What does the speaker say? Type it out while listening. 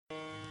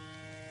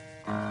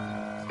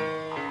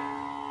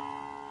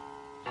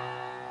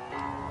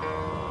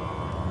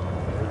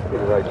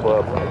right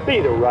club. Be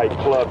the right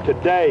club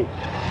today.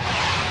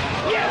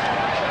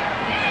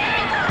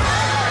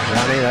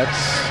 Johnny,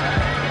 that's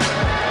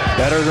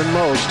better than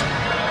most.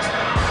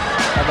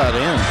 How about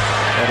in?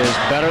 That is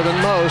better than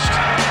most.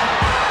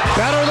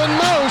 Better than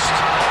most!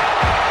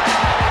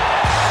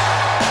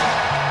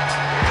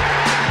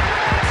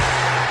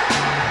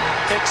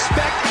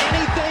 Expect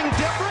anything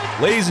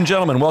different? Ladies and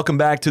gentlemen, welcome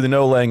back to the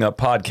No Laying Up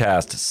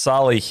podcast.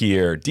 Solly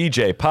here.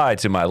 DJ Pie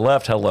to my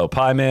left. Hello,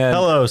 Pie Man.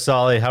 Hello,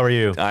 Solly. How are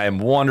you? I am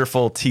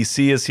wonderful.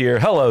 TC is here.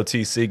 Hello,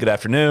 TC. Good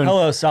afternoon.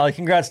 Hello, Solly.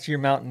 Congrats to your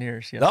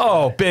Mountaineers. Yesterday.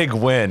 Oh, big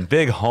win.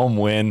 Big home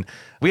win.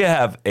 We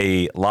have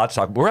a lot to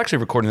talk about. We're actually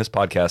recording this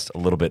podcast a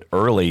little bit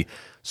early.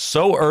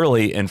 So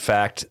early, in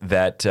fact,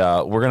 that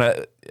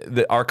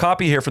our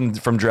copy here from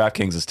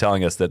DraftKings is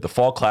telling us that the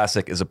Fall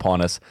Classic is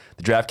upon us.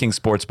 The DraftKings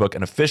Sportsbook,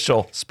 an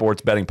official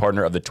sports betting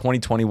partner of the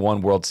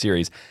 2021 World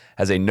Series,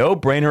 has a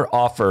no-brainer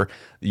offer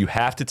that you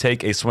have to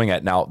take a swing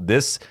at. Now,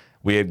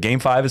 Game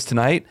 5 is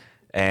tonight,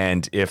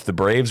 and if the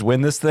Braves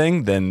win this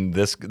thing, then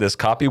this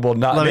copy will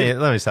not. Let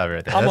me stop you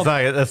right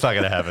there. That's not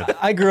going to happen.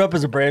 I grew up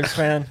as a Braves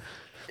fan.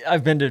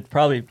 I've been to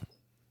probably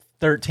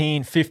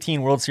 13,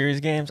 15 World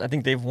Series games. I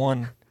think they've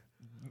won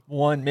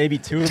one, maybe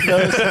two of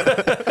those.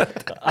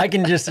 I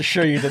can just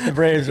assure you that the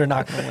Braves are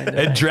not going to win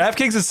today. And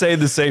DraftKings is saying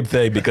the same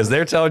thing because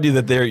they're telling you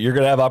that you're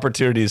going to have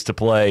opportunities to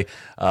play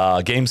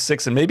Game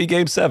 6 and maybe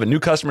Game 7. New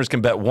customers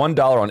can bet $1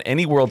 on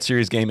any World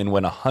Series game and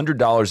win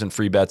 $100 in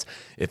free bets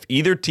if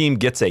either team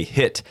gets a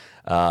hit.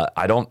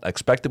 I don't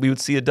expect that we would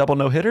see a double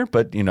no-hitter,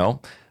 but,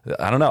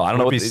 I don't know. I don't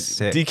know what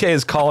DK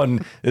is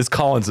calling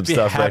some stuff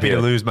right here. Happy to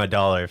lose my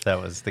dollar if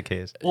that was the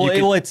case.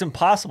 Well, it's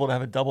impossible to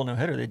have a double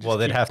no-hitter. They just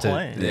they'd have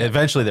playing. to.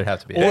 Eventually, there'd have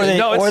to be. Or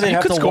they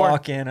have to score.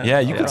 walk in.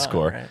 You could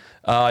score.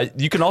 Right?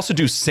 You can also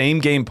do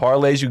same-game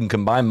parlays. You can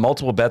combine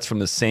multiple bets from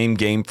the same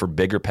game for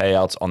bigger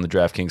payouts on the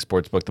DraftKings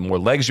Sportsbook. The more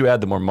legs you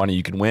add, the more money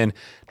you can win.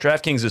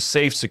 DraftKings is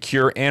safe,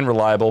 secure, and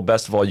reliable.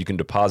 Best of all, you can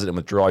deposit and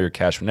withdraw your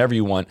cash whenever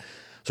you want.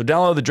 So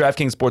download the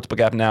DraftKings Sportsbook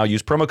app now.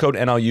 Use promo code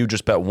NLU.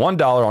 Just bet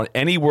 $1 on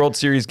any World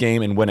Series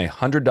game and win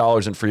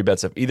 $100 in free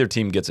bets if either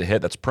team gets a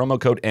hit. That's promo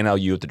code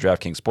NLU at the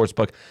DraftKings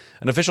Sportsbook,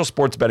 an official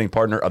sports betting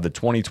partner of the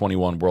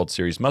 2021 World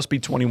Series. Must be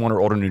 21 or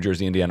older, New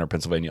Jersey, Indiana, or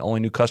Pennsylvania. Only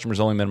new customers,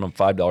 only minimum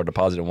 $5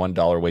 deposit and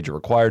 $1 wager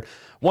required.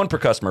 One per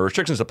customer.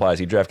 Restrictions apply.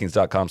 See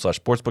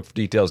DraftKings.com/sportsbook for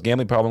details.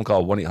 Gambling problem?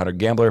 Call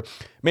 1-800-GAMBLER.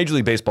 Major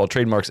League Baseball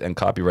trademarks and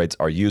copyrights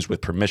are used with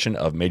permission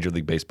of Major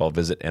League Baseball.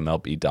 Visit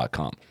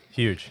MLB.com.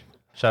 Huge.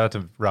 Shout out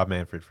to Rob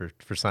Manfred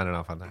for signing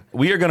off on that.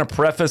 We are going to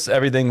preface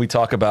everything we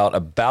talk about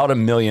a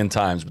million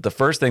times, but the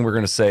first thing we're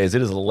going to say is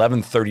it is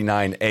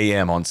 11:39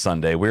 a.m. on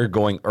Sunday. We're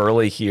going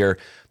early here.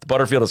 The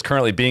Butterfield is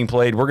currently being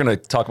played. We're going to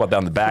talk about that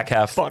in the back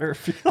half.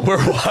 Butterfield.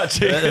 We're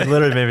watching. It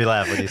literally made me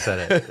laugh when you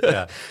said it.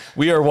 Yeah.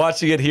 We are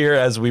watching it here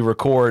as we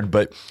record,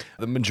 but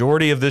the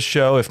majority of this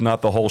show, if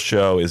not the whole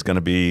show, is going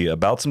to be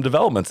about some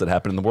developments that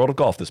happened in the world of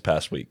golf this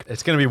past week.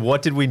 It's going to be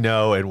what did we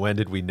know and when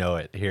did we know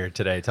it here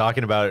today.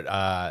 Talking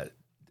about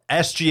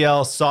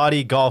SGL,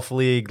 Saudi Golf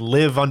League,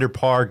 Live Under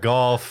Par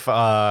Golf,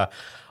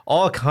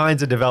 all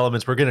kinds of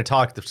developments. We're going to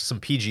talk some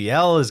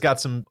PGL has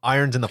got some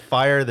irons in the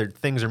fire.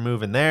 Things are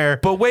moving there.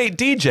 But wait,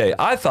 DJ,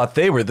 I thought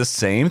they were the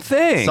same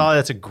thing. Saudi,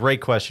 that's a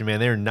great question, man.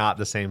 They're not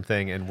the same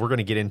thing, and we're going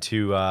to get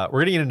into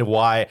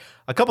why.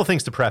 A couple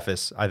things to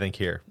preface, I think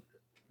here.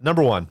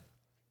 Number one,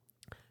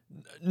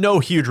 no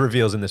huge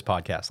reveals in this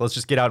podcast. Let's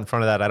just get out in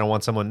front of that. I don't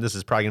want someone. This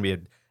is probably going to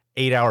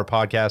be an 8-hour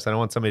podcast. I don't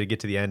want somebody to get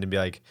to the end and be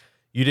like,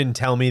 "You didn't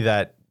tell me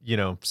that."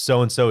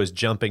 So-and-so is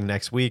jumping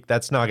next week.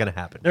 That's not going to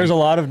happen. There's a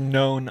lot of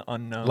known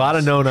unknowns. A lot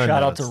of known unknowns.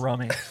 Shout out to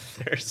Rummy.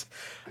 There's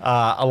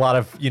a lot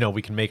of,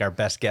 we can make our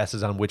best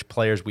guesses on which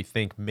players we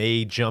think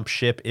may jump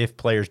ship if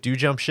players do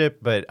jump ship,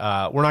 but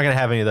we're not going to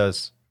have any of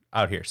those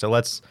out here. So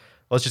let's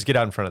just get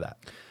out in front of that.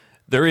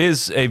 There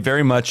is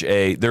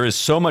there is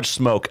so much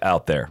smoke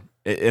out there,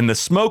 and the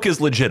smoke is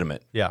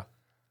legitimate. Yeah.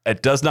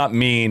 It does not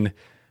mean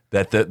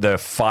that the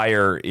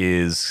fire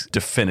is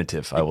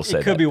definitive, I will say.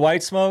 It could be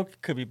white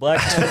smoke, could be black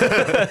smoke,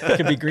 it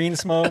could be green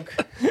smoke.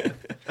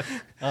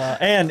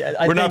 And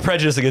we're not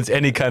prejudiced against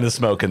any kind of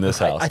smoke in this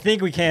house. I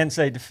think we can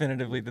say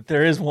definitively that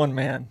there is one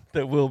man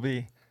that will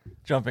be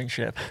jumping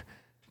ship,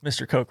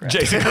 Mr. Kokrak.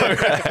 Jason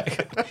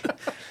Kokrak.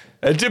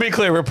 And to be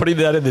clear, we're putting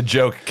that in the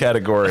joke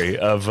category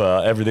of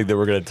everything that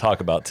we're going to talk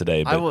about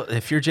today. But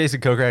if you're Jason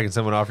Kokrak and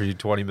someone offers you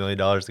 $20 million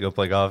to go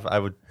play golf, I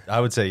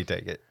would say you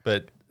take it,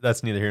 but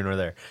that's neither here nor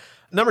there.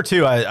 Number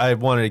two, I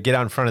wanted to get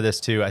out in front of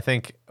this too. I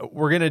think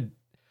we're going to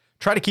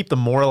try to keep the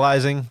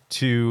moralizing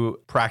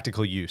to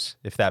practical use,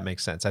 if that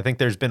makes sense. I think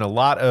there's been a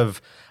lot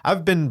of,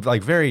 I've been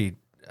like very,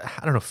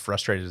 I don't know if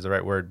frustrated is the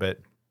right word, but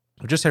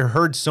I've just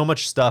heard so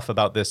much stuff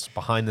about this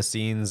behind the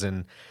scenes.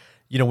 And,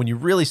 when you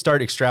really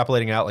start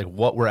extrapolating out like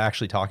what we're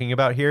actually talking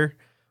about here,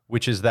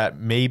 which is that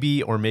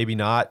maybe or maybe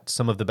not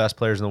some of the best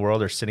players in the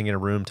world are sitting in a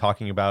room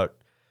talking about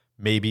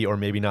maybe or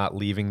maybe not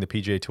leaving the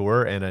PGA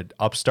Tour and an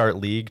upstart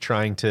league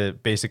trying to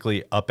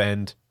basically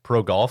upend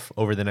pro golf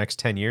over the next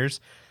 10 years.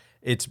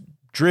 It's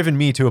driven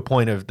me to a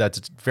point of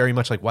that's very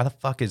much like, why the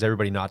fuck is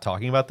everybody not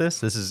talking about this?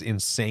 This is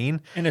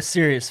insane. In a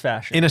serious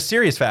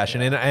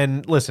fashion.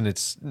 And listen,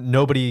 it's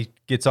nobody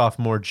gets off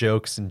more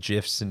jokes and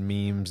GIFs and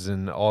memes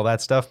and all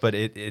that stuff, but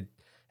it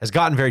has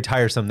gotten very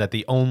tiresome that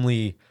the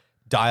only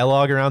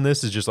dialogue around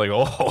this is just like,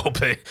 oh, hope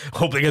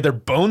they get their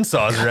bone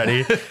saws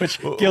ready.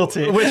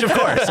 Guilty. Which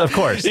of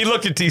course. He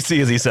looked at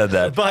TC as he said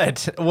that.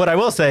 But what I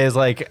will say is,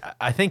 like,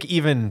 I think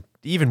even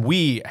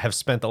we have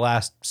spent the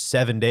last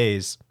 7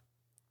 days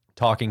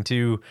talking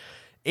to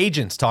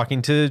agents,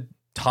 talking to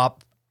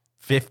top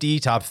 50,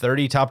 top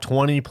 30, top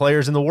 20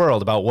 players in the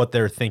world about what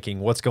they're thinking,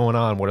 what's going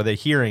on, what are they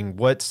hearing,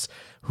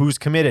 who's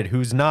committed,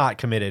 who's not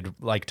committed,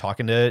 like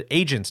talking to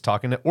agents,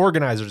 talking to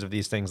organizers of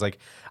these things. Like,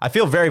 I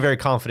feel very, very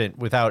confident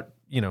without,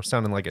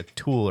 sounding like a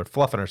tool or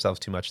fluffing ourselves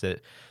too much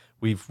that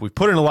we've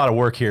put in a lot of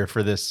work here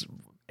for this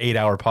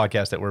 8-hour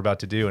podcast that we're about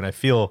to do. And I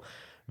feel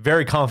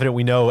very confident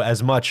we know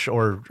as much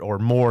or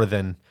more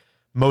than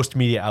most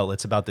media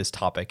outlets about this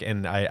topic.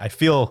 And I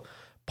feel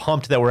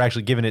pumped that we're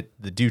actually giving it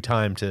the due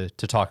time to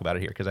talk about it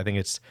here, because I think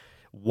it's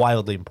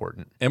wildly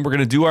important. And we're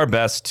going to do our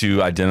best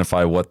to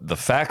identify what the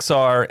facts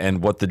are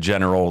and what the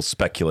general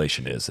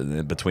speculation is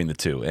between the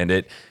two. And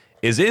it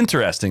is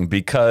interesting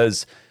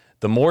because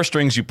the more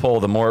strings you pull,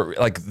 the more,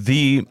 like,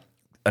 the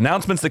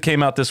announcements that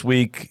came out this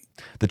week,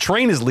 the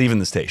train is leaving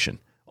the station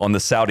on the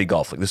Saudi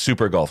Golf League, the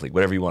Super Golf League,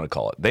 whatever you want to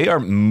call it. They are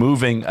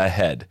moving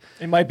ahead.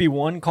 It might be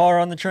one car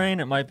on the train.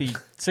 It might be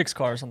 6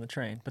 cars on the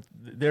train. But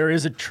there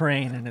is a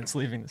train, and it's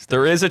leaving the station.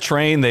 There is a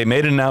train. They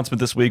made an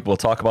announcement this week. We'll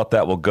talk about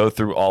that. We'll go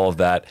through all of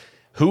that.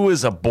 Who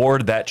is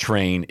aboard that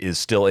train is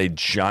still a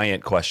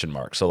giant question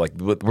mark. So, like,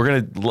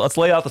 let's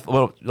lay out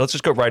let's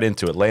just go right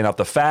into it, laying out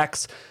the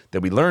facts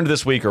that we learned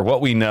this week or what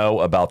we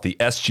know about the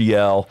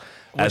SGL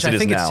as it is now. I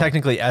think it's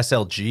technically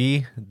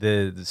SLG.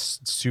 The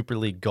Super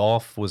League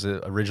Golf was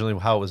originally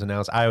how it was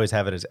announced. I always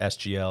have it as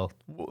SGL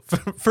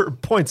for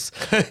points.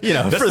 For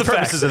the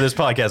purposes of this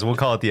podcast, we'll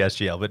call it the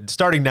SGL. But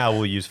starting now,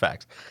 we'll use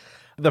facts.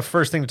 The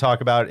first thing to talk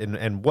about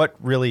and what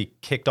really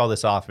kicked all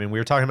this off. I mean, we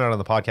were talking about it on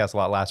the podcast a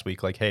lot last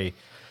week. Like, hey,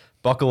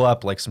 buckle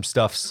up, like some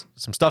stuff's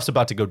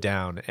about to go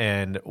down.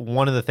 And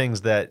one of the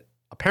things that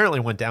apparently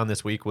went down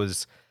this week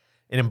was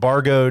an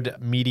embargoed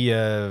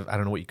media, I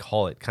don't know what you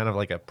call it, kind of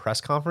like a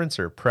press conference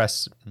or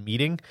press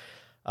meeting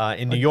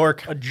in New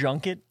York. A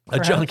junket?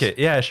 Perhaps? A junket,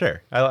 yeah,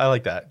 sure. I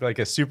like that. Like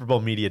a Super Bowl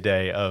media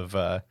day of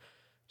we're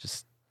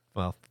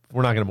not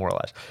going to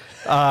moralize.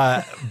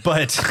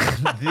 But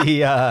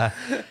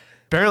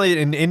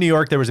apparently in New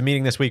York, there was a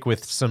meeting this week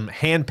with some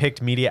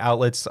hand-picked media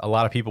outlets. A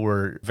lot of people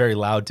were very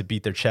loud to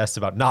beat their chests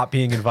about not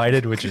being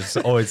invited, which is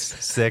always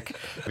sick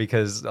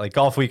because, like,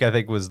 Golf Week, I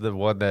think, was the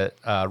one that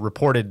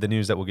reported the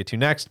news that we'll get to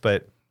next.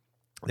 But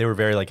they were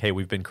very like, hey,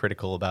 we've been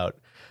critical about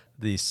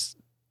these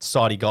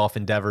Saudi golf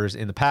endeavors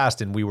in the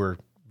past, and we were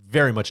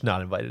very much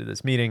not invited to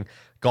this meeting.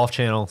 Golf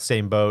Channel,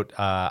 same boat.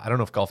 I don't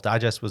know if Golf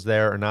Digest was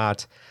there or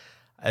not.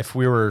 If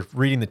we were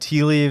reading the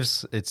tea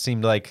leaves, it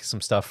seemed like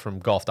some stuff from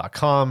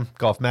golf.com.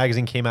 Golf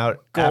Magazine came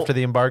out after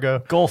the embargo.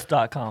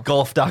 Golf.com.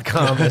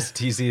 Golf.com, as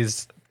TC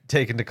is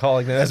taken to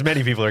calling them, as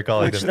many people are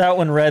calling them. That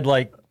one read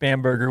like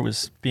Bamberger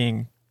was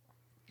being,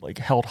 like,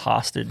 held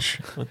hostage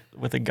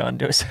with a gun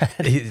to his head.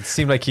 It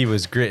seemed like he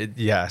was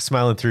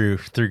smiling through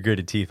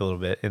gritted teeth a little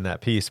bit in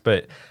that piece.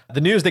 But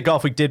the news that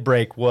Golf Week did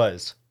break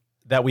was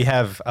that we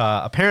have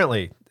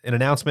apparently an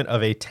announcement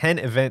of a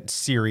 10-event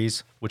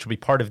series, which will be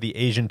part of the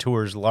Asian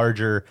Tour's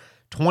larger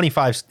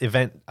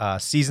 25-event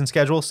season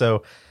schedule.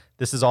 So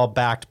this is all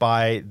backed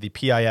by the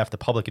PIF, the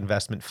Public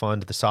Investment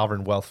Fund, the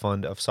Sovereign Wealth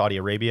Fund of Saudi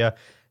Arabia.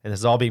 And this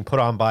is all being put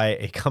on by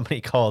a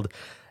company called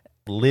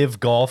Live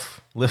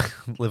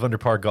Under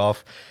Par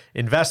Golf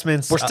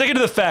Investments. We're sticking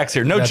to the facts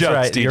here. No jokes,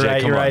 right.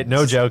 DJ. You're right.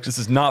 No jokes. This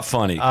is not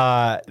funny.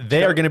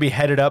 They are going to be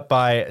headed up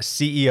by a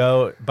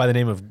CEO by the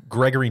name of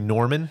Gregory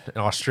Norman,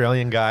 an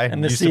Australian guy.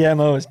 And the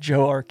CMO is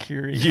Joe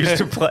Arcuri.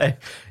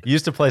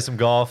 Used to play some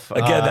golf.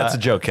 Again, that's a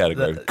joke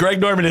category. Greg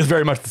Norman is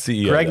very much the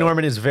CEO. Greg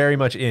Norman is very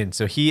much in.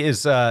 So he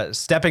is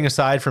stepping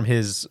aside from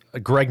his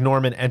Greg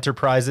Norman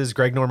Enterprises,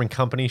 Greg Norman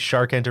Company,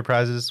 Shark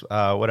Enterprises,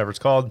 whatever it's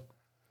called,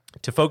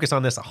 to focus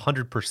on this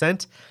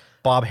 100%.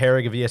 Bob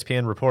Herrig of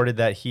ESPN reported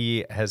that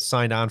he has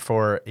signed on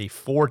for a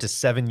 4 to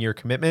 7 year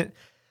commitment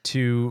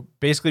to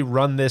basically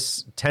run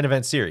this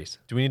 10-event series.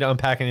 Do we need to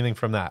unpack anything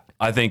from that?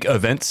 I think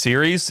event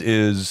series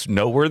is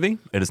noteworthy.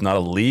 It is not a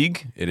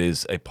league. It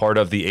is a part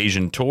of the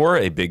Asian Tour.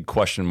 A big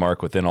question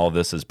mark within all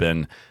this has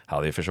been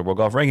how the official World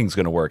Golf Ranking is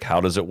going to work.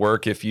 How does it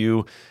work if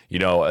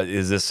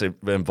is this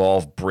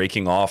involve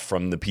breaking off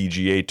from the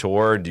PGA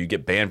Tour? Do you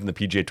get banned from the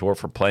PGA Tour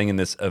for playing in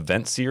this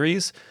event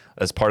series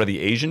as part of the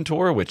Asian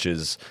Tour, which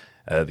is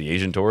the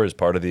Asian Tour is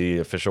part of the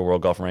official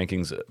World Golf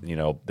Rankings?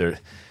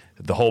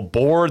 The whole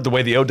board, the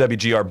way the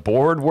OWGR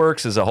board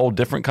works is a whole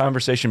different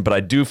conversation, but I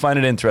do find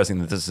it interesting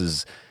that this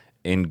is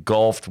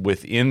engulfed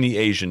within the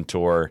Asian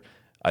Tour.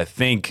 I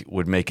think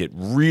would make it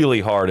really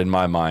hard in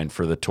my mind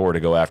for the tour to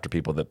go after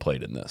people that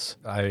played in this.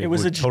 I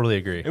would totally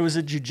agree. It was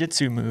a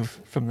jiu-jitsu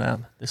move from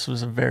them. This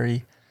was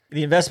the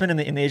investment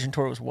in the Asian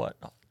Tour was what?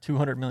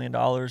 $200 million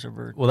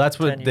over Well, that's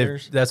 10 what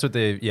years.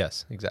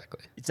 yes,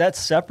 exactly. Is that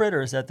separate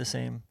or is that the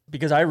same?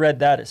 Because I read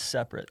that as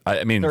separate.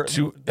 I mean,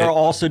 they're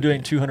also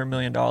doing $200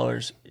 million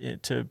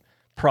to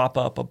prop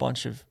up a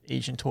bunch of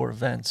Asian Tour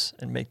events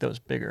and make those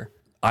bigger.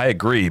 I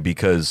agree,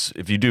 because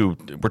if you do,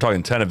 we're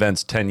talking 10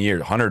 events, 10 years,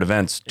 100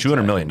 events,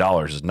 $200 million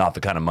is not the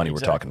kind of money we're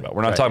talking about.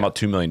 We're not talking about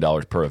 $2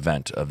 million per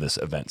event of this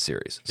event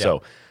series. Yeah.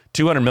 So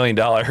 $200 million,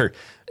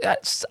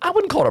 I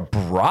wouldn't call it a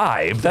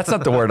bribe. That's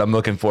not the word I'm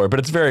looking for, but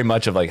it's very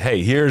much of like,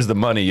 hey, here's the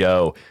money,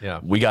 yo. Yeah.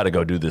 We got to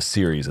go do this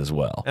series as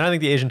well. And I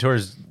think the Asian Tour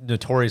has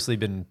notoriously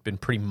been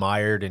pretty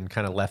mired and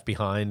kind of left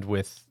behind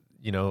with,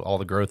 all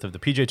the growth of the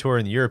PGA Tour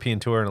and the European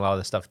Tour and a lot of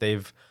the stuff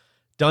they've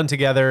done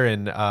together,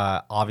 and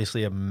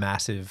obviously a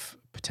massive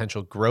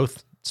potential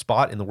growth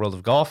spot in the world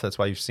of golf. That's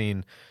why you've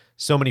seen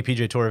so many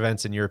PGA Tour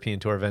events and European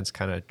Tour events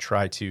kind of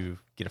try to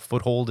get a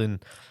foothold in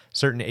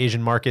certain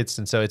Asian markets.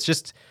 And so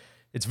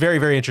it's very,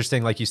 very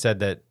interesting, like you said,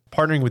 that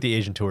partnering with the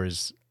Asian Tour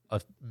is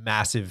a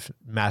massive,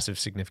 massive,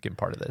 significant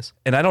part of this.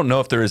 And I don't know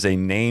if there is a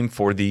name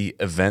for the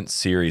event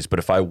series, but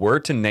if I were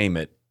to name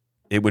it,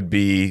 it would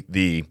be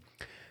the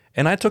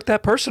 "And I Took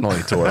That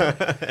Personally" tour.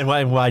 And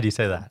why do you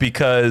say that?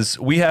 Because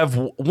we have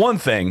one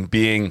thing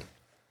being,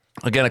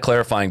 again, a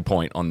clarifying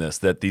point on this,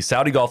 that the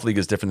Saudi Golf League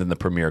is different than the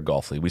Premier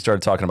Golf League. We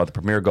started talking about the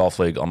Premier Golf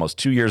League almost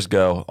 2 years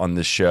ago on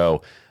this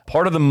show.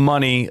 Part of the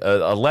money,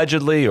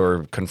 allegedly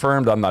or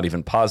confirmed, I'm not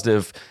even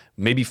positive,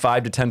 maybe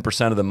 5 to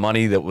 10% of the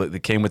money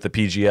that came with the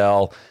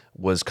PGL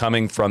was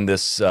coming from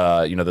this,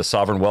 the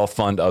Sovereign Wealth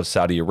Fund of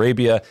Saudi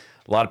Arabia.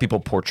 A lot of people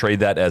portrayed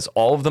that as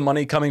all of the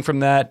money coming from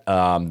that.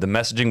 The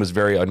messaging was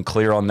very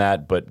unclear on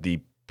that, but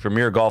the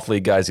Premier Golf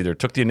League guys either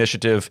took the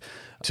initiative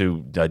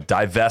to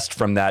divest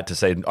from that, to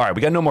say, all right,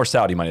 we got no more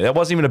Saudi money. That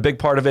wasn't even a big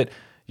part of it.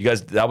 You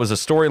guys, that was a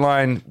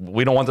storyline.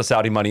 We don't want the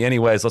Saudi money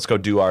anyways. Let's go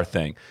do our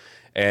thing.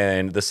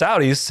 And the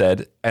Saudis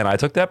said, and I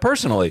took that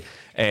personally.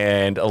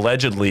 And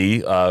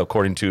allegedly,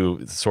 according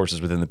to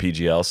sources within the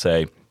PGL,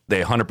 say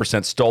they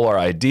 100% stole our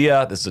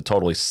idea. This is a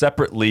totally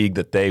separate league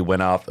that they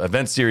went off,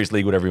 event series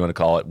league, whatever you want to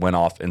call it, went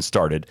off and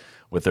started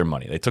with their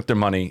money. They took their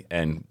money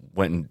and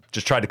went and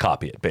just tried to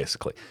copy it,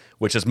 basically,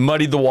 which has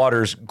muddied the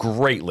waters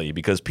greatly,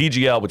 because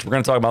PGL, which we're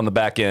going to talk about on the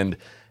back end,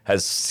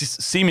 has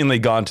seemingly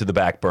gone to the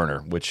back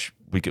burner, which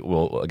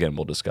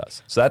we'll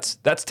discuss. So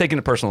that's taking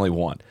it personally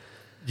one.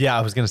 Yeah,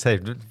 I was going to say,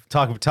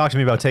 talk to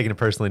me about taking it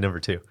personally, number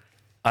 2.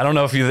 I don't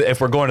know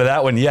if we're going to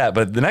that one yet,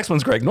 but the next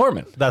one's Greg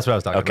Norman. That's what I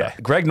was talking about.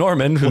 Okay, Greg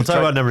Norman. We'll talk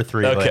about number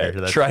 3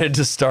 later. Tried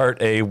to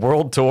start a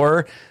world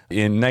tour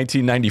in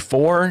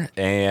 1994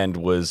 and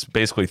was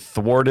basically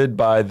thwarted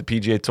by the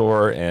PGA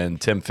Tour and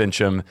Tim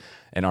Fincham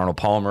and Arnold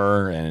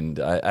Palmer. And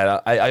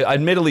I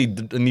admittedly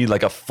need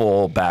like a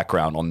full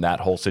background on that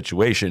whole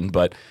situation,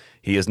 but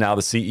he is now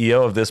the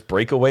CEO of this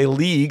breakaway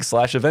league /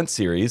 event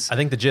series. I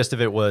think the gist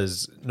of it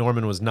was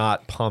Norman was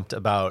not pumped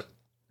about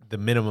the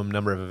minimum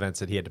number of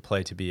events that he had to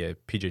play to be a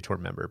PGA Tour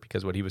member,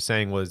 because what he was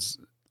saying was,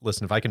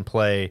 listen, if I can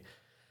play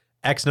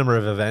X number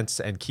of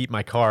events and keep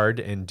my card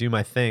and do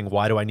my thing,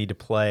 why do I need to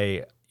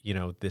play,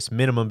 this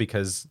minimum?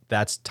 Because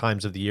that's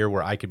times of the year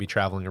where I could be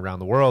traveling around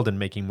the world and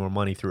making more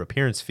money through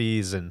appearance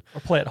fees and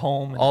Or play at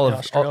home in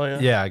Australia.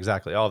 Yeah,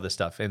 exactly. All of this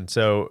stuff. And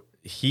so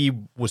he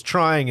was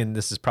trying, and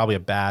this is probably a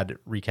bad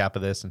recap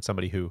of this, and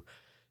somebody who,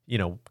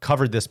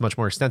 covered this much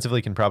more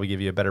extensively can probably give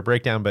you a better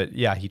breakdown. But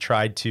yeah, he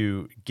tried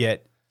to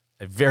get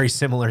a very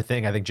similar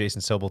thing. I think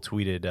Jason Sobel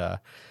tweeted,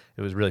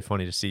 it was really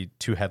funny to see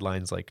 2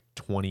 headlines like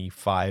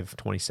 25,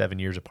 27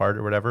 years apart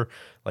or whatever,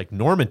 like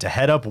Norman to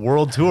head up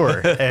world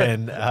tour.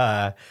 And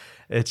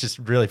it's just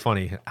really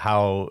funny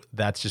how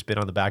that's just been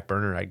on the back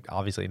burner,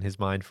 obviously in his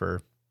mind,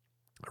 for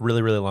a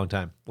really, really long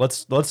time.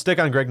 Let's stick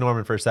on Greg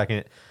Norman for a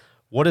second.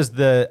 What does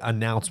the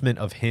announcement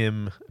of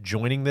him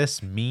joining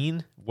this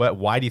mean?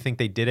 Why do you think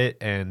they did it?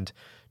 And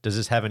does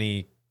this have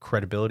any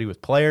credibility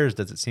with players?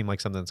 Does it seem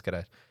like something that's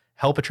going to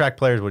help attract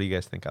players? What do you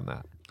guys think on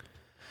that?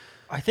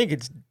 I think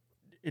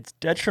it's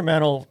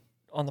detrimental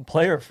on the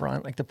player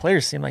front. Like, the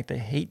players seem like they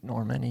hate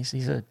Norman.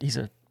 He's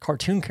a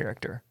cartoon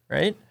character,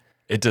 right?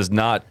 It does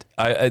not.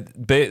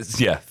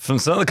 From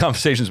some of the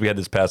conversations we had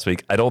this past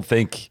week, I don't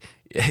think.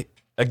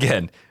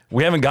 Again,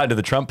 we haven't gotten to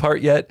the Trump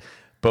part yet,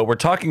 but we're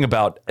talking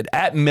about,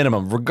 at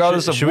minimum,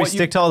 regardless of should what we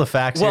stick to all the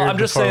facts here? Well, I'm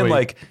just saying,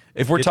 like,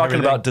 if we're talking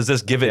about, does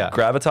this give it Yeah.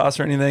 gravitas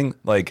or anything?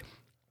 Like,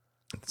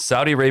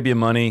 Saudi Arabia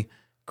money,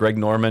 Greg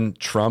Norman,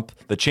 Trump,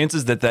 the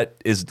chances that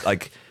is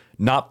like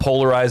not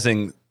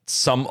polarizing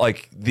some,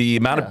 like the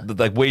amount of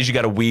like ways you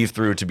got to weave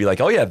through to be like,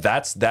 oh yeah,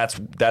 that's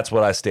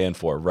what I stand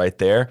for right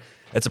there.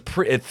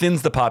 It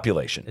thins the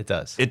population. It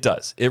does. It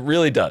does. It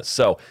really does.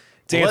 So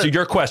to answer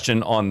your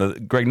question on the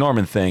Greg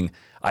Norman thing,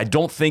 I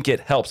don't think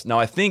it helps. Now,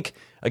 I think,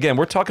 again,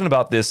 we're talking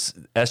about this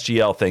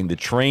SGL thing, the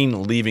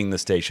train leaving the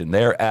station.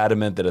 They're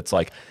adamant that it's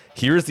like,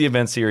 here's the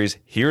event series,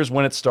 here's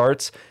when it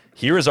starts.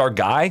 here is our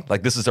guy.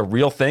 Like, this is a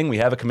real thing. We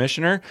have a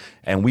commissioner,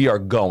 and we are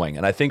going.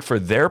 And I think for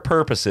their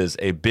purposes,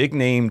 a big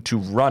name to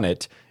run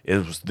it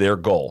is their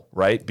goal,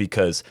 right?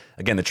 Because,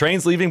 again, the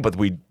train's leaving, but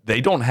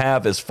they don't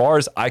have, as far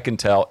as I can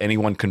tell,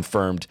 anyone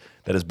confirmed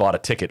that has bought a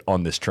ticket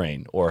on this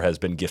train or has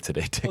been gifted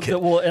a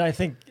ticket. Well, and I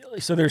think,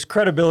 so there's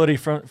credibility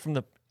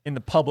in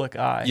the public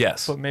eye.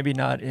 Yes. But maybe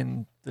not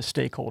in the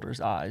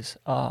stakeholders' eyes.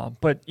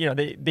 But,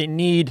 they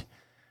needed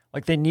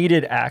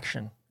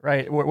action.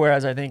 Right.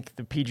 Whereas I think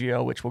the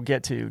PGL, which we'll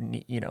get to,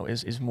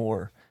 is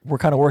more, we're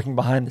kind of working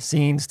behind the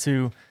scenes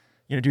to,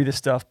 do this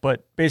stuff.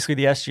 But basically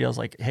the SGL is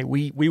like, hey,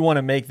 we want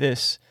to make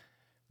this,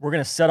 we're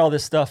going to set all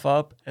this stuff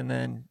up and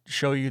then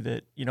show you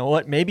that, you know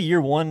what, maybe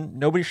year one,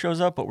 nobody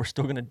shows up, but we're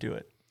still going to do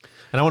it.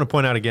 And I want to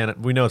point out again,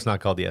 we know it's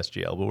not called the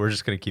SGL, but we're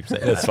just going to keep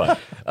saying That's fine.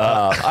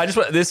 I just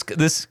want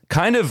this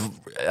kind of,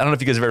 I don't know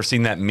if you guys have ever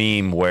seen that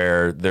meme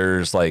where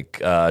there's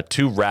like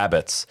two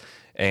rabbits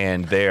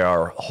and they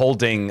are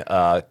holding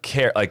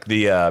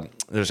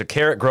there's a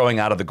carrot growing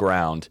out of the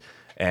ground,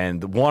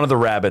 and one of the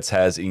rabbits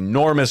has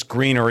enormous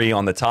greenery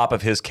on the top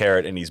of his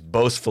carrot, and he's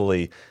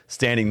boastfully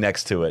standing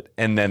next to it.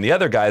 And then the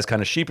other guy is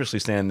kind of sheepishly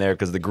standing there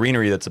because the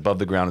greenery that's above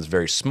the ground is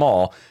very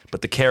small,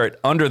 but the carrot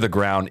under the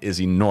ground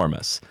is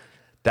enormous.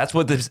 That's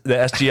what the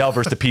SGL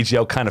versus the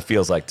PGL kind of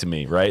feels like to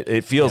me, right?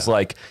 It feels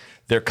like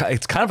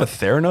it's kind of a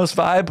Theranos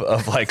vibe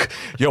of like,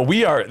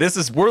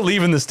 we're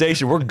leaving the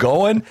station, we're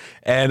going,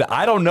 and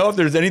I don't know if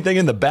there's anything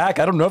in the back.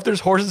 I don't know if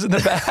there's horses in the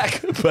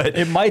back, but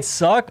it might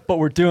suck, but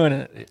we're doing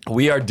it.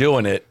 We are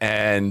doing it,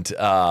 and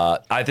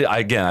I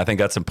think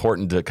that's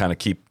important to kind of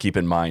keep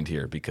in mind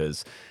here,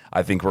 because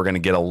I think we're going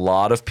to get a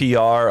lot of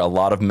PR, a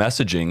lot of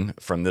messaging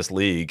from this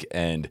league,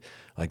 and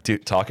like,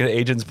 dude, talking to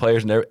agents,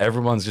 players, and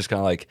everyone's just kind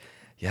of like,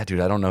 yeah,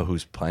 dude, I don't know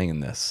who's playing in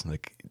this.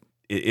 Like,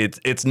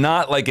 it's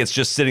not like it's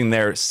just sitting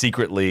there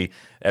secretly.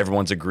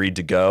 Everyone's agreed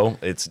to go.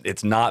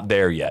 It's not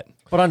there yet.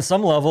 But on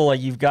some level, like,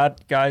 you've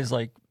got guys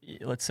like,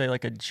 let's say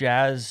like a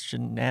Jazz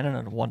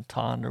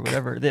Jananwantan or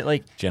whatever. That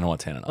like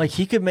Jananwantan. Like,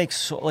 he could make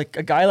like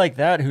a guy like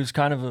that who's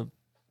kind of a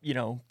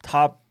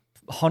top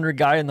 100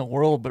 guy in the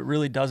world, but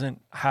really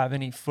doesn't have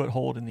any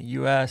foothold in the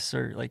U.S.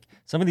 or like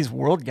some of these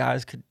world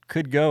guys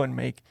could go and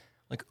make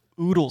like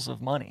oodles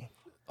of money.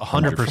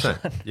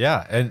 100%.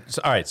 Yeah. And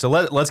so, all right, so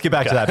let's get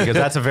back to that, because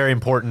that's a very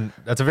important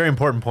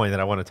point that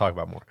I want to talk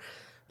about more.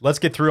 Let's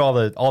get through all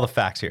the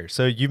facts here.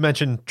 So you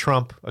mentioned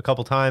Trump a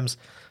couple times.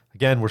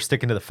 Again, we're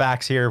sticking to the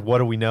facts here. What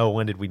do we know?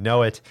 When did we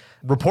know it?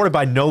 Reported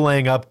by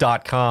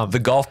nolayingup.com. The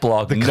golf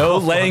blog. No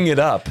laying it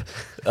up.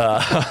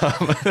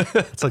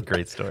 That's a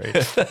great story.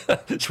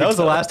 That was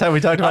the last time we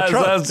talked about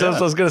Trump. That's what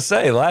I was going to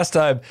say. Last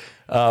time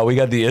we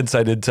got the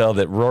inside intel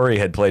that Rory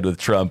had played with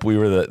Trump. We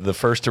were the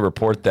first to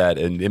report that,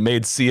 and it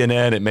made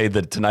CNN, it made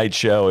the Tonight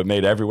Show, it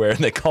made everywhere, and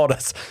they called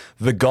us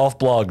the golf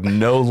blog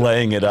No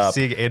Laying It Up.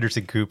 Seeing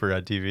Anderson Cooper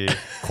on TV.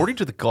 According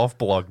to the golf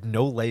blog,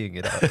 no laying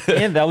it up.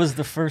 And that was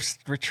the first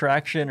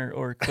retraction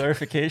or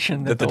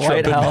clarification that the Trump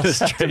White House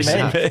had to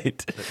administration make. made.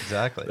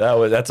 Exactly.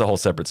 That's a whole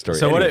separate story.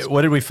 So Anyways,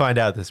 what did we find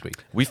out this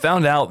week? we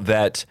found out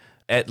that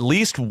at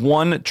least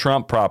one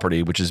Trump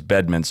property, which is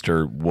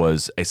Bedminster,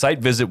 a site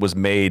visit was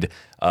made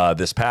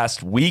this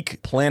past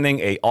week, planning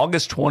a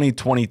August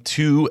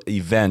 2022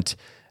 event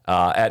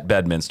at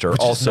Bedminster. Which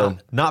also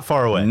not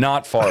far away.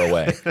 Not far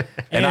away.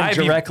 and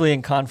directly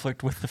in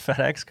conflict with the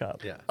FedEx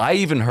Cup. Yeah. I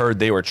even heard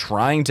they were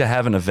trying to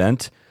have an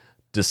event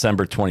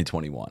December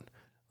 2021.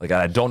 Like,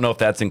 I don't know if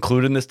that's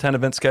included in this 10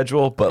 event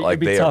schedule, but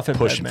like they are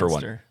pushing for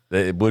one.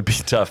 It would be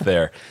tough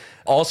there.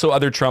 Also,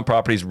 other Trump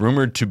properties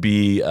reported to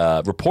be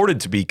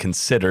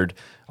considered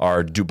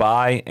are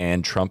Dubai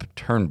and Trump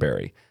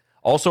Turnberry.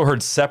 Also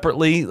heard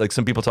separately, like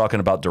some people talking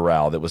about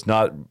Doral. That was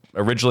not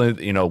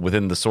originally,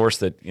 within the source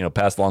that,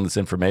 passed along this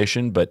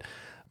information. But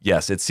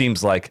yes, it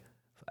seems like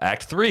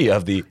Act 3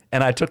 of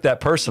and I took that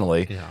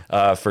personally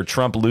for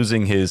Trump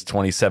losing his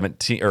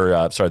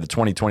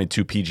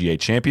 2022 PGA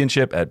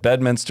Championship at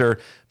Bedminster,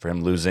 for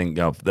him losing,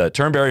 the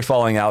Turnberry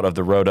falling out of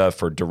the Rota,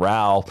 for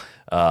Doral,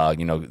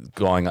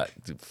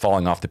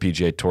 falling off the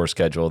PGA Tour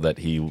schedule that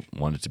he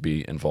wanted to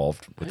be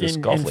involved with this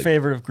golf league. In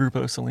favor of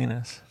Grupo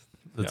Salinas.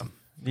 The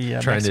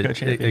Mexico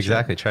Championship.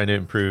 Exactly, trying to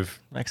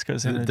improve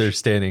Mexico's image. Their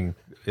standing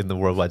in the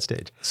worldwide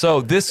stage. So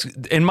this,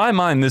 in my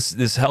mind, this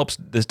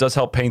does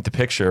help paint the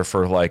picture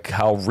for like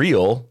how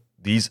real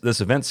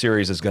this event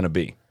series is going to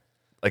be.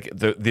 Like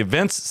the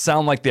events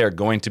sound like they are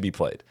going to be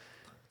played.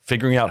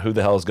 Figuring out who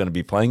the hell is going to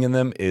be playing in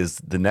them is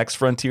the next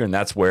frontier, and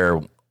that's where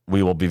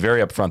we will be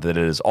very upfront that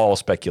it is all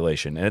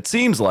speculation. And it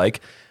seems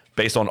like,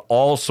 based on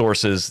all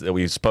sources that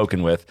we've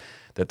spoken with,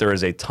 that there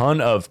is a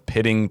ton of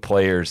pitting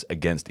players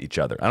against each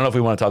other. I don't know if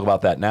we want to talk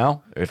about that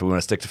now, or if we want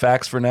to stick to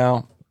facts for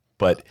now,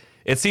 but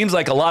it seems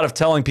like a lot of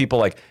telling people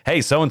like,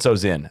 hey,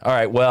 so-and-so's in. All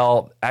right,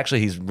 well, actually,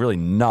 he's really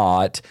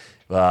not.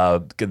 They're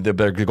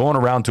going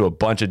around to a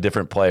bunch of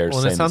different players.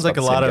 Well, and it sounds like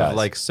a lot of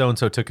like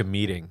so-and-so took a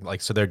meeting,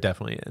 like, so they're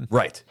definitely in.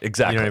 Right,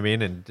 exactly. You know what I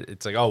mean? And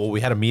it's like, oh, well,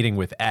 we had a meeting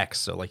with X,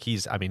 so like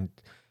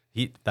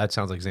that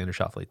sounds like Xander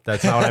Schauffele.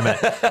 That's not what I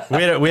meant.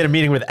 We had a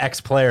meeting with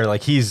X player,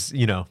 like he's,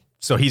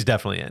 So he's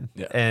definitely in.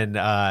 Yeah. And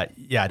I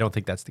don't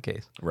think that's the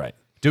case. Right.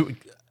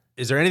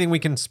 Is there anything we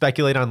can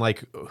speculate on,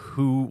 like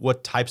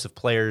what types of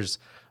players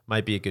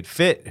might be a good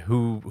fit?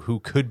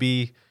 Who could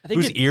be?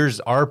 Whose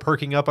ears are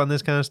perking up on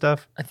this kind of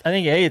stuff? I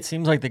think it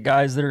seems like the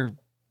guys that are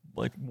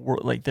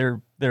like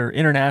they're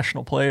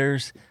international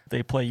players.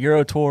 They play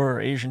Euro Tour,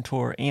 or Asian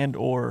Tour, and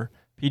or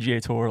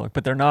PGA Tour.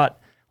 But they're not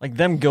like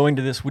them going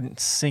to this wouldn't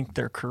sink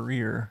their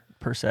career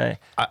per se.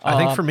 I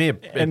think for me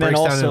it breaks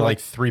down into like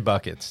 3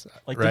 buckets.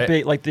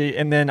 Right?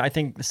 And then I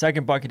think the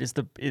second bucket is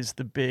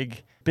the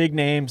big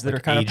names that are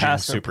kind of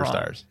past their prime.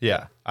 Superstars.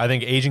 Yeah, I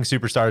think aging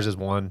superstars is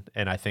one,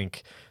 and I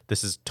think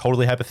this is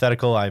totally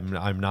hypothetical.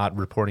 I'm not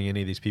reporting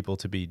any of these people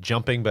to be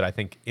jumping, but I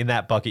think in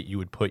that bucket you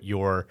would put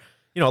your,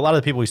 a lot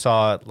of the people we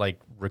saw like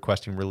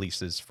requesting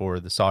releases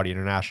for the Saudi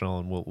International,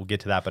 and we'll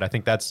get to that. But I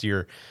think that's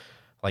your,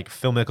 like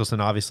Phil Mickelson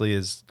obviously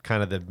is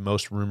kind of the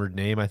most rumored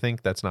name. I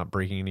think that's not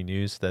breaking any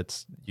news.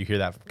 You hear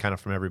that kind of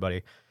from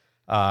everybody.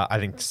 I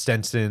think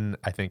Stenson,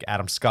 I think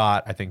Adam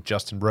Scott, I think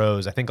Justin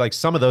Rose. I think like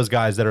some of those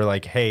guys that are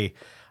like, hey,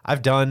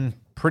 I've done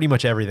pretty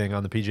much everything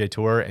on the PGA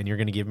Tour, and you're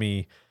going to give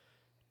me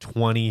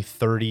 20,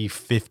 30,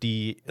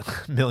 50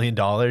 million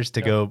dollars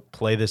to go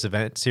play this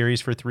event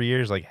series for 3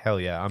 years. Like, hell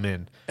yeah, I'm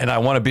in. And I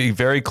want to be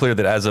very clear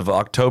that as of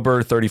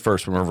October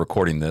 31st, when we're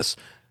recording this,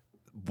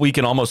 we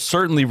can almost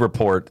certainly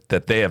report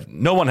that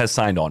no one has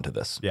signed on to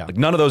this. Yeah. Like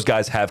none of those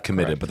guys have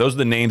committed, Correct. but those are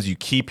the names you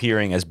keep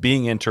hearing as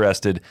being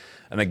interested.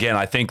 And again,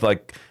 I think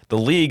like the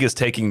league is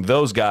taking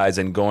those guys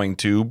and going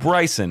to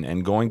Bryson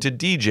and going to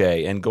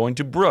DJ and going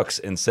to Brooks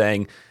and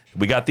saying,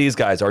 we got these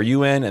guys, are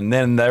you in? And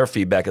then their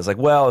feedback is like,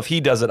 well, if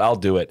he does it, I'll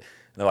do it. And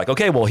they're like,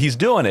 okay, well, he's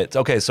doing it.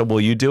 Okay, so will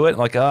you do it?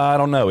 Like, I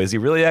don't know. Is he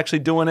really actually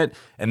doing it?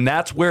 And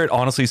that's where it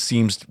honestly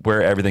seems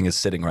where everything is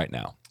sitting right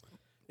now.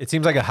 It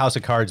seems like a house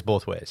of cards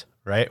both ways,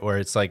 right? Where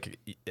it's like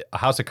a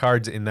house of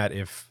cards in that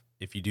if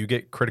you do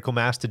get critical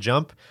mass to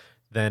jump,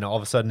 then all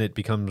of a sudden it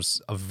becomes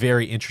a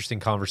very interesting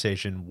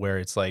conversation where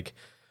it's like,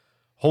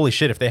 holy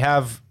shit, if they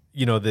have,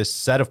 this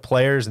set of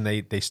players and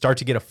they start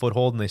to get a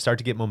foothold and they start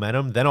to get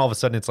momentum, then all of a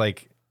sudden it's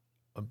like,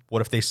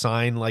 what if they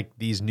sign like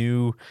these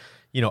new,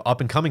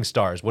 up and coming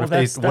stars? What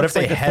if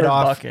they head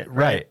off? Bucket,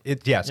 right.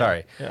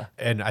 Sorry. Yeah.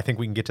 And I think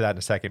we can get to that in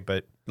a second,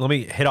 but let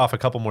me hit off a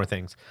couple more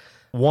things.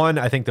 One,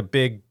 I think the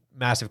big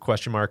massive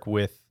question mark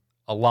with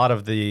a lot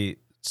of the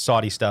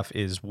Saudi stuff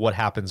is what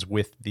happens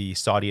with the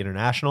Saudi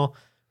International,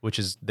 which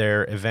is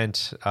their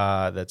event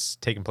that's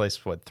taken place,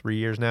 3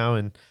 years now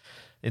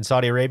in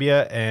Saudi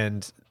Arabia.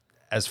 And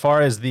as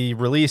far as the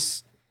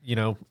release,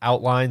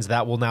 outlines,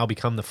 that will now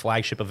become the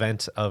flagship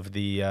event of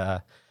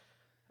the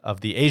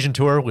Asian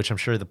Tour, which I'm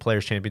sure the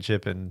Players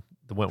Championship and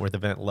the Wentworth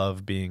event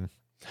love being,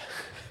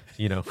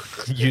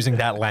 using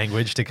that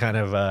language to kind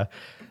of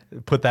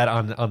put that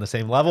on the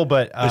same level.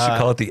 But They should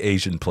call it the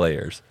Asian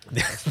Players.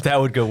 that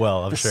would go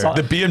well, I'm sure.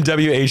 The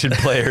BMW Asian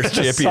Players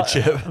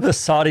Championship. The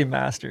Saudi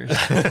Masters.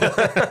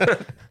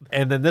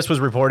 And then this was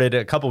reported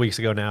a couple weeks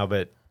ago now,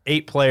 but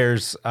 8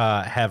 players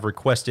have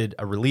requested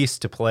a release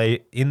to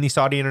play in the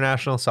Saudi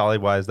International. Solly,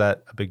 why is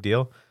that a big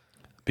deal?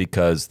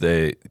 Because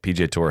the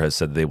PGA Tour has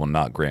said they will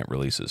not grant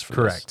releases for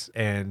Correct.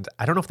 And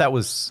I don't know if that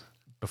was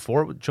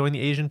before joining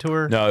the Asian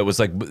Tour. No, it was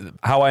like,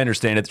 how I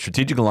understand it, the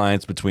strategic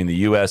alliance between the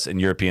U.S.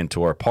 and European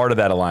Tour, part of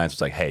that alliance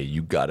was like, hey,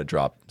 you got to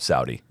drop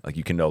Saudi. Like,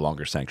 you can no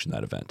longer sanction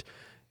that event.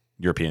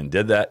 European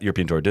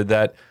Tour did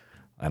that,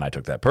 and I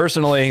took that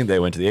personally. They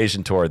went to the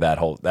Asian Tour.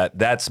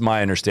 That's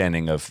my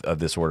understanding of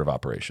this order of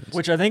operations.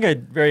 Which I think a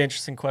very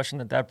interesting question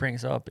that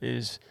brings up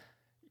is,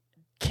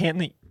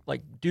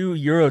 do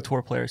Euro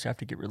Tour players have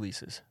to get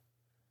releases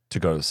to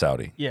go to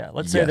Saudi? Yeah,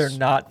 let's say they're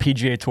not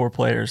PGA Tour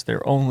players.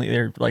 They're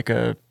like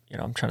a,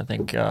 I'm trying to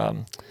think,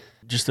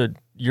 just a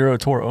Euro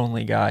Tour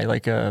only guy,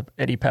 like a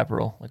Eddie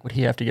Pepperell. Like, would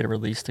he have to get a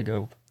release to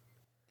go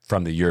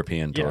from the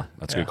European Tour? Yeah,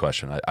 That's a good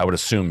question. I would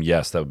assume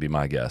yes. That would be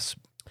my guess.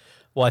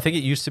 Well, I think it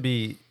used to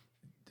be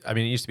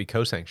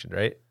co-sanctioned,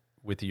 right,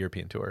 with the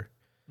European Tour.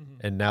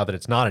 Mm-hmm. And now that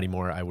it's not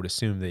anymore, I would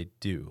assume they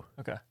do.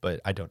 Okay.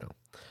 But I don't know.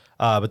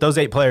 But those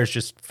 8 players,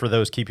 just for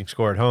those keeping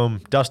score at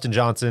home, Dustin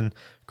Johnson,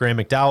 Graham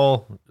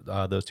McDowell,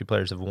 those 2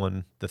 players have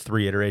won the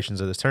 3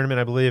 iterations of this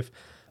tournament, I believe.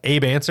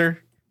 Abe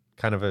Answer,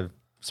 kind of a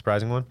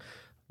surprising one.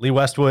 Lee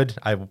Westwood,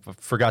 I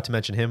forgot to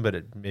mention him,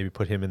 but maybe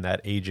put him in that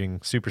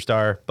aging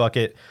superstar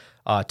bucket.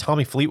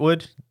 Tommy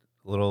Fleetwood,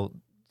 a little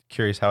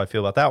curious how I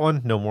feel about that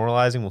one. No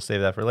moralizing. We'll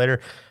save that for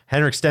later.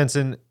 Henrik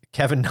Stenson,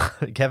 Kevin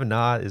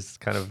Na is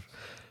kind of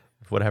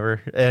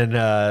whatever.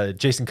 And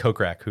Jason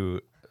Kokrak,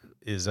 who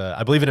is,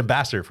 I believe, an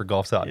ambassador for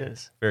Golf Saudi.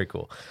 Yes. Very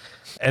cool.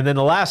 And then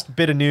the last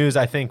bit of news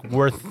I think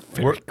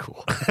Very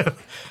cool.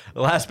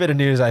 The last bit of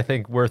news I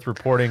think worth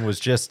reporting was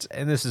just,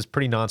 and this is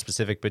pretty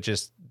non-specific, but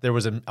just there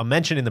was a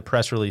mention in the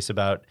press release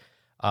about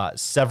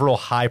several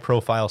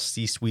high-profile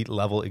C-suite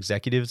level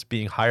executives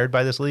being hired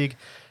by this league.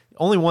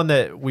 Only one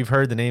that we've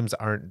heard, the names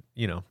aren't,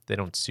 they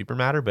don't super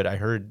matter, but I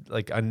heard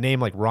like a name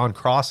like Ron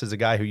Cross is a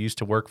guy who used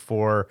to work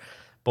for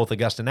both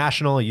Augusta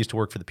National. He used to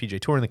work for the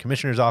PGA Tour in the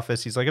commissioner's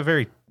office. He's like a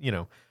very,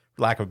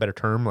 lack of a better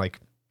term, like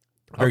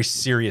very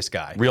serious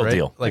guy, Real right?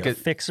 deal. like a a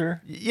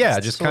fixer. yeah,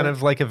 just kind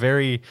of like a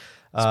very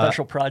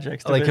Special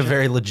projects. like a division.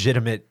 very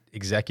legitimate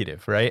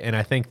executive, right? And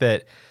I think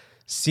that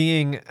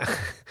seeing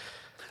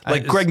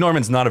Like Greg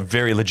Norman's not a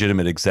very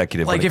legitimate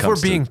executive. like when it if we're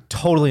comes to- being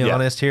totally Yeah.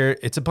 honest here,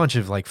 it's a bunch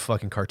of like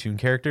fucking cartoon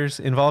characters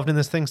involved in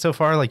this thing so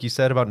far. Like you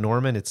said about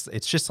Norman, it's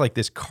just like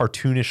this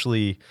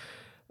cartoonishly,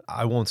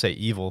 I won't say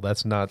evil,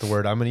 that's not the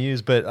word I'm going to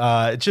use, but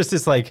it's just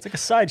this like It's like a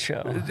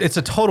sideshow. it's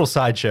a total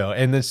sideshow.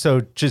 And then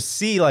so just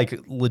see like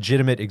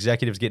legitimate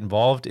executives get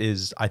involved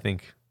is, I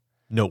think,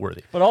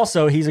 noteworthy. But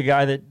also, he's a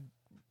guy that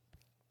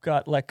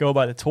got let go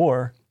by the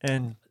tour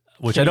and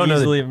Which can I don't know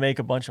easily make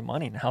a bunch of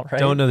money now, right?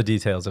 Don't know the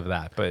details of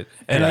that, but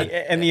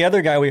And the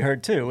other guy we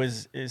heard too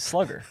is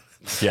Slugger.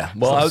 yeah.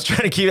 Well, I was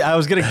going to keep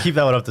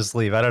that one up the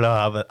sleeve. I don't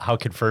know how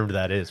confirmed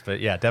that is, but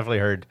yeah, definitely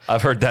heard.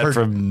 I've heard that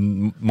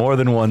from more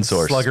than one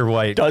source. Slugger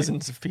White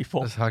Dozens of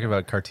people. talking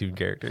about cartoon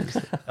characters.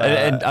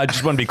 And I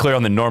just want to be clear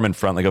on the Norman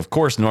front. Like, of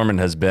course, Norman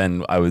has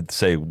been, I would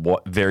say,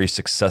 very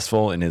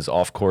successful in his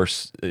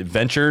off-course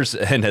ventures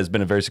and has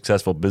been a very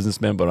successful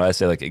businessman. But when I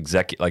say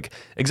executive,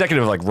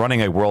 like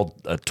running a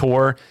world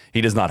tour,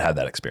 he does not have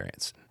that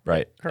experience,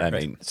 right? Correct. I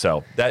mean,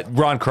 so that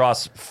Ron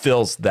Cross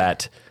fills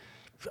that.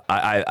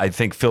 I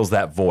think fills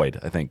that void.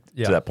 I think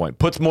Yeah. to that point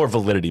puts more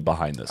validity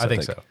behind this. I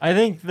think so. I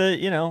think that,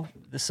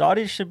 the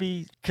Saudis should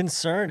be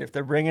concerned if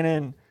they're bringing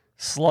in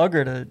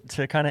Slugger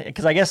to kind of,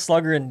 because I guess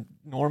Slugger and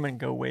Norman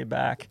go way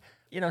back.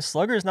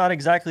 Slugger's not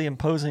exactly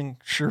imposing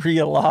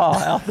Sharia law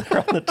out there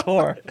on the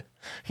tour.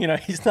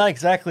 He's not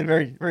exactly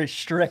very, very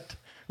strict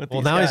with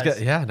Well, these now guys.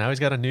 he's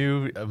got a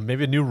new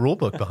maybe a new rule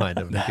book behind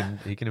him.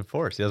 He can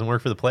enforce. He doesn't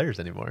work for the players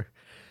anymore.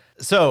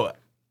 So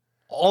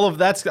all of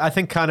that's, I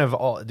think, kind of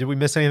all. Did we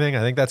miss anything? I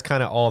think that's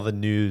kind of all the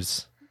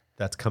news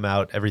that's come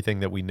out.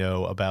 Everything that we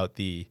know about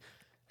the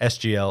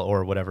SGL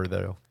or whatever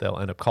they'll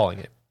end up calling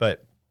it.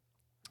 But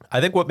I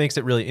think what makes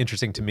it really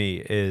interesting to me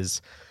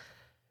is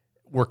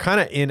we're kind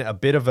of in a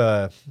bit of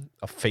a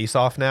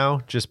face-off now,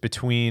 just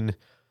between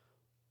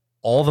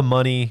all the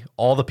money,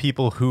 all the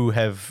people who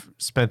have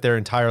spent their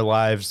entire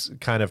lives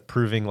kind of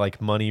proving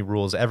like money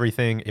rules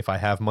everything. If I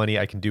have money,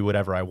 I can do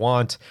whatever I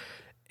want.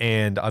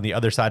 And on the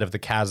other side of the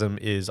chasm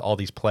is all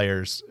these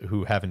players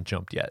who haven't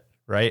jumped yet,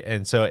 right?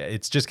 And so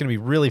it's just going to be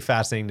really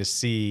fascinating to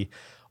see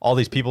all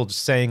these people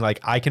just saying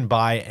like, I can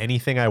buy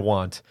anything I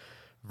want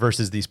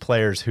versus these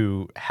players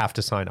who have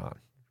to sign on,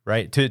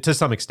 right? To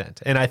some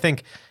extent. And I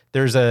think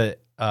there's a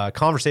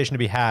conversation to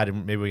be had,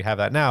 and maybe we have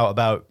that now,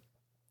 about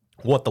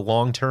what the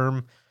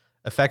long-term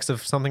effects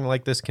of something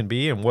like this can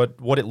be and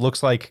what it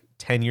looks like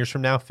 10 years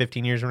from now,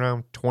 15 years from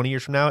now, 20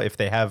 years from now, if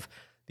they have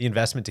the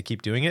investment to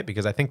keep doing it.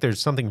 Because I think there's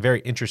something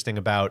very interesting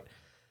about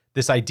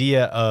this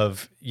idea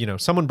of,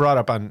 someone brought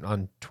up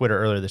on Twitter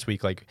earlier this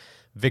week, like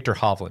Victor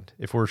Hovland,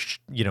 if we're,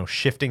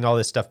 shifting all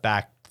this stuff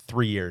back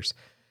 3 years,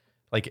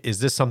 like, is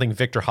this something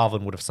Victor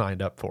Hovland would have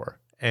signed up for?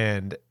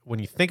 And when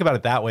you think about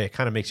it that way, it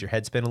kind of makes your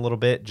head spin a little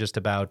bit, just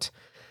about,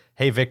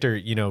 hey, Victor,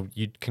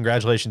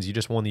 congratulations, you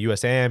just won the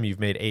USAM. You've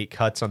made 8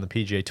 cuts on the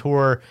PGA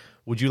Tour.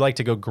 Would you like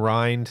to go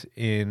grind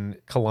in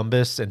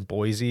Columbus and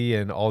Boise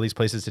and all these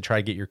places to try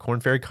to get your Korn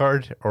Ferry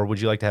card? Or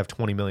would you like to have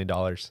 $20 million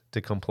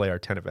to come play our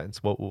 10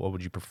 events? What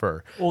would you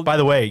prefer? Well, by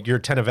the way, your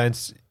 10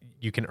 events,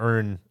 you can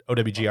earn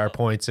OWGR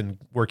points and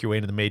work your way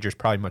into the majors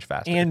probably much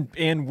faster.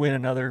 And win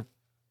another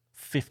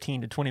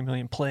 15 to 20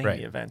 million playing Right.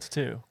 the events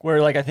too.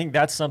 Where I think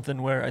that's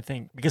something where I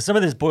think, because some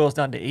of this boils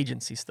down to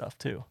agency stuff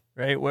too,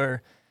 right?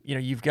 Where,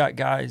 you've got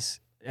guys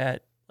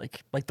at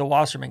like the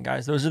Wasserman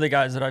guys. Those are the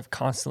guys that I've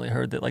constantly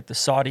heard that like the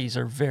Saudis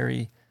are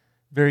very,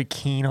 very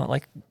keen on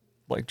like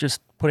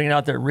just putting it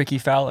out there. Ricky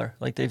Fowler,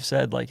 like they've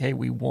said like, hey,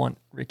 we want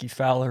Ricky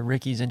Fowler.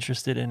 Ricky's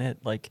interested in it.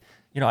 Like,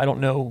 I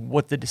don't know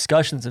what the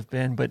discussions have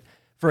been, but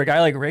for a guy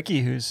like Ricky,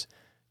 who's,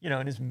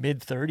 in his mid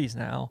 30s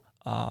now,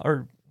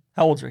 or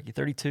how old's Ricky?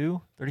 32,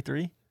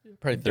 33?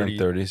 Probably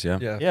 30s,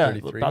 yeah. Yeah,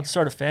 33. about to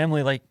start a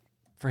family. Like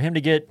for him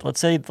to get, let's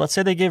say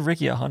they give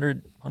Ricky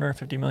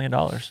 $150 million,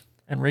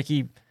 and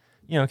Ricky,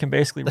 can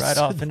basically ride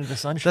off into the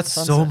sunshine. That's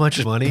so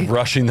much money.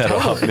 Brushing that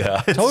off.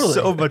 Yeah. It's Totally.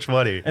 so much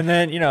money. And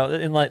then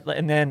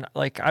and then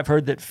I've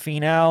heard that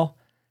Finau,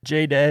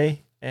 J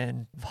Day,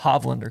 and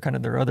Hovland are kind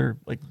of their other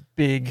like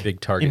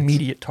big targets.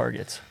 immediate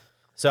targets.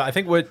 So I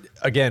think what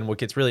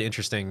gets really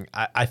interesting,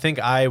 I think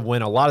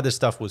when a lot of this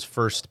stuff was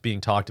first being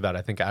talked about,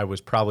 I think I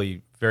was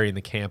probably very in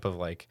the camp of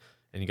like,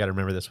 and you got to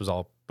remember this was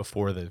all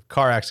before the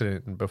car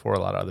accident and before a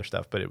lot of other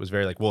stuff, but it was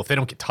very like, well, if they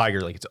don't get Tiger,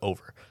 like it's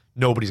over.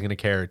 Nobody's going to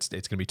care. It's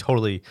going to be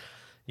totally,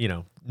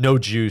 no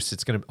juice.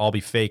 It's going to all be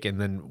fake. And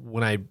then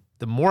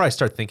the more I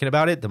start thinking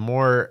about it, the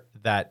more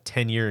that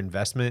 10-year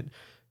investment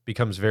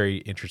becomes very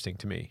interesting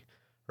to me,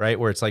 right?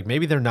 Where it's like,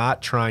 maybe they're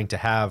not trying to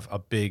have a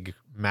big,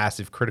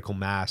 massive critical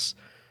mass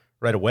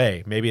right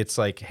away. Maybe it's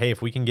like, hey,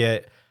 if we can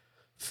get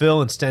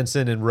Phil and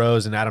Stenson and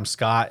Rose and Adam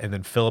Scott and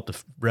then fill up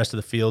the rest of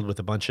the field with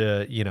a bunch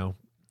of,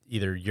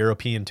 either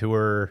European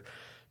tour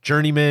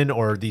journeymen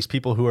or these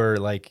people who are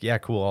like, yeah,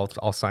 cool,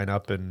 I'll sign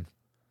up and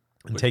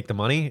and take the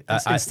money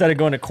instead of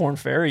going to Corn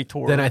Ferry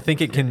Tour. Then I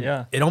think it can.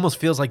 Yeah. It almost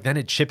feels like then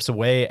it chips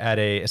away at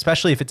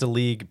especially if it's a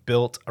league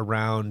built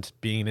around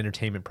being an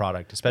entertainment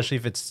product. Especially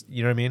if it's,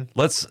 you know what I mean.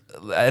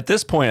 At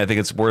this point, I think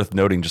it's worth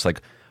noting just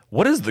like,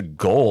 what is the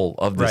goal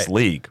of this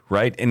league,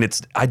 right? And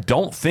I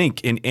don't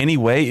think in any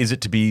way is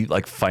it to be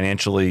like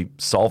financially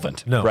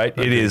solvent, no, right?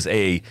 It is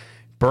a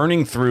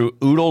burning through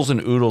oodles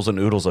and oodles and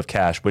oodles of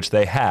cash, which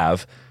they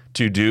have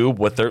to do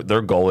what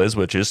their goal is,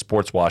 which is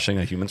sports washing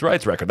a human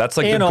rights record. That's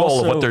like the goal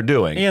of what they're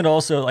doing. And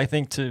also, I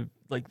think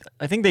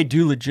they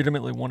do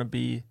legitimately want to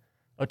be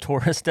a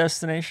tourist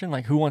destination.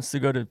 Like, who wants to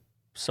go to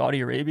Saudi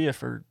Arabia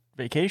for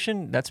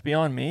vacation? That's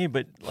beyond me.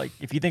 But like,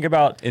 if you think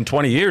about in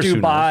 20 years,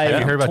 Dubai,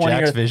 have you heard about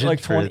Jack's vision?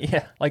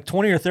 Like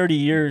 20 or 30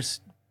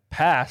 years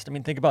past. I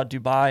mean, think about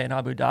Dubai and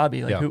Abu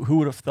Dhabi. Like, who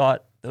would have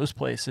thought those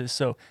places?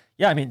 So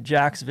yeah, I mean,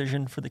 Jack's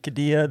vision for the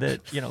Qiddiya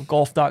that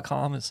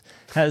golf.com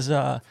has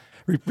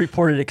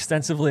reported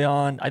extensively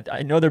on.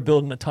 I know they're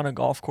building a ton of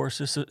golf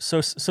courses.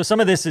 So some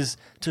of this is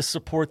to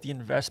support the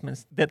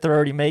investments that they're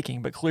already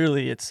making, but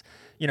clearly it's,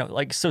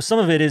 so some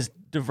of it is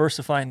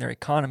diversifying their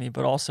economy,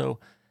 but also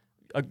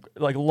a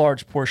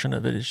large portion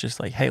of it is just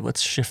like, hey,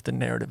 let's shift the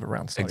narrative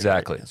around Saudi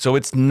exactly. Arabia. So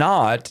it's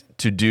not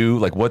to do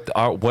like what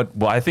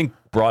I think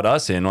brought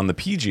us in on the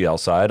PGL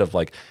side of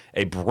like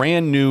a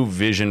brand new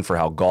vision for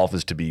how golf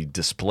is to be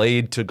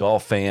displayed to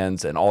golf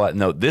fans and all that.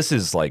 No, this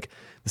is like,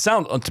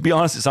 to be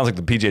honest, it sounds like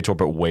the PGA Tour,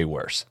 but way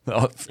worse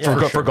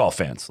for golf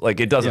fans.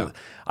 Like, it doesn't. Yeah.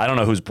 I don't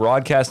know who's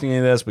broadcasting any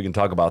of this. We can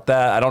talk about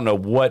that. I don't know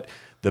what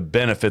the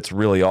benefits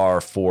really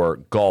are for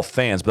golf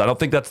fans, but I don't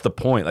think that's the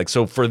point. Like,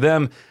 so for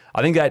them,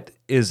 I think that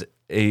is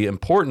a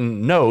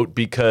important note,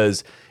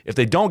 because if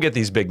they don't get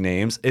these big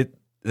names,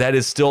 that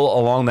is still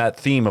along that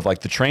theme of like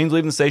the trains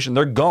leaving the station,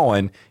 they're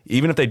going.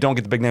 Even if they don't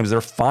get the big names, they're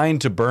fine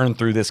to burn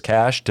through this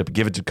cash to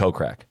give it to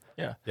Kokrak.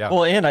 Yeah.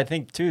 Well, and I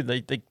think too,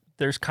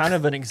 there's kind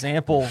of an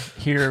example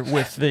here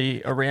with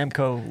the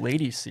Aramco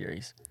Ladies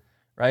Series,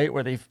 right?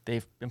 Where they've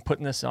been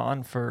putting this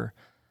on for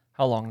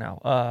how long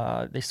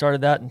now? They started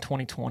that in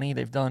 2020.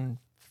 They've done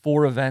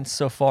 4 events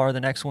so far.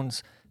 The next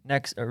one's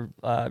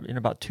in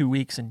about 2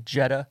 weeks in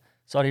Jeddah,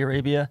 Saudi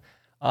Arabia.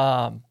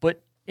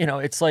 But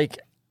it's like,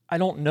 I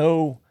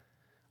still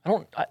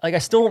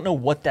don't know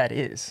what that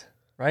is,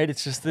 right?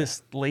 It's just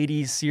this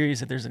ladies series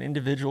that there's an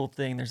individual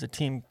thing, there's a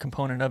team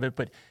component of it,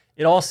 but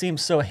it all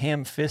seems so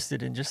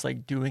ham-fisted and just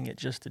like doing it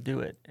just to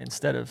do it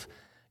instead of,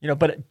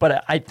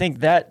 but I think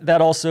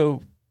that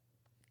also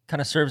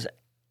kind of serves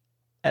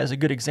as a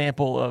good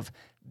example of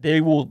they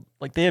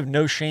have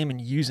no shame in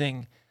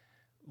using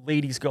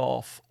ladies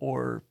golf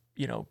or,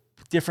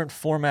 different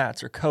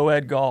formats or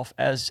co-ed golf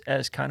as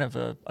kind of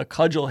a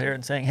cudgel here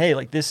and saying, hey,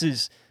 like this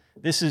is,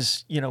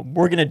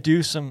 we're going to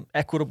do some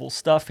equitable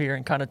stuff here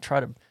and kind of try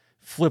to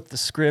flip the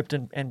script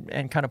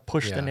and kind of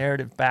push the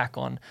narrative back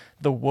on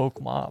the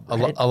woke mob.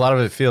 Right? A lot of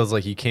it feels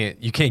like you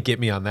can't get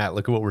me on that.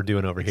 Look at what we're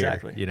doing over here,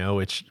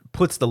 which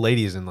puts the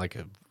ladies in like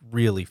a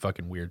really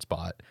fucking weird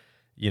spot,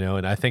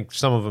 and I think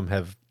some of them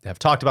have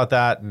talked about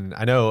that. And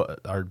I know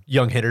our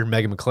young hitter,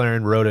 Megan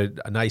McLaren, wrote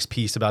a nice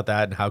piece about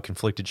that and how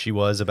conflicted she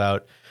was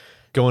about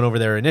going over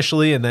there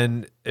initially, and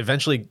then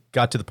eventually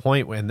got to the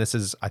point when this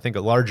is, I think,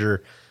 a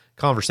larger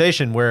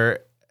conversation where,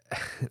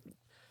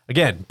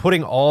 again,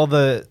 putting all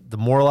the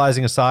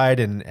moralizing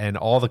aside and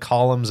all the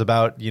columns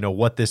about,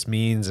 what this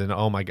means and,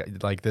 oh my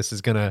God, like this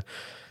is gonna,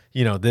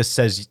 this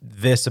says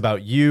this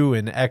about you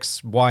and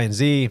X, Y, and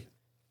Z.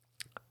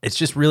 It's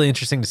just really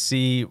interesting to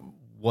see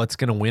what's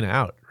gonna win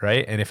out,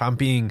 right? And if I'm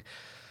being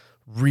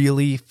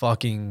really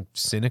fucking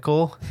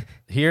cynical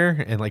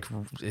here, and like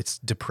it's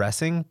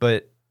depressing,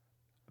 but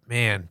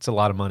man, it's a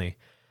lot of money.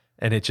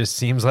 And it just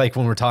seems like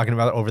when we're talking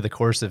about over the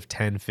course of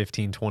 10,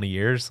 15, 20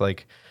 years,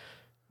 like,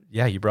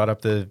 yeah, you brought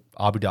up the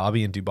Abu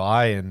Dhabi and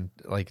Dubai, and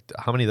like,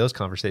 how many of those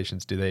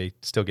conversations do they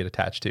still get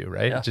attached to,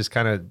 right? Yeah. Just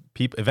kind of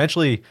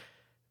eventually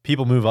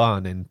people move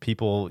on, and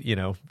people,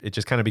 it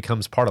just kind of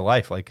becomes part of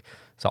life. Like,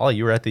 Solly,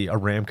 you were at the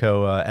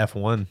Aramco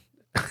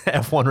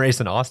F1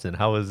 race in Austin.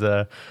 How was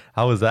that?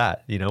 Was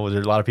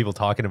there a lot of people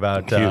talking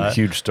about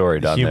huge story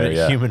down there?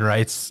 Yeah. Human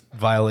rights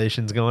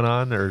violations going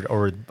on,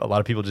 or a lot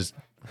of people just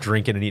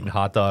drinking and eating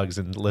hot dogs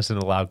and listening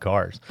to loud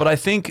cars? But I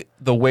think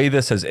the way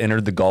this has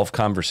entered the golf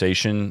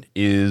conversation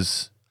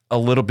is a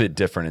little bit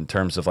different in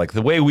terms of like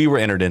the way we were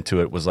entered into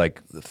it was like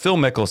Phil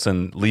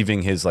Mickelson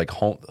leaving his like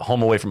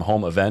home away from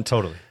home event.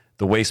 Totally.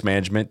 The waste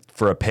management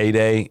for a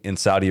payday in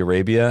Saudi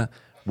Arabia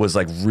was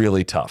like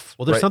really tough.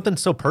 Well, there's something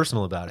so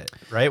personal about it,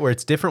 right? Where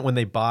it's different when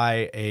they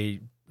buy a,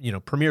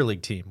 Premier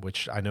League team,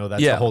 which I know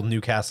that's the whole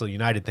Newcastle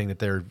United thing that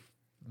they're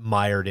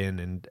mired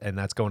in, and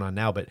that's going on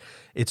now. But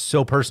it's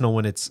so personal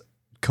when it's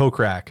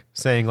Kokrak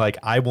saying like,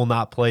 I will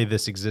not play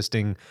this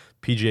existing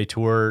PGA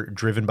Tour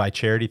driven by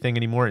charity thing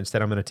anymore.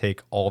 Instead, I'm going to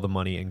take all the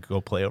money and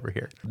go play over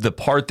here. The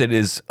part that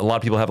is a lot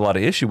of people have a lot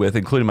of issue with,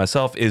 including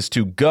myself, is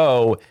to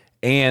go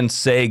and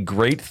say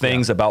great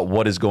things about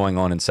what is going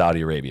on in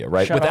Saudi Arabia,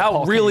 right? Shout out Without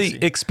Paul really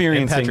Casey.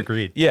 experiencing. And Patrick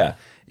Reed. Yeah.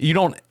 you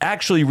don't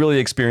actually really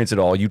experience it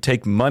all. You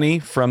take money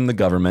from the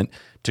government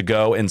to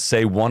go and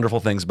say wonderful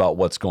things about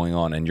what's going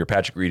on. And you're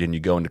Patrick Reed and you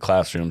go into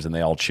classrooms and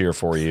they all cheer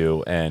for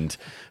you. And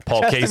Paul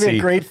It has Casey. to be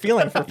a great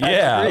feeling for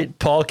Patrick Reed.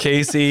 Paul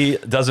Casey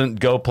doesn't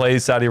go play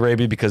Saudi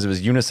Arabia because of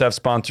his UNICEF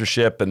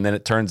sponsorship. And then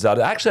it turns out,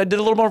 actually, I did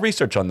a little more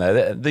research on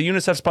that. The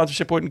UNICEF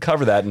sponsorship wouldn't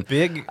cover that. And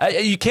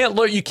you can't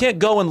learn. You can't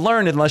go and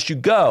learn unless you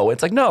go.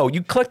 It's like, no,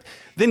 you click,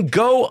 then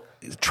go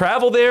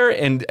travel there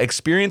and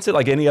experience it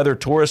like any other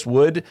tourist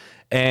would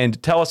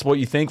and tell us what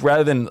you think,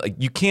 rather than like,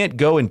 you can't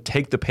go and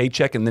take the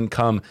paycheck and then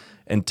come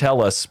and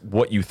tell us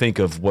what you think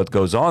of what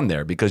goes on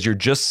there, because you're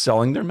just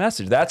selling their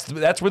message.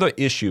 That's where the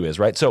issue is,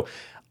 right? So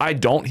I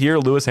don't hear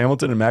Lewis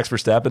Hamilton and Max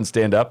Verstappen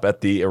stand up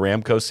at the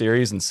Aramco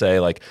series and say,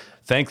 like,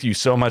 thank you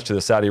so much to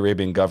the Saudi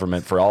Arabian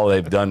government for all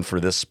they've done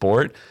for this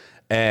sport.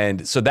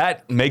 And so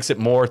that makes it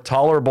more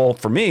tolerable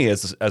for me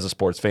as a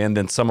sports fan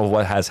than some of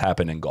what has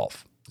happened in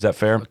golf. Is that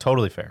fair?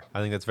 Totally fair.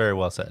 I think that's very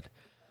well said.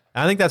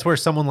 And I think that's where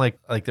someone like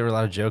there were a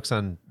lot of jokes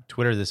on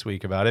Twitter this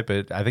week about it,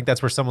 but I think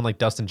that's where someone like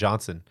Dustin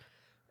Johnson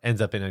ends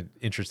up in an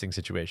interesting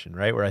situation,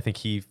 right? Where I think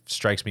he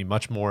strikes me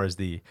much more as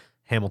the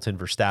Hamilton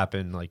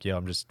Verstappen, like, yo,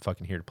 I'm just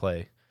fucking here to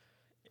play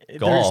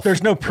golf.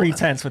 There's no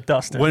pretense with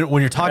Dustin.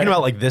 When you're talking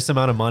about like this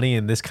amount of money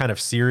and this kind of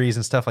series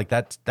and stuff like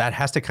that, that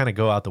has to kind of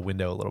go out the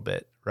window a little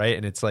bit, right?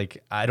 And it's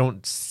like I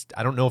don't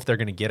know if they're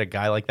going to get a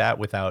guy like that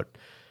without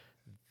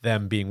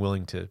them being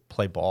willing to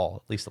play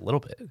ball at least a little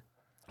bit.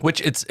 Which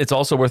it's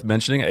also worth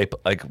mentioning,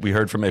 like we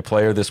heard from a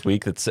player this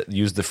week that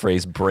used the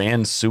phrase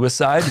brand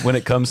suicide when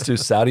it comes to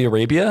Saudi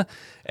Arabia.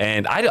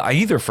 And I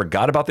either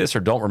forgot about this or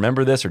don't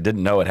remember this or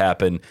didn't know it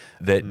happened,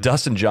 that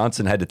Dustin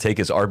Johnson had to take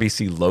his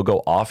RBC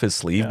logo off his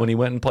sleeve when he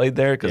went and played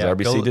there because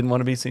RBC didn't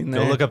want to be seen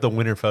there. Go look up the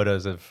winter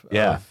photos of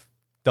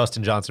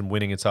Dustin Johnson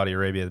winning in Saudi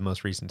Arabia the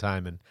most recent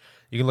time. And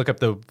you can look up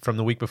from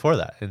the week before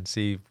that and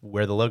see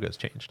where the logo's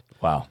changed.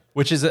 Wow.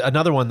 Which is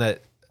another one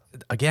that,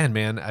 again,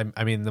 man,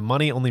 I mean, the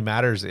money only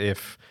matters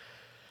if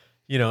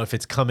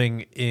it's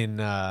coming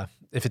in,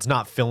 if it's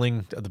not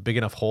filling the big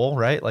enough hole,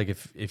 right? Like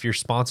if your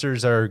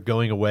sponsors are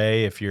going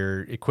away, if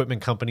your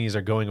equipment companies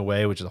are going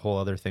away, which is a whole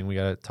other thing we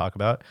got to talk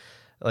about.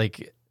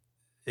 Like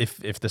if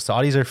the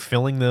Saudis are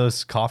filling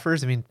those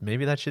coffers, I mean,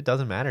 maybe that shit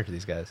doesn't matter to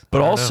these guys.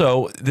 But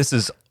also, this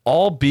is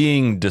all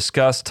being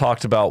discussed,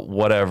 talked about,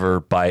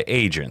 whatever, by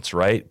agents,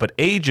 right? But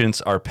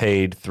agents are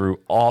paid through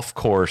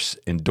off-course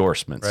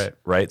endorsements,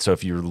 right? So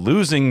if you're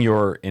losing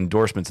your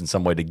endorsements in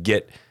some way to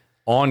get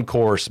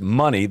on-course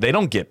money, they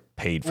don't get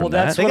paid from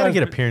that. They got to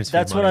get appearance fee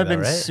That's money, what I've though,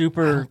 been right?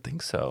 super, I don't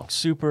think so.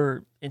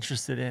 super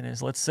interested in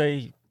is let's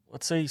say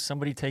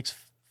somebody takes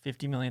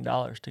 $50 million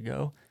to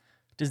go.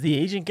 Does the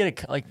agent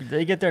get do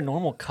they get their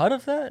normal cut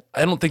of that?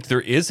 I don't think there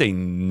is a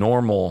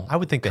normal I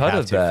would think they cut have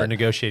of to that. for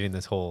negotiating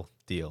this whole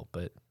deal,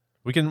 but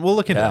we'll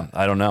look into it.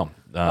 I don't know.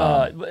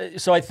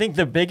 So I think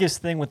the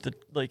biggest thing with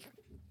the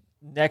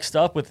next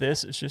up with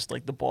this is just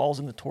like the balls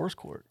in the tourist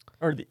court,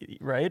 or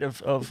right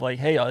of like,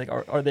 hey,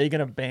 are they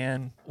going to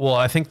ban? Well,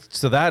 I think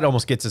so. That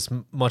almost gets us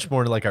much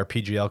more to like our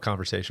PGL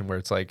conversation, where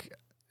it's like,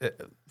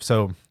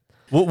 so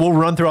we'll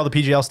run through all the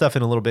PGL stuff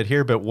in a little bit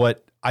here, but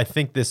what I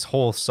think this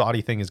whole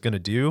Saudi thing is going to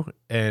do,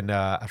 and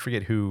I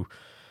forget who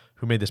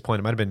made this point.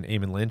 It might have been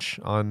Eamon Lynch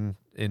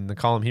in the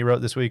column he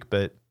wrote this week,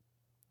 but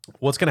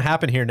what's going to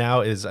happen here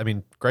now is, I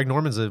mean, Greg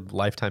Norman's a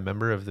lifetime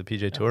member of the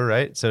PGA Tour,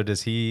 right? So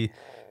is he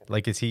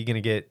going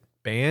to get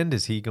banned?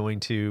 Is he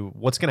going to,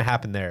 what's going to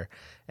happen there?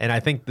 And I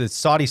think the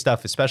Saudi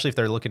stuff, especially if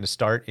they're looking to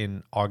start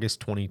in August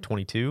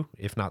 2022,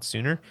 if not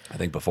sooner. I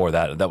think before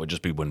that would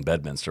just be when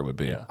Bedminster would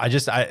be. Yeah. I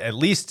at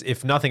least,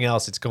 if nothing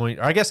else, it's going,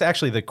 or I guess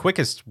actually the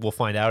quickest we'll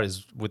find out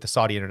is with the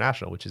Saudi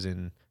International, which is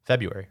in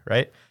February,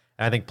 right?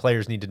 And I think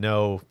players need to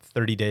know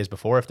 30 days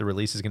before if the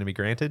release is going to be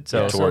granted.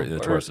 So, the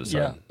tourist is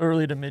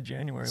early to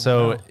mid-January.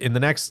 So in the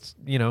next,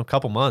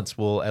 couple months,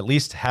 we'll at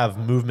least have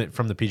movement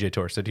from the PGA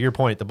Tour. So to your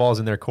point, the ball's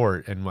in their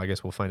court, and I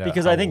guess we'll find out.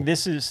 Because I think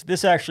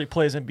this actually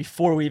plays in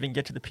before we even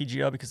get to the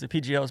PGL, because the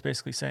PGL is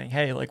basically saying,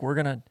 hey, like we'll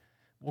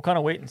kind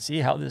of wait and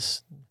see how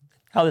this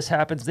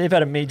happens. They've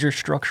had a major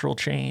structural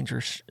change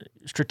or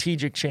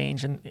strategic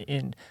change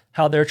in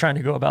how they're trying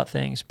to go about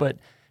things, but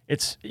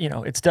it's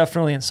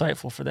definitely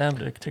insightful for them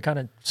to kind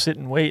of sit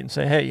and wait and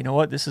say, hey, you know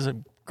what, this is a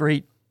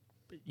great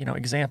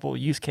example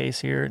use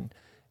case here,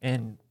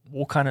 and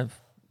we'll kind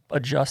of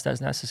adjust as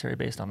necessary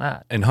based on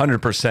that. And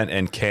 100%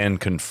 and can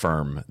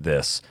confirm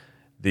this.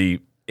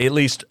 At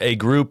least a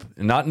group,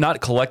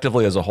 not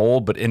collectively as a whole,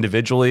 but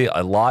individually,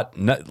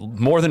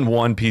 more than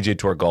one PGA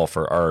Tour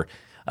golfer are,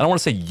 I don't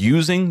want to say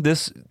using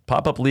this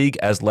pop-up league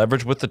as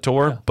leverage with the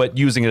tour, but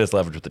using it as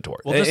leverage with the tour.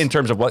 Well, in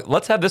terms of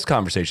let's have this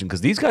conversation,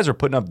 because these guys are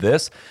putting up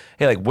this.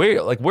 Hey,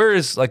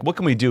 what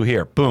can we do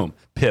here? Boom,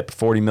 PIP,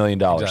 $40 million.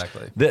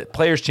 Exactly. The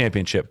Players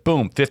Championship,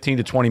 boom, $15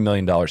 to $20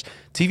 million.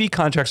 TV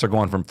contracts are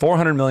going from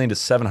 $400 million to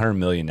 $700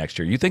 million next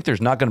year. You think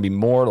there's not going to be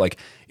more like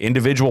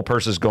individual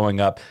purses going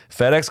up?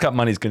 FedEx Cup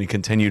money is going to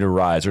continue to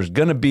rise. There's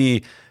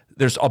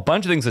a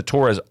bunch of things the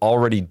tour has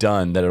already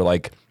done that are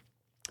like,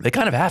 they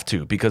kind of have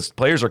to, because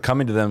players are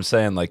coming to them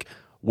saying like,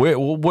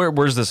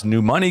 where's this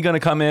new money going to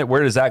come in?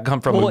 Where does that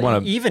come from?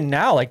 Well, even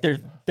now, like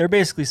they're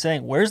basically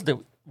saying, where's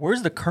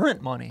the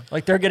current money?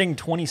 Like they're getting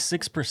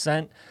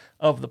 26%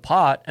 of the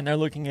pot, and they're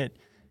looking at,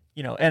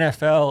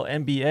 NFL,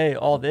 NBA,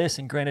 all this.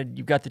 And granted,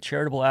 you've got the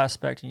charitable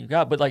aspect,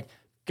 but like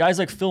guys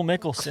like Phil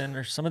Mickelson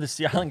or some of the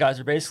Sea Island guys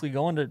are basically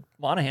going to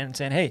Monahan and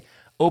saying, hey,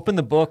 open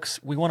the books.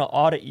 We want to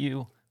audit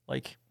you.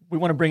 Like we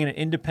want to bring in an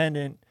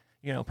independent,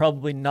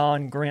 probably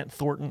non-Grant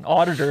Thornton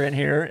auditor in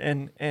here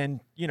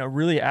and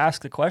really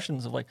ask the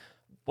questions of like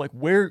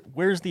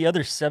where's the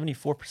other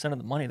 74% of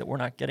the money that we're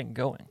not getting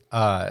going?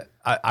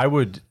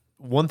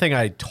 One thing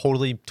I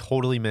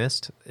totally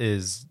missed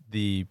is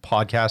the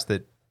podcast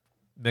that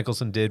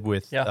Mickelson did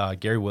with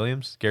Gary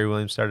Williams. Gary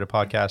Williams started a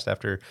podcast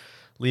after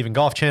leaving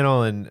Golf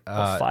Channel and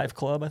 5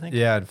 Club, I think.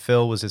 Yeah, and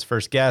Phil was his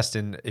first guest.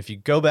 And if you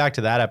go back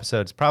to that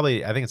episode,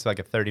 I think it's like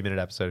a 30-minute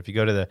episode. If you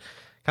go to the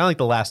kind of like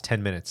the last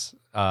 10 minutes,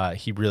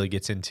 he really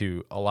gets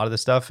into a lot of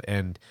this stuff.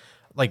 And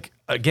like,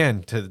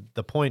 again, to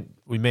the point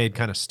we made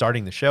kind of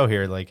starting the show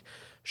here, like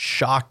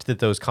shocked that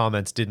those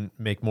comments didn't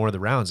make more of the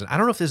rounds. And I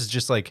don't know if this is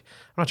just like,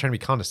 I'm not trying to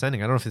be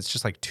condescending. I don't know if it's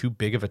just like too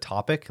big of a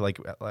topic. Like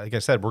I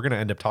said, we're going to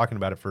end up talking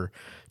about it for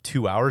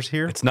 2 hours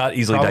here. It's not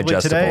easily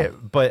digestible. Today,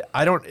 but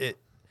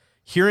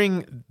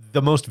hearing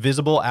the most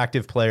visible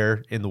active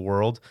player in the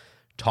world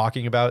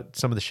talking about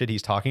some of the shit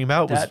he's talking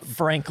about was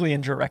frankly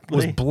and directly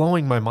was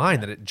blowing my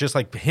mind. That it just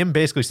like him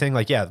basically saying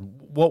like, yeah,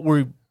 what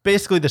we're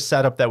basically the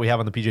setup that we have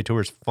on the PGA Tour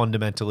is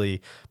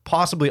fundamentally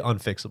possibly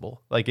unfixable.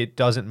 Like it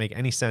doesn't make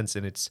any sense,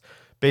 and it's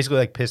basically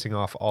like pissing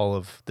off all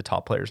of the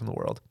top players in the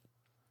world.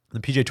 The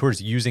PGA Tour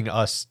is using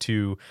us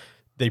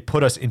they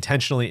put us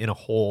intentionally in a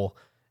hole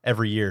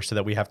every year so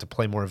that we have to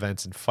play more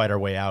events and fight our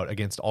way out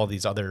against all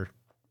these other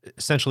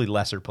essentially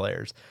lesser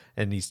players.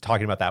 And he's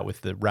talking about that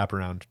with the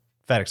wraparound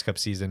FedEx Cup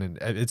season, and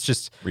it's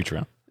just reach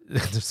around.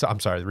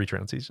 I'm sorry, the reach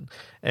around season.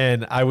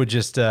 And I would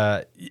just,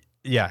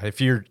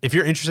 if you're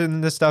interested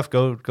in this stuff,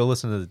 go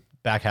listen to the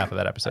back half of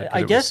that episode.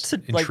 I guess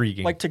to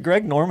intriguing. Like to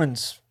Greg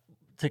Norman's,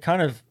 to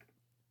kind of,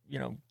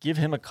 give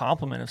him a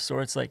compliment of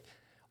sorts, like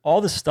all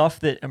the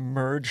stuff that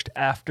emerged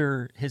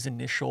after his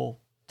initial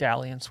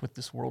dalliance with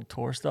this World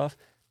Tour stuff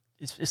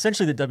is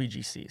essentially the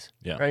WGCs.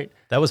 Yeah. Right.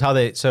 That was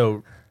how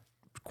so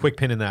quick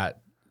pin in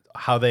that,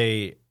 how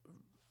they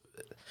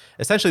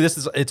essentially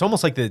it's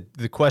almost like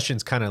the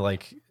question's kind of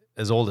like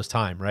as old as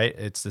time, right?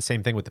 It's the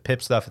same thing with the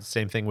PIP stuff. It's the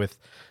same thing with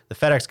the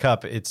FedEx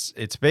Cup. It's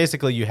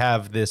basically you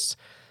have this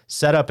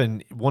setup,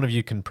 and one of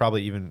you can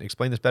probably even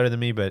explain this better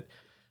than me, but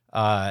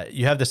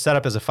you have this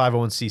setup as a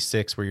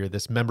 501c6 where you're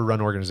this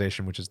member-run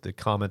organization, which is the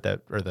comment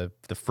that, or the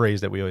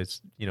phrase that we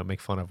always make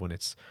fun of when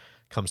it's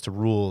comes to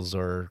rules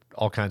or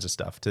all kinds of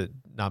stuff to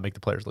not make the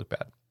players look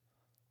bad.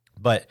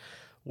 But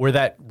where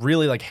that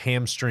really like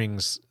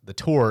hamstrings the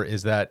tour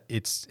is that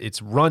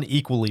it's run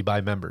equally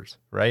by members,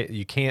 right?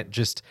 You can't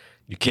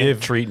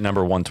treat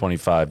number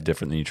 125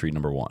 different than you treat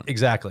number 1.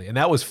 Exactly. And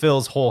that was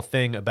Phil's whole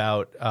thing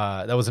about,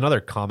 that was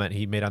another comment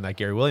he made on that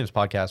Gary Williams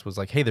podcast was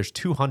like, hey, there's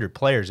 200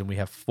 players and we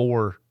have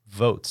 4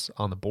 votes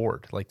on the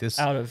board. Like this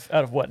out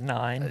of what,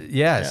 9?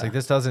 It's like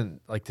this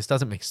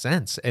doesn't make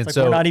sense. And like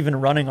so we're not even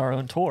running our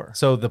own tour.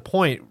 So the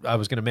point I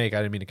was going to make,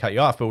 I didn't mean to cut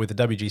you off, but with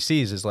the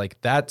WGCs is like,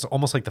 that's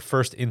almost like the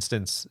first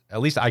instance,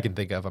 at least I can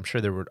think of, I'm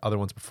sure there were other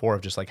ones before,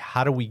 of just like,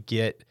 how do we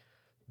get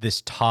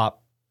this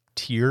top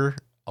tier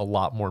a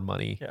lot more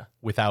money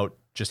without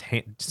just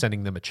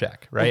sending them a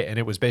check, right? And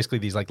it was basically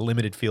these like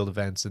limited field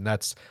events, and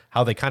that's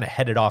how they kind of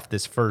headed off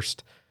this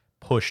first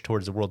push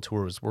towards the World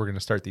Tour. Was we're going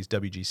to start these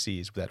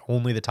WGCs that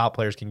only the top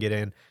players can get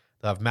in.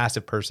 They'll have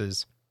massive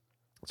purses.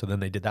 So then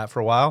they did that for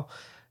a while,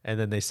 and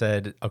then they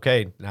said,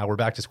 okay, now we're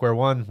back to square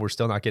one. We're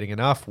still not getting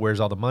enough.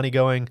 Where's all the money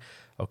going?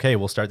 Okay,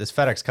 we'll start this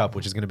FedEx Cup,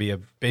 which is going to be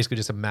basically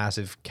just a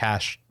massive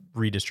cash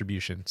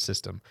redistribution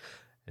system.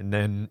 And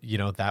then,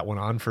 that went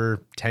on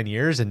for 10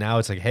 years. And now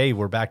it's like, hey,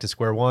 we're back to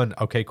square one.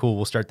 Okay, cool.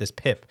 We'll start this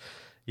PIP.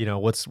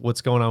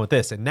 What's going on with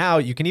this? And now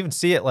you can even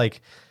see it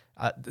like,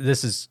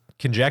 this is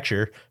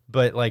conjecture,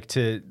 but like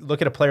to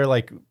look at a player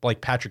like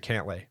Patrick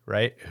Cantlay,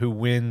 right? Who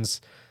wins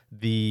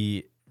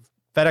the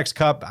FedEx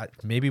Cup,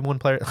 maybe one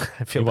player.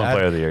 I feel bad. One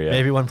player of the year, yeah.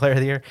 Maybe one player of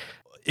the year.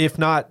 If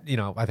not,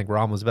 I think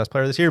Rahm was the best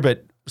player this year,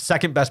 but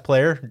second best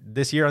player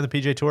this year on the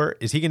PGA Tour.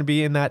 Is he going to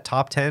be in that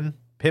top 10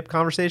 PIP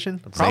conversation?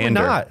 Probably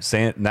not.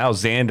 Now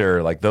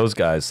Xander, like those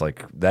guys,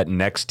 like that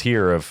next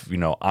tier of,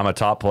 I'm a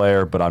top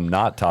player, but I'm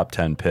not top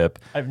 10 PIP.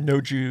 I have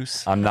no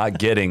juice. I'm not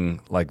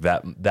getting like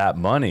that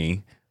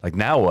money. Like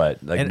now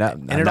what? Like now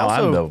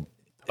I'm the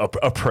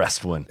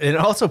oppressed one. And it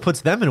also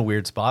puts them in a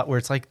weird spot where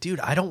it's like, dude,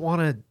 I don't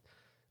want to.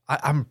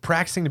 I'm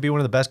practicing to be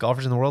one of the best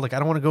golfers in the world. Like, I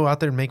don't want to go out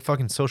there and make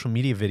fucking social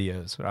media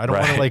videos. Or I don't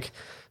want to like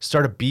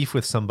start a beef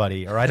with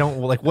somebody. Or I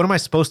don't like, what am I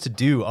supposed to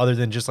do other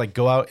than just like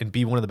go out and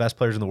be one of the best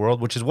players in the world,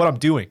 which is what I'm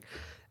doing.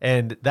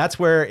 And that's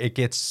where it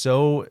gets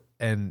so,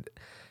 and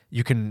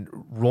you can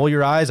roll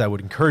your eyes. I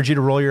would encourage you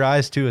to roll your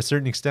eyes to a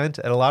certain extent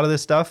at a lot of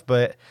this stuff,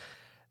 but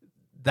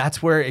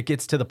that's where it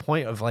gets to the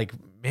point of like,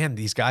 man,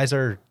 these guys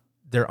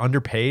they're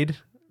underpaid,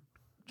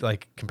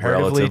 like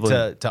comparatively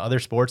to other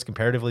sports,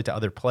 comparatively to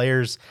other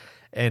players.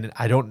 and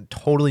I don't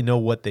totally know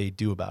what they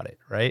do about it,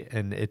 right?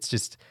 And it's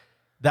just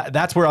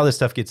that's where all this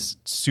stuff gets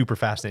super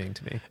fascinating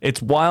to me.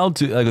 It's wild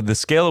to like, the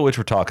scale at which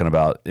we're talking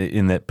about,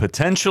 in that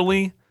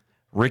potentially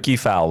Ricky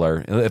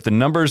Fowler, if the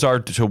numbers are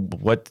to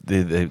what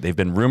they've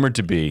been rumored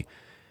to be,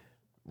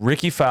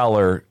 Ricky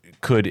Fowler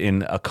could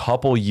in a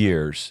couple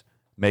years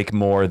make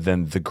more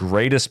than the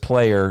greatest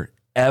player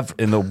ever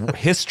in the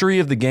history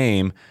of the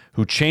game,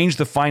 who changed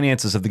the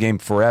finances of the game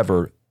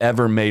forever,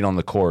 ever made on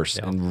the course.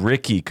 Yeah. And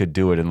Ricky could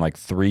do it in like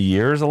 3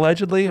 years,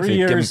 allegedly. 3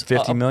 years, give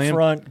him $50 million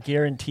front,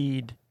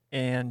 guaranteed,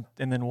 and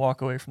then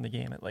walk away from the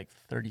game at like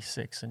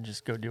 36 and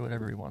just go do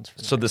whatever he wants.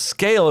 So the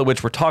scale at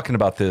which we're talking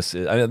about this,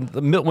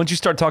 once you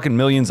start talking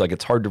millions, like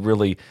it's hard to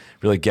really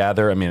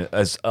gather. I mean,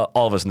 as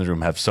all of us in the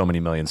room have so many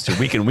millions too,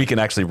 we can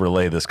actually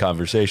relay this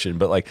conversation.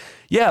 But like,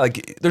 yeah,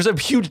 like there's a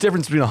huge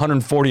difference between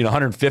 140 and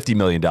 150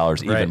 million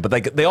dollars even. Right. But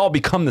like they all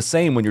become the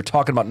same when you're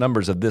talking about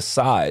numbers of this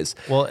size.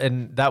 Well,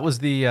 and that was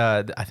the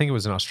I think it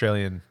was an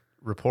Australian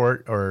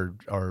report or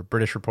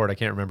British report, I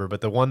can't remember,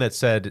 but the one that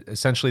said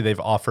essentially they've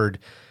offered.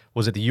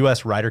 Was it the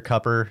U.S. Ryder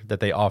Cupper that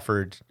they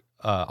offered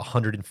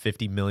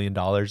 $150 million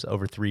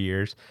over 3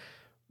 years,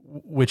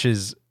 which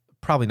is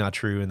probably not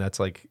true, and that's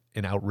like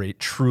an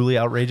truly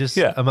outrageous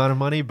amount of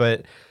money.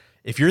 But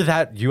if you're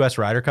that U.S.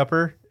 Ryder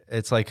Cupper,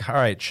 it's like, all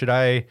right, should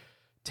I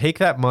take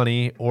that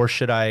money or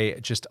should I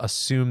just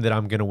assume that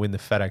I'm going to win the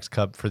FedEx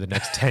Cup for the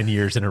next 10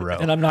 years in a row?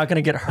 And I'm not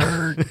going to get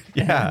hurt.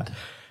 Yeah.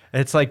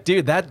 It's like,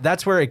 dude,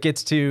 that's where it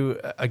gets to,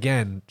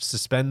 again,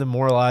 suspend the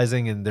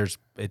moralizing, and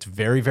it's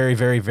very, very,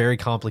 very, very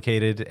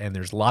complicated, and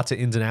there's lots of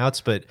ins and outs,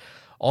 but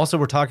also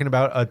we're talking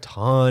about a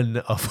ton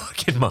of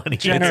fucking money.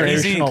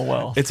 Generational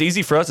wealth. It's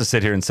easy for us to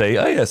sit here and say,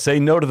 oh yeah, say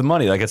no to the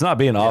money. Like it's not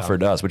being offered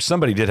to us, which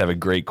somebody did have a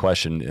great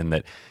question in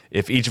that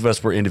if each of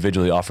us were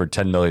individually offered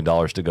 $10 million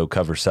to go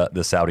cover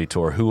the Saudi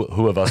tour,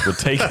 who of us would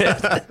take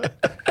it?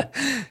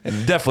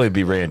 And definitely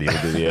be Randy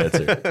would be the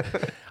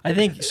answer. I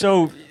think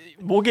so.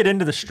 We'll get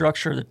into the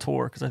structure of the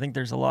tour because I think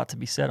there's a lot to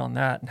be said on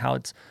that and how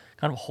it's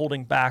kind of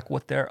holding back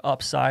what their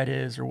upside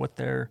is or what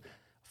their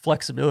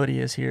flexibility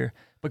is here.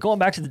 But going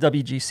back to the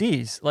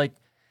WGCs, like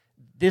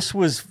this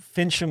was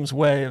Fincham's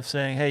way of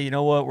saying, hey, you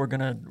know what, we're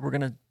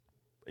gonna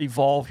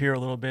evolve here a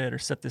little bit or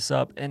set this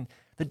up. And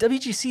the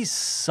WGCs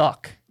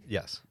suck.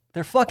 Yes.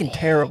 They're fucking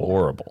terrible.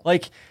 Horrible.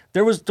 Like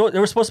there was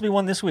supposed to be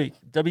one this week,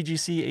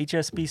 WGC,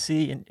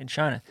 HSBC in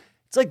China.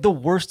 It's like the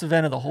worst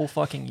event of the whole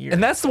fucking year.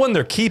 And that's the one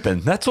they're keeping.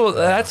 That's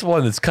the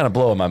one that's kind of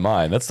blowing my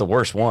mind. That's the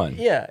worst one.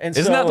 Yeah. And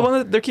isn't that the one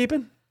that they're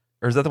keeping?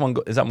 Or is that one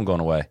going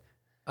away?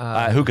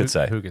 Who could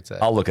say? Who could say?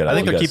 I'll look at it. I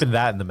think they're keeping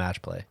that in the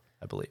match play,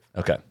 I believe.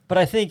 Okay. But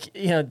I think,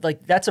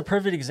 like that's a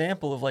perfect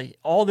example of like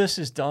all this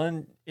is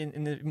done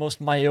in the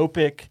most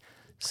myopic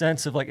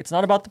sense of like, it's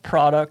not about the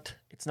product.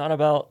 It's not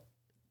about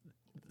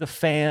the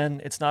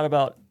fan. It's not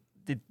about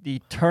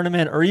the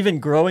tournament or even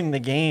growing the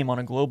game on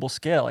a global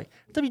scale. Like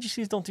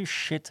WGCs don't do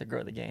shit to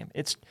grow the game.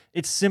 It's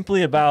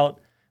simply about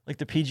like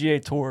the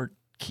PGA Tour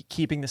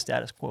keeping the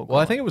status quo going. Well,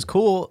 I think it was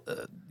cool.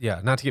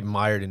 Not to get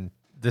mired in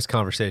this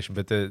conversation,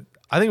 but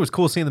I think it was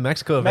cool seeing the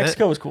Mexico event.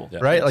 Mexico was cool.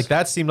 Right? Yes. Like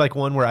that seemed like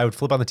one where I would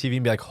flip on the TV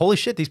and be like, holy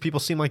shit, these people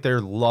seem like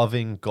they're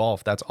loving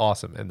golf. That's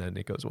awesome. And then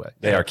it goes away.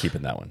 They are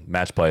keeping that one.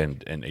 Match play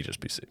and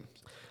HSBC.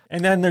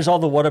 And then there's all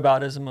the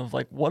whataboutism of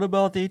like, what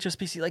about the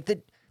HSBC? Like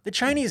the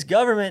Chinese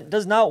government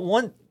does not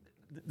want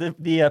the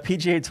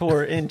PGA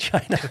Tour in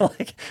China.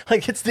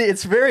 like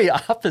it's very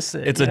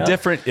opposite. It's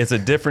a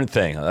different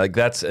thing. Like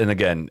and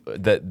again,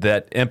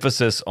 that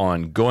emphasis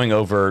on going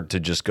over to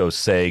just go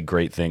say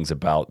great things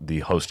about the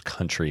host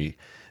country.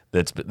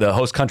 That's the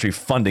host country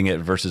funding it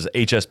versus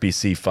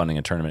HSBC funding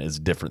a tournament is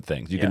different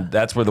things.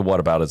 That's where the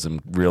whataboutism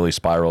really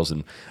spirals,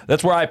 and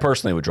that's where I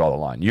personally would draw the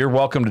line. You're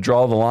welcome to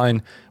draw the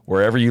line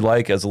wherever you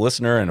like as a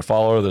listener and a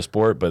follower of the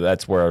sport, but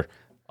that's where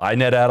I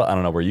net out. I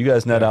don't know where you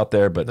guys net out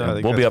there, but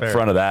we'll be up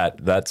front of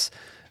that. That's,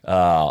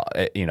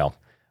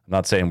 I'm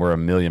not saying we're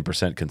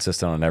 1,000,000%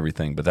 consistent on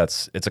everything, but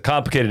it's a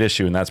complicated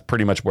issue, and that's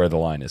pretty much where the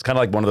line is. Kind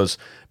of like one of those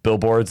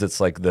billboards that's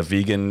like the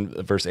vegan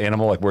versus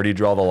animal. Like, where do you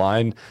draw the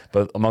line?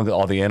 But among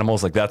all the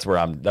animals, like that's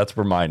where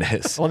mine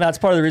is. Well, that's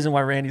part of the reason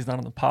why Randy's not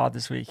on the pod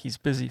this week. He's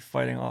busy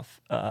fighting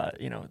off,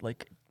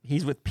 like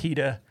he's with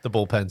PETA. The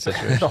bullpen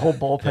situation. The whole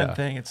bullpen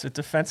thing. It's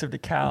offensive to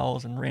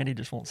cows, and Randy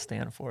just won't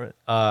stand for it.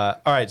 All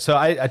right, so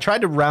I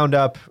tried to round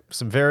up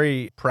some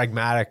very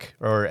pragmatic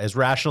or as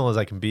rational as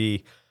I can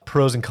be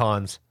pros and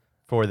cons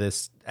for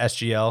this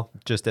SGL,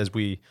 just as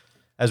we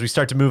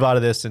start to move out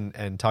of this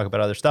and talk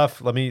about other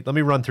stuff. Let me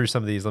run through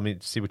some of these. Let me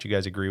see what you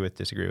guys agree with,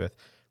 disagree with.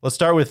 Let's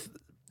start with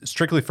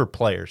strictly for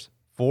players.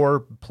 For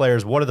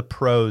players, what are the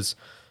pros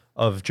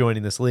of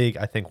joining this league?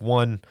 I think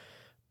one,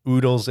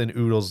 oodles and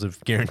oodles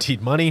of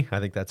guaranteed money. I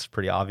think that's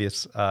pretty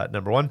obvious.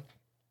 Number one,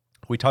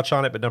 we touched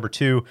on it, but number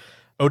two,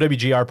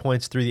 OWGR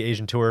points through the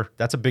Asian Tour.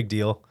 That's a big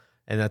deal,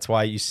 and that's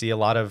why you see a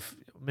lot of,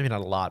 maybe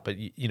not a lot, but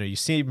you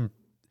see.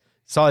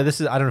 Solly,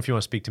 this is, I don't know if you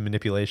want to speak to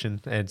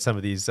manipulation and some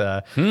of these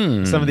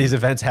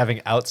events having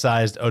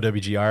outsized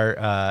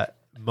OWGR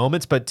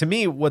moments, but to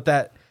me, what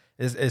that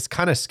is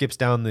kind of skips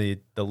down the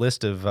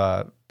list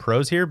of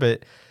pros here.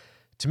 But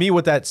to me,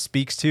 what that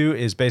speaks to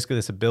is basically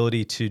this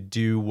ability to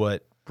do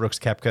what Brooks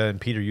Koepka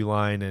and Peter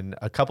Uihlein and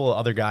a couple of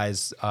other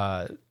guys,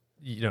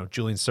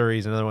 Julian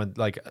Surrey's another one,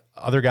 like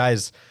other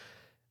guys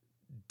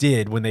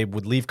did when they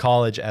would leave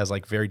college as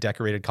like very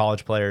decorated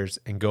college players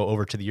and go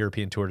over to the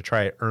European Tour to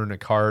try to earn a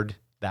card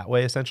that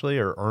way, essentially,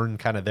 or earn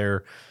kind of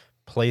their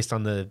place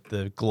on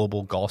the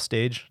global golf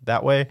stage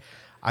that way.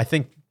 I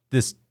think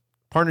this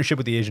partnership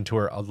with the Asian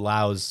Tour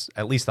allows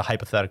at least the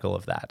hypothetical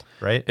of that,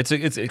 right?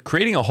 It's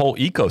creating a whole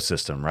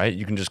ecosystem, right?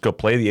 You can just go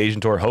play the Asian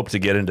Tour, hope to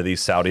get into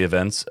these Saudi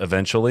events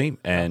eventually.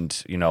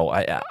 And,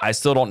 I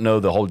still don't know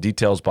the whole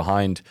details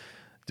behind.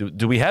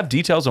 Do we have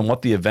details on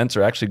what the events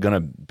are actually going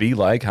to be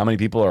like? How many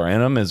people are in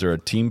them? Is there a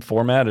team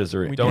format? Is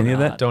there any of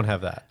that? Don't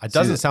have that. It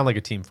doesn't sound like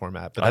a team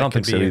format, but I don't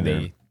think so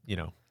either.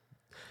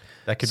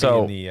 That could be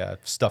in the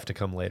stuff to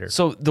come later.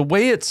 So the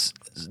way it's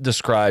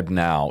described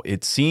now,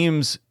 it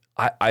seems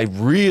I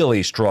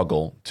really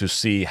struggle to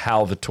see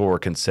how the tour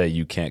can say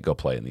you can't go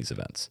play in these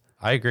events.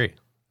 I agree.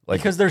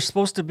 Because they're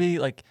supposed to be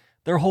like,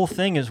 their whole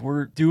thing is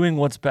we're doing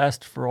what's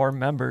best for our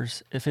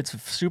members. If it's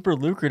super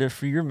lucrative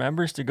for your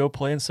members to go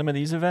play in some of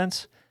these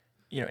events,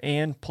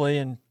 and play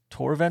in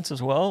tour events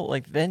as well,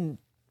 then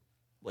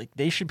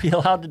they should be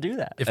allowed to do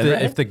that.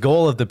 If the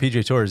goal of the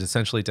PGA Tour is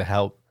essentially to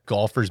help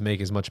golfers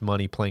make as much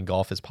money playing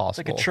golf as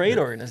possible, it's like a trade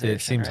organization.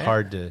 It seems right?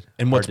 hard to.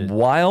 And what's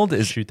wild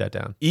is shoot that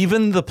down.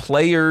 Even the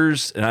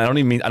players, and I don't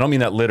mean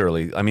that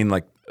literally. I mean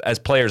like as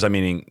players, I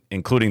mean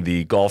including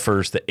the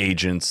golfers, the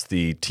agents,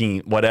 the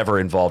team, whatever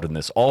involved in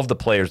this. All of the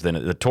players, then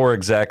the tour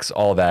execs,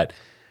 all that.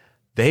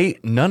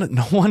 No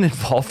one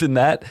involved in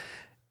that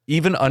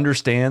even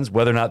understands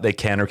whether or not they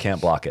can or can't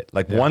block it.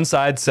 One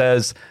side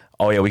says,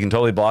 oh yeah, we can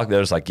totally block.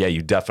 There's like, yeah,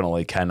 you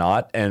definitely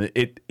cannot. And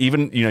it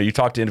even, you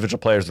talk to individual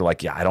players, they're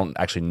like, yeah, I don't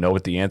actually know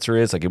what the answer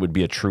is. Like it would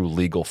be a true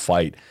legal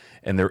fight.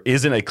 And there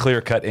isn't a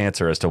clear-cut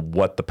answer as to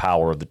what the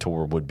power of the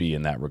tour would be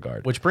in that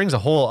regard. Which brings a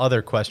whole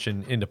other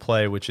question into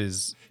play, which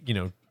is,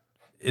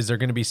 is there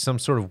going to be some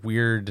sort of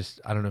weird,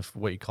 I don't know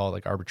what you call it,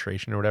 like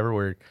arbitration or whatever,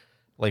 where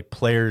like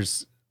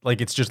players, like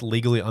it's just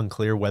legally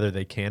unclear whether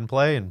they can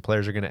play and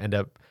players are going to end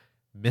up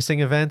missing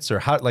events or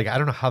how, I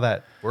don't know how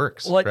that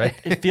works. Well, right?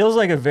 It feels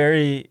like a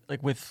very,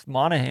 with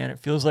Monahan, it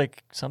feels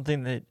like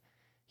something that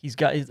he's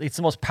got. It's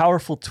the most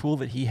powerful tool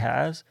that he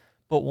has,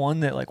 but one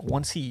that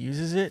once he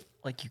uses it,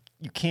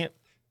 you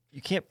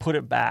can't put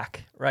it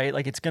back, right?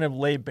 It's going to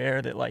lay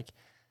bare that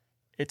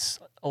it's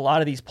a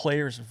lot of these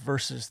players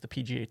versus the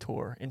PGA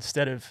Tour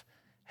instead of,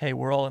 hey,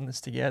 we're all in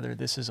this together.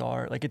 This is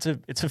our,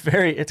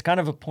 it's kind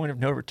of a point of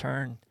no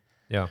return.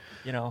 Yeah.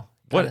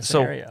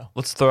 Scenario. So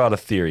let's throw out a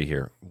theory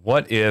here.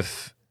 What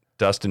if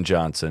Dustin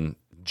Johnson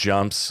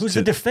jumps who's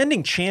the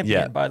defending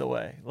champion, by the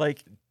way,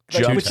 which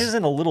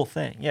isn't a little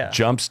thing. Yeah.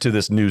 Jumps to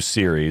this new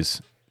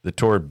series. The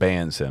tour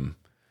bans him.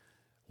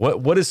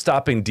 What is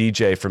stopping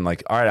DJ from all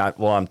right,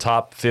 I'm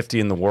top 50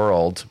 in the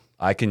world.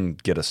 I can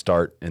get a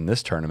start in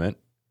this tournament.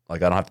 I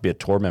don't have to be a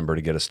tour member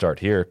to get a start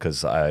here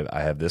because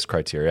I have this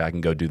criteria. I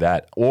can go do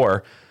that.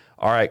 Or,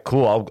 all right,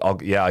 cool.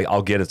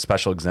 I'll get a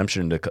special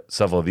exemption to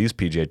several of these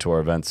PGA Tour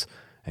events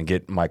and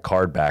get my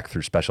card back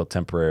through special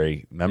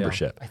temporary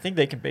membership. I think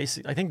they can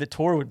I think the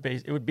tour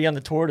it would be on the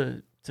tour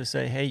to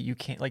say, hey, you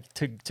can't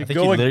to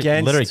go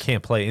against. Literally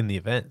can't play in the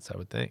events. I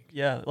would think.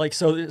 Yeah,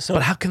 so.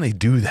 But how can they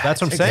do that?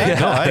 That's what I'm saying.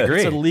 No, I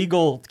agree. It's a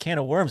legal can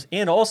of worms,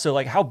 and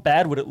also how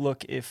bad would it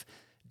look if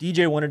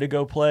DJ wanted to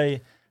go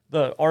play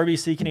the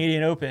RBC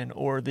Canadian Open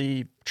or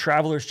the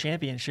Travelers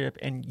Championship,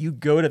 and you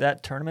go to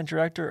that tournament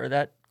director or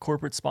that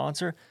corporate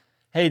sponsor.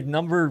 Hey,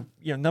 number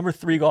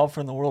 3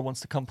 golfer in the world wants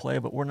to come play,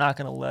 but we're not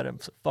going to let him.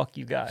 So fuck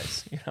you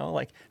guys.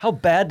 How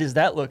bad does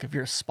that look if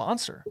you're a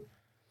sponsor?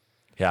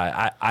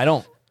 Yeah,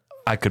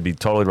 I could be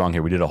totally wrong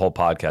here. We did a whole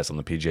podcast on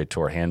the PGA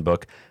Tour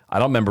handbook. I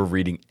don't remember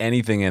reading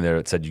anything in there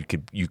that said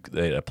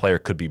a player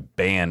could be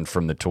banned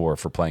from the tour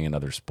for playing in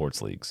other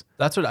sports leagues.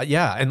 That's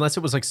unless it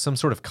was some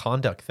sort of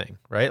conduct thing,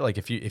 right?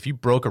 If you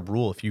broke a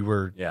rule, if you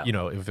were,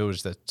 if it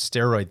was the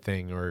steroid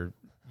thing or,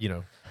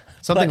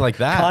 something like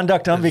that.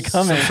 Conduct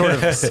unbecoming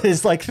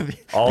is like the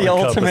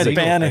ultimate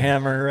ban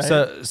hammer,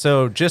 right?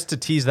 So just to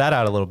tease that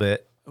out a little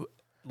bit,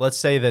 let's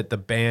say that the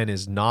ban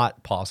is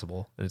not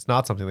possible and it's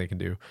not something they can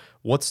do.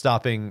 What's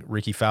stopping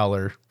Ricky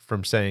Fowler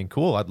from saying,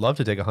 cool, I'd love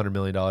to take $100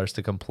 million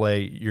to come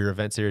play your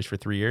event series for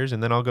 3 years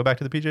and then I'll go back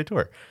to the PGA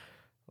Tour?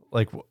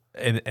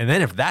 And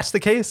then if that's the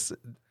case,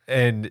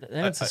 and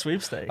then it's a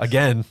sweepstakes.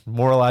 Again,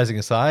 moralizing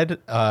aside,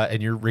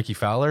 and you're Ricky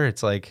Fowler,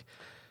 it's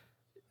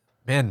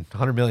man,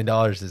 $100 million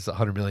is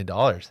 $100 million,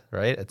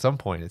 right? At some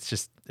point,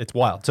 it's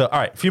wild. So, all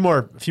right, a few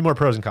more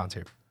pros and cons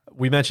here.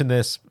 We mentioned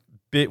this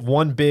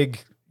one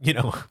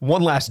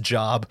last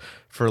job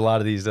for a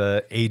lot of these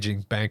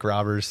aging bank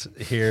robbers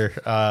here.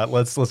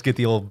 Let's get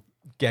the old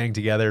gang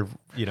together.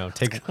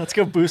 Let's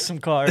go boost some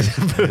cars.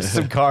 Boost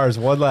some cars.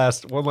 One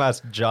last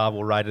job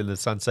will ride into the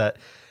sunset.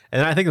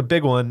 And I think the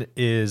big one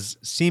is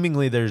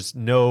seemingly there's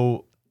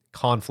no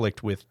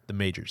conflict with the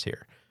majors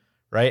here,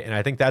 right? And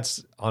I think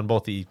that's on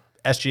both the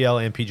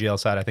SGL and PGL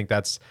side. I think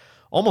that's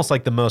almost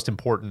like the most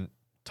important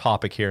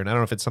topic here. And I don't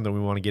know if it's something we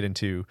want to get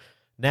into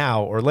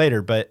now or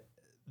later, but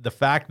the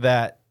fact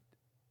that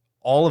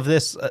all of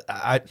this,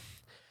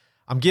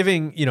 I'm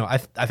giving, I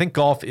think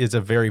golf is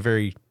a very,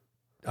 very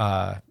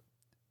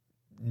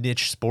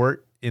niche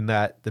sport in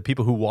that the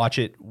people who watch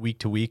it week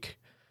to week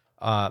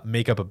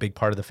make up a big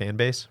part of the fan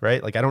base,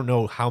 right? Like, I don't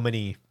know how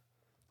many,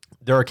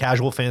 there are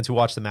casual fans who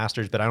watch the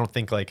Masters, but I don't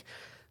think like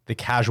the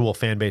casual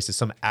fan base is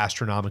some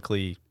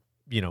astronomically,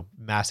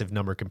 massive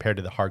number compared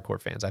to the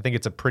hardcore fans. I think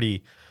it's a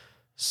pretty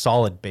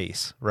solid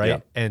base, right? Yeah.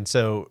 And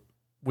so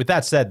with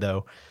that said,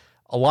 though,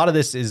 a lot of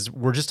this is,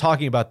 we're just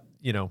talking about,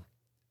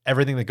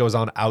 everything that goes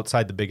on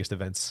outside the biggest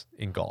events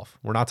in golf.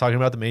 We're not talking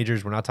about the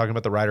majors. We're not talking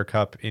about the Ryder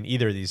Cup in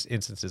either of these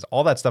instances.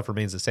 All that stuff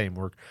remains the same.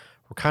 We're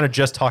kind of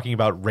just talking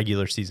about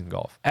regular season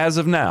golf. As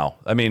of now,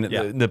 I mean,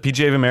 the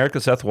PGA of America,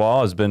 Seth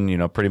Wall, has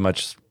been, pretty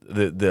much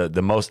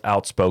the most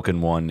outspoken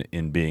one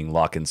in being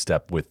lock in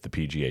step with the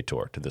PGA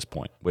Tour to this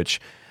point,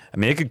 which, I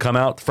mean, it could come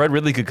out, Fred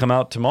Ridley could come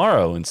out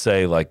tomorrow and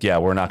say, like, yeah,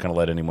 we're not going to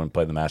let anyone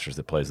play the Masters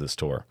that plays this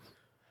tour.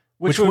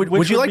 Would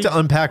you like to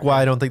unpack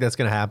why I don't think that's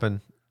going to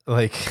happen?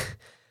 Like,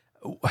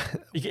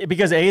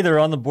 because they're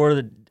on the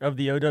board of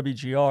the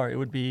OWGR. It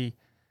would be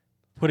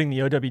putting the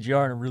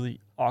OWGR in a really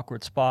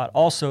awkward spot.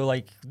 Also,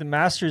 like, the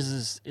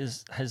Masters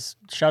has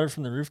shouted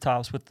from the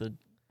rooftops with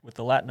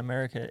the Latin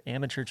America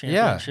Amateur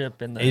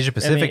Championship and the Asia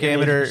Pacific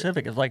Amateur. Asia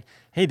Pacific. It's like,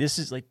 hey, this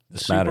is like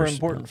super matters.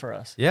 important for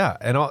us. Yeah,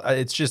 and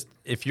it's just,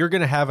 if you're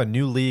going to have a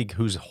new league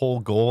whose whole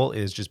goal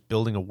is just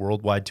building a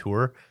worldwide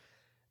tour,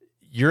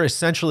 you're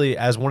essentially,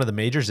 as one of the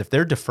majors, if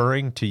they're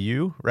deferring to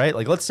you, right?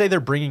 Like, let's say they're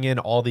bringing in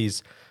all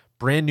these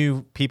brand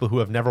new people who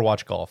have never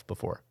watched golf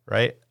before,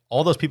 right?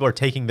 All those people are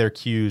taking their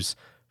cues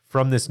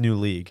from this new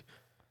league,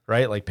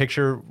 right? Like,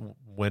 picture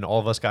when all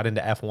of us got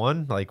into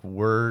F1, like,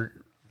 we're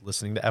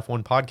listening to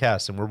F1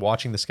 podcasts and we're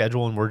watching the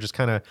schedule and we're just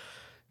kind of,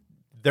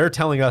 they're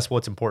telling us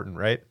what's important,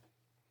 right?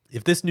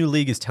 If this new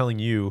league is telling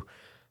you,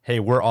 hey,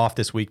 we're off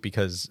this week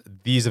because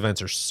these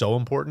events are so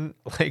important,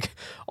 like,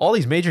 all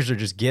these majors are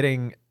just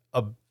getting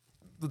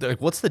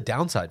like, what's the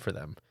downside for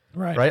them?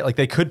 Right? Like,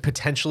 they could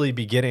potentially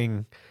be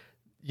getting,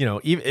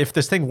 even if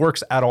this thing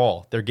works at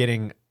all, they're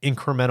getting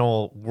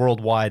incremental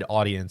worldwide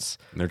audience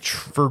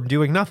for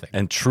doing nothing.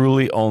 And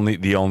truly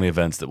the only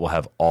events that will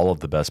have all of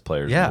the best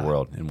players in the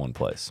world in one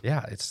place.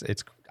 Yeah,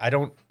 I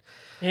don't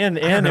know,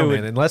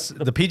 man. Unless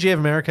the PGA of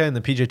America and the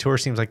PGA Tour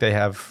seems like they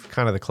have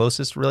kind of the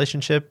closest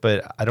relationship,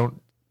 but I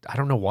don't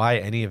know why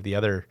any of the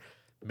other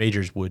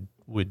majors would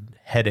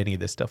head any of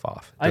this stuff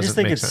off. I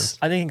think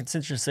it's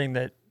interesting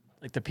that,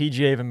 like, the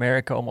PGA of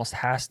America almost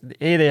has to,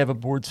 they have a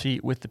board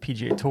seat with the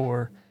PGA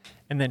Tour,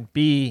 and then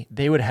B,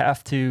 they would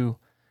have to,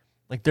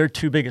 like, their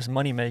two biggest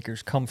money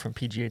makers come from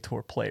PGA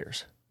Tour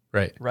players.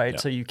 Right. Yeah.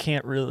 So you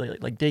can't really,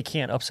 like, they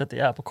can't upset the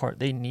apple cart.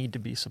 They need to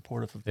be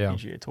supportive of the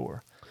PGA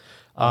Tour.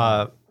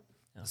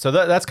 So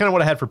that's kind of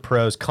what I had for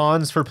pros.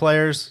 Cons for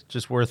players,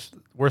 just worth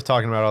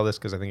talking about all this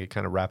because I think it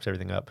kind of wraps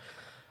everything up.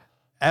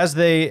 As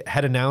they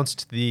had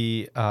announced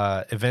the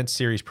event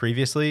series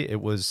previously, it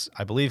was,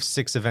 I believe,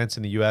 6 events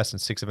in the U.S. and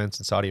 6 events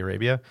in Saudi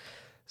Arabia.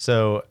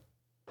 So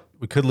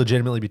we could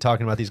legitimately be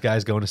talking about these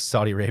guys going to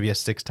Saudi Arabia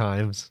 6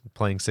 times,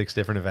 playing 6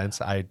 different events.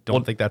 I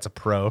don't think that's a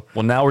pro.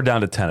 Well, now we're down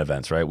to 10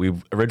 events, right? We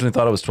originally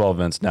thought it was 12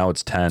 events. Now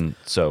it's 10.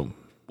 So,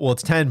 well,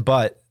 it's 10,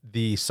 but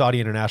the Saudi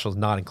International is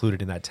not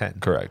included in that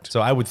 10. Correct.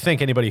 So I would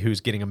think anybody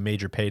who's getting a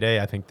major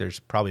payday, I think there's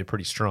probably a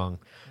pretty strong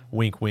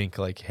wink, wink,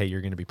 like, hey,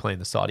 you're going to be playing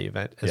the Saudi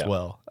event as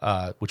well,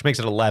 which makes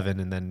it 11.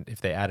 And then if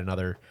they add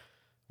another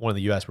one in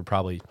the U.S., we're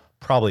probably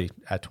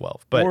at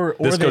 12. But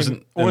this goes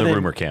in the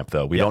rumor camp,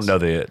 though. We don't know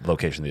the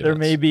location of the there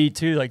events. may be,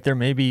 too, like, there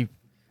may be,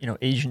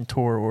 Asian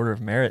Tour Order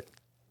of Merit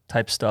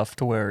type stuff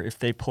to where if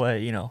they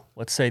play,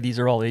 let's say these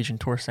are all Asian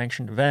Tour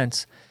sanctioned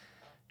events,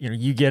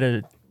 you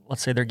get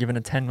let's say they're giving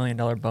a $10 million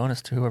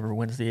bonus to whoever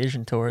wins the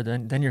Asian Tour,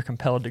 then you're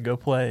compelled to go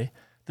play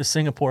the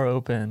Singapore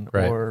Open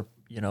or,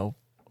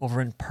 over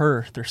in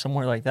Perth or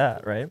somewhere like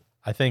that, right?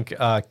 I think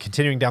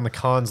continuing down the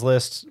cons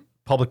list,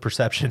 public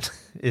perception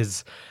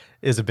is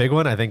a big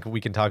one. I think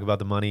we can talk about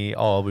the money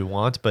all we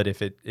want, but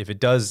if it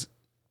does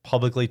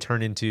publicly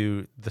turn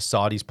into the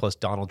Saudis plus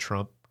Donald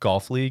Trump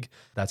golf league,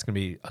 that's going to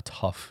be a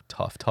tough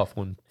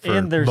one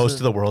for most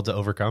of the world to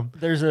overcome.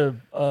 There's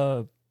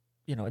a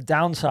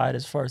downside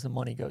as far as the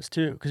money goes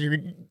too, because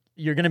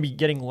you're going to be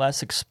getting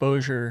less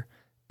exposure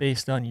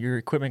based on your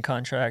equipment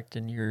contract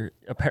and your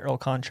apparel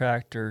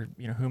contract, or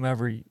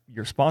whomever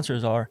your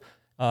sponsors are,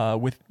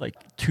 with, like,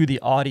 to the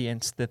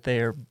audience that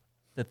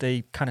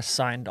they kind of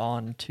signed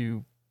on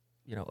to,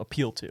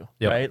 appeal to,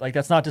 right? Like,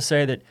 that's not to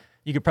say that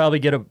you could probably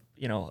get a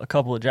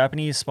couple of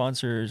Japanese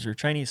sponsors or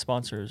Chinese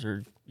sponsors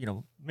or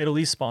Middle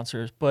East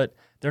sponsors, but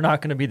they're not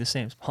going to be the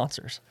same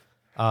sponsors.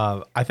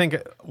 I think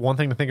one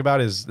thing to think about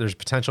is there's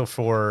potential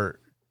for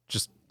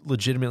just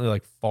legitimately,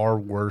 like, far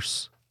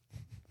worse,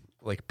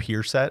 like,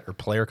 peer set or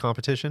player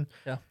competition.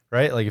 Yeah.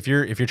 Right. Like, if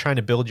you're trying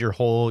to build your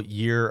whole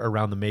year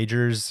around the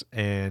majors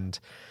and,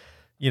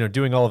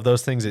 doing all of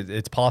those things,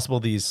 it's possible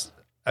at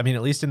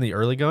least in the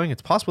early going,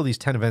 it's possible these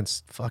 10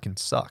 events fucking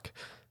suck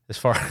as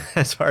far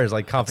as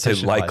like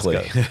competition likely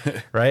goes,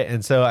 right?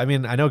 And so, I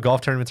know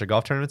golf tournaments are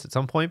golf tournaments at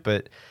some point,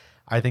 but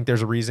I think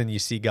there's a reason you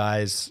see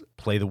guys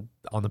play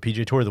on the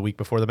PGA Tour the week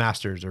before the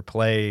Masters, or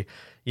play,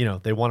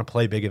 they want to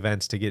play big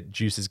events to get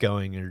juices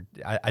going. Or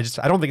I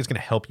don't think it's going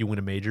to help you win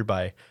a major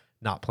by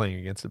not playing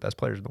against the best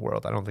players in the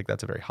world. I don't think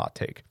that's a very hot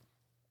take.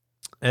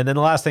 And then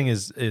the last thing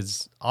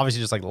is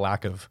obviously just like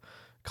lack of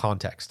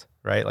context,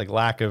 right? Like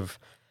lack of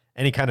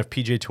any kind of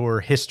PGA Tour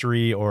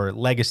history or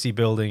legacy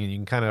building. And you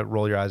can kind of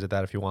roll your eyes at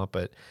that if you want,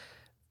 but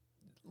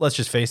let's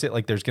just face it,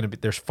 like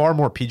there's far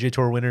more PGA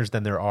Tour winners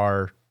than there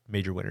are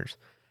major winners,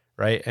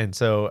 right? And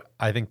so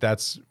I think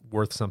that's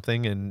worth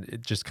something, and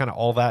it just kind of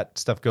all that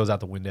stuff goes out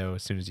the window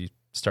as soon as you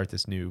start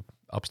this new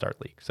upstart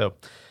league. So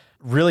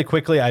really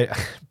quickly,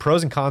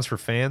 pros and cons for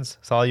fans.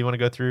 Saul, you want to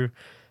go through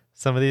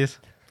some of these?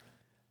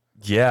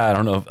 Yeah, I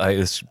don't know.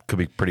 This could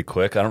be pretty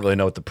quick. I don't really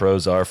know what the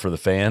pros are for the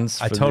fans.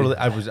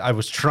 I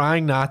was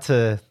trying not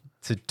to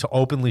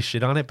openly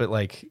shit on it, but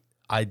like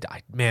I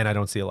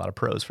don't see a lot of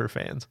pros for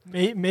fans.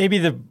 Maybe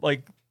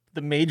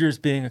the majors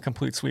being a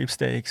complete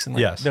sweepstakes, and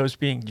those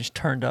being just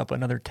turned up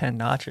another 10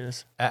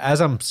 notches.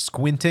 As I'm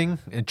squinting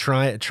and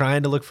trying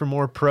to look for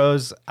more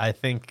pros, I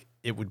think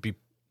it would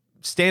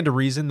stand to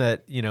reason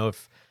that,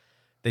 if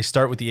they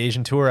start with the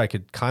Asian Tour, I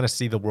could kind of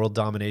see the world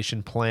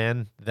domination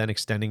plan then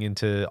extending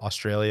into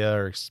Australia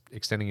or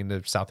extending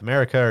into South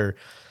America or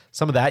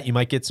some of that. You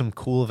might get some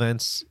cool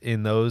events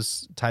in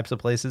those types of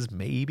places.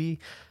 Maybe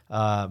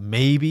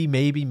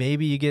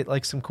you get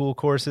like some cool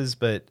courses,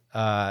 but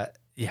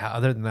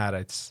other than that,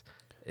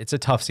 it's a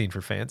tough scene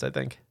for fans, I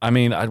think. I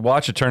mean, I'd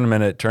watch a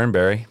tournament at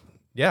Turnberry.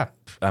 Yeah.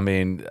 I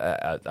mean,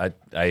 I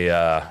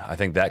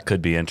think that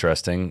could be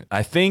interesting.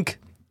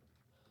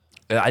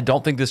 I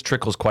don't think this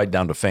trickles quite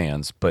down to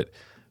fans, but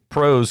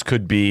pros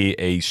could be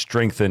a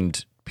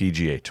strengthened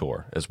PGA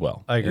Tour as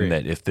well. I agree. In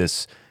that if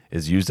this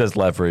is used as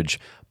leverage,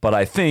 but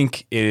I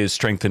think it is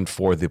strengthened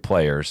for the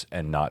players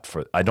and not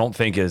for. I don't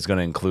think it is going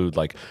to include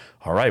like,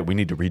 all right, we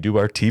need to redo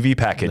our TV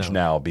package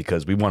now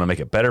because we want to make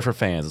it better for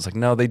fans. It's like,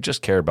 no, they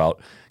just care about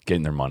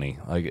getting their money.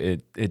 Like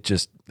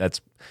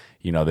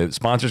the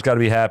sponsors got to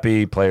be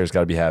happy, players got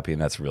to be happy,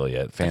 and that's really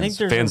it.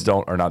 Fans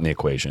are not in the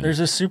equation. There's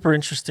a super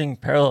interesting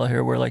parallel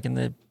here where, like in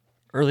the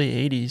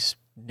early 80s,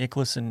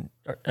 Nicklaus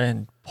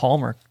and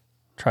Palmer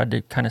tried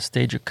to kind of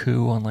stage a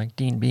coup on like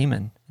Dean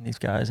Beeman and these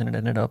guys, and it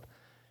ended up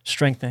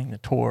strengthening the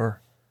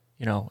tour,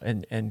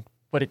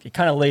 but it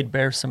kind of laid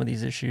bare some of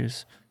these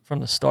issues from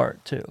the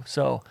start too.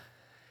 So,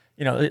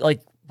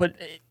 but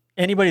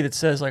anybody that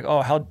says like,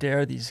 oh, how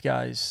dare these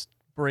guys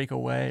break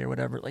away or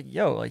whatever, like,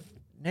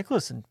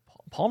 Nicklaus and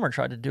Palmer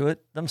tried to do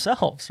it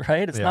themselves,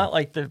 right? It's not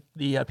like the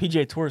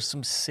PGA Tour is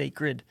some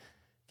sacred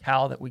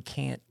cow that we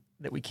can't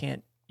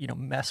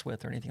mess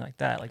with or anything like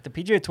that. Like the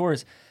PGA Tour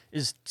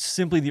is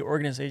simply the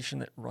organization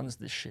that runs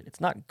this shit.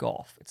 It's not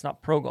golf. It's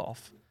not pro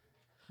golf,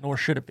 nor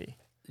should it be.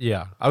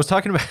 Yeah, I was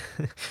talking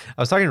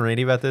to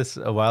Randy about this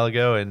a while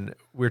ago, and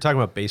we were talking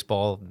about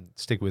baseball.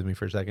 Stick with me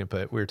for a second,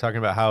 but we were talking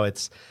about how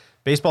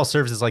baseball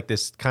serves as like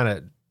this kind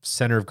of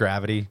center of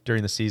gravity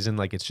during the season.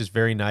 Like it's just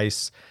very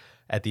nice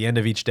at the end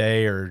of each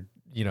day or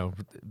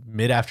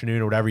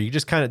mid-afternoon or whatever. You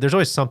just kind of, there's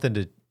always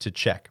something to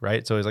check,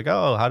 right? So it's like,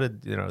 oh, how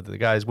did the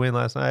guys win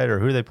last night, or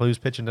who's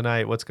pitching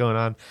tonight, what's going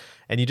on?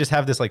 And you just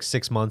have this like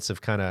 6 months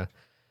of kind of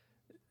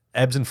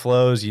ebbs and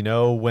flows,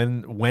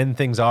 when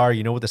things are,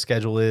 what the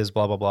schedule is,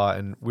 blah blah blah.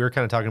 And we were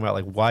kind of talking about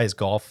like, why is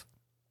golf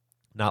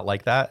not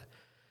like that?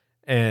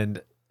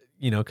 And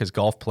because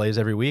golf plays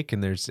every week,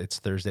 and it's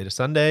Thursday to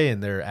Sunday,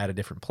 and they're at a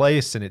different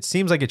place, and it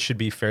seems like it should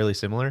be fairly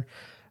similar.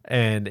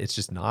 And it's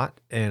just not.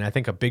 And I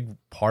think a big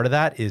part of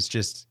that is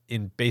just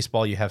in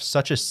baseball, you have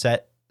such a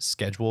set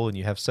schedule and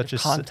you have such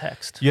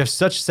context. You have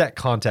such set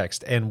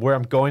context. And where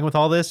I'm going with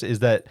all this is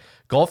that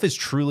golf is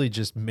truly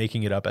just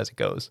making it up as it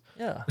goes.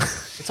 Yeah.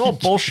 It's all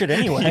bullshit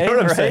anyway. You know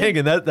what I'm saying?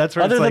 And that's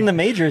where other than the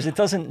majors, it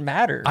doesn't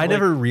matter. I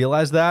never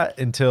realized that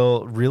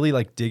until really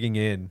like digging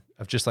in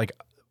of just like,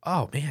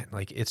 oh man,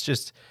 like it's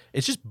just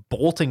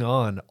bolting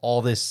on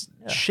all this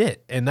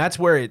shit. And that's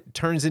where it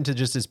turns into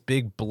just this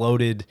big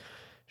bloated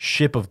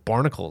ship of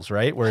barnacles,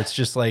 right? Where it's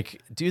just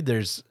like, dude,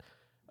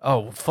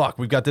 oh fuck,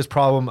 we've got this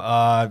problem.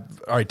 All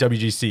right,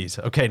 WGCs.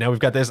 Okay, now we've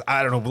got this.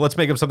 I don't know. Let's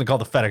make up something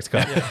called the FedEx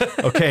Cup.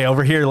 Yeah. Okay,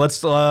 over here,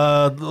 let's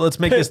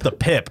make this the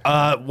PIP.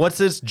 What's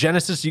this?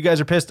 Genesis? You guys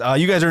are pissed.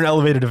 You guys are an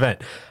elevated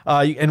event.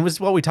 And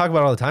it's what we talk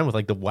about all the time with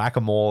like the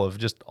whack-a-mole of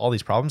just all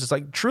these problems. It's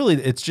like truly,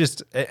 it's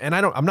just, and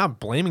I'm not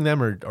blaming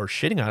them or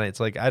shitting on it. It's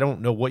like I don't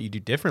know what you do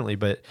differently,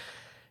 but.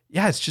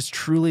 Yeah, it's just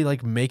truly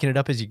like making it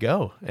up as you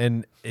go.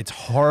 And it's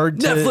hard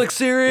to... Netflix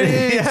series!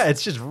 Yeah,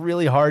 it's just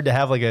really hard to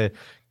have like a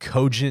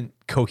cogent,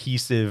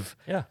 cohesive,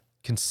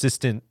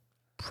 consistent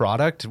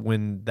product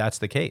when that's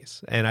the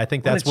case. And I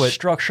think that's what...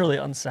 structurally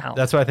unsound.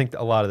 That's what I think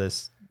a lot of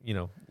this,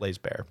 lays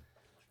bare.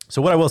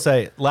 So what I will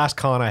say, last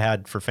con I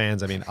had for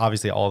fans, I mean,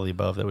 obviously all of the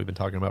above that we've been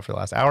talking about for the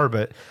last hour,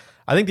 but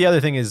I think the other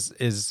thing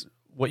is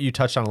what you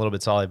touched on a little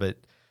bit, Solly, but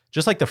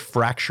just like the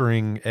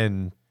fracturing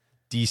and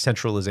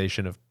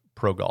decentralization of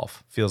pro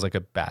golf feels like a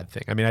bad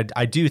thing. I mean,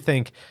 I do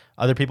think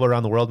other people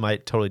around the world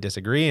might totally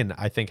disagree, and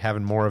I think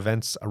having more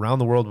events around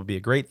the world would be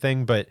a great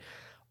thing, but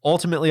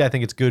ultimately, I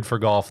think it's good for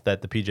golf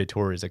that the PGA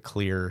Tour is a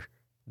clear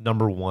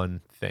number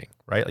one thing,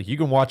 right? Like you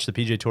can watch the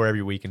PGA Tour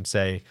every week and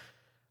say,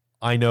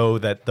 I know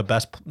that the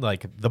best,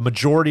 like the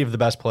majority of the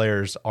best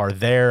players are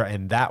there,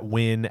 and that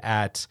win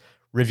at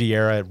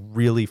Riviera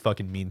really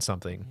fucking means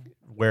something.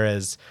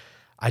 Whereas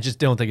I just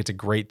don't think it's a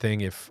great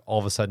thing if all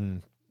of a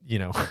sudden, you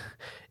know,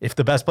 if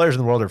the best players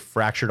in the world are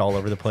fractured all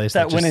over the place.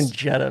 That win in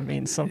Jeddah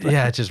means something.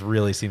 Yeah, it just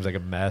really seems like a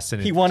mess.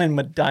 And he won in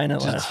Medina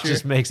last year.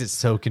 Just makes it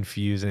so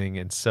confusing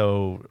and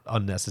so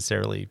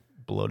unnecessarily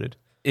bloated.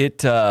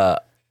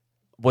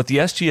 What the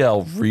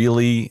SGL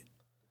really,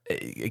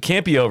 it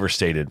can't be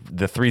overstated.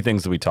 The three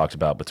things that we talked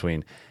about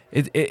between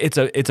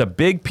it's a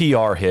big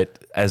PR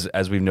hit,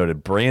 as we've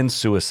noted, brand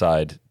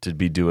suicide to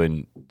be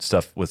doing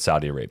stuff with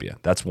Saudi Arabia.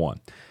 That's one.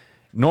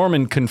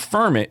 Norman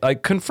confirmed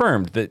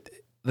that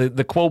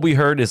the quote we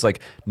heard is like,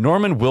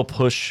 Norman will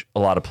push a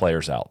lot of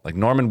players out. Like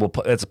Norman will,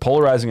 it's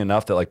polarizing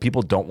enough that like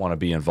people don't want to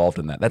be involved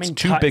in that. That's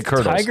two big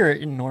hurdles. Tiger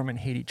and Norman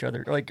hate each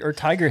other, or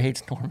Tiger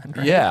hates Norman,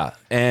 right? Yeah.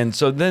 And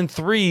so then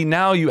three,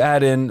 now you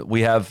add in,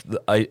 we have,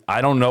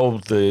 I don't know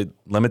the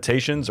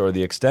limitations or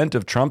the extent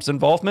of Trump's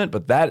involvement,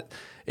 but that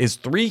is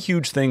three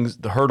huge things,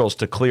 the hurdles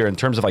to clear in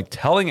terms of like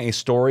telling a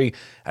story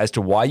as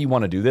to why you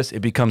want to do this.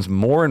 It becomes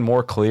more and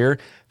more clear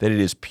that it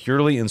is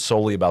purely and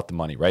solely about the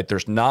money, right?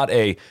 There's not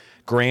a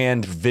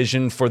grand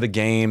vision for the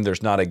game.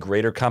 There's not a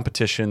greater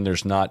competition.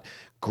 There's not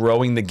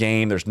growing the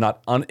game. There's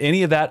not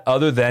any of that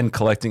other than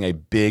collecting a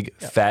big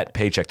fat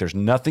paycheck. There's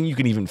nothing you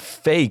can even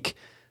fake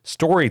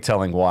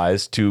storytelling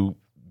wise to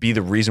be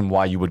the reason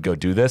why you would go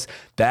do this.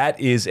 That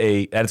is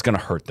going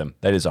to hurt them.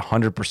 That is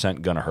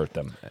 100% going to hurt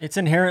them. It's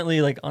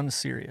inherently like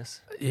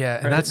unserious. Yeah.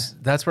 And right?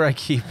 that's where I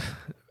keep,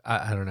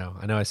 I don't know.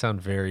 I know I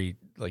sound very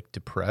like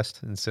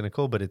depressed and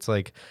cynical, but it's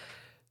like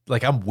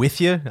I'm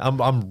with you.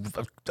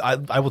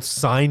 I will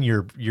sign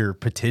your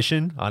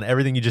petition on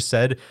everything you just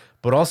said,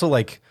 but also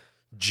like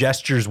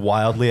gestures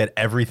wildly at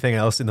everything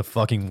else in the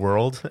fucking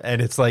world. And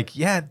it's like,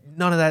 yeah,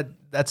 none of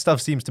that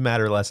stuff seems to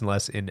matter less and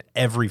less in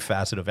every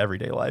facet of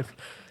everyday life.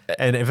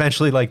 And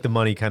eventually, like the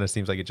money kind of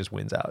seems like it just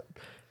wins out.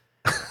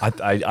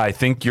 I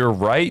think you're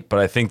right, but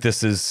I think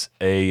this is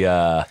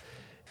you're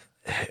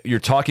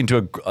talking to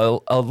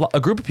a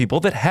group of people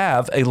that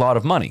have a lot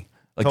of money.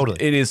 Like totally.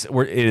 It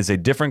is a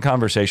different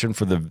conversation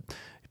for the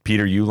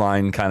Peter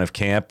Uline kind of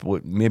camp.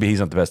 Maybe he's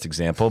not the best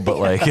example, but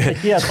like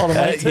all the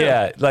money too.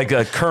 Yeah, like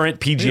a current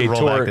PGA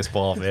Tour this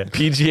ball, man.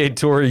 PGA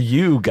Tour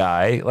U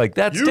guy, like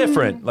that's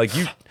different. Like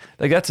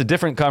that's a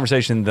different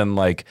conversation than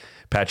like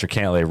Patrick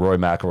Cantlay, Roy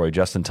McIlroy,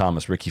 Justin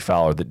Thomas, Ricky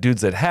Fowler, the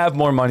dudes that have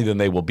more money than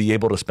they will be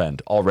able to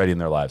spend already in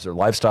their lives. Their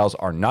lifestyles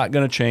are not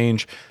going to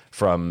change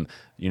from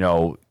taking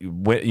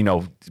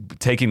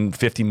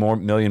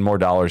 $50 million more.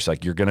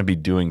 Like you're going to be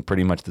doing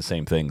pretty much the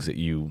same things that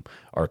you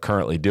are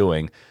currently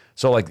doing.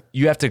 So like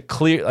you have to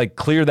clear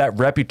that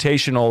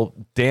reputational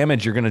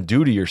damage you're going to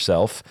do to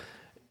yourself,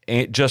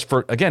 and just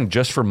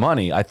for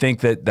money. I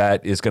think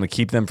that is going to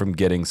keep them from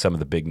getting some of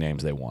the big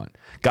names they want.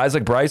 Guys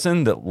like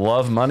Bryson that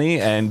love money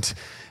and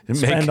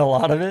spend a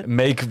lot of it,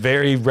 make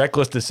very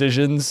reckless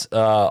decisions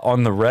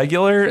on the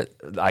regular.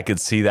 I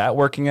could see that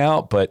working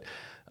out, but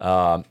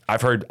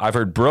I've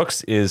heard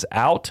Brooks is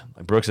out.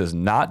 Brooks is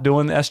not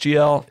doing the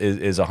SGL.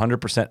 Is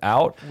 100%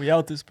 out. We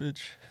out this bitch.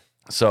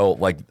 So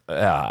like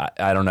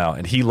I don't know,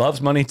 and he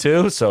loves money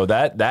too. So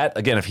that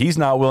again, if he's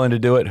not willing to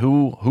do it,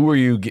 who are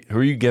you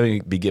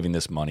giving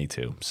this money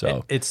to?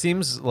 So it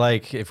seems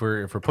like if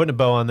we're putting a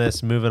bow on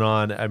this, moving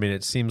on. I mean,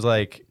 it seems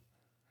like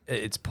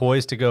it's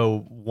poised to go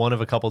one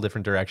of a couple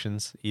different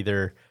directions.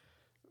 Either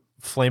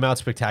flame out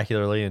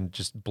spectacularly and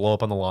just blow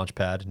up on the launch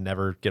pad,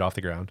 never get off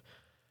the ground.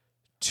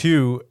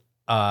 Two,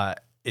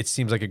 it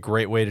seems like a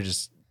great way to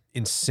just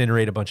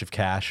incinerate a bunch of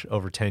cash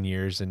over 10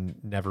 years and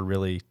never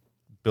really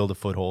build a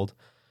foothold.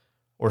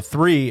 Or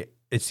three,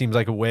 it seems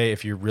like a way,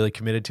 if you're really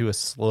committed to a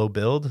slow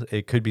build,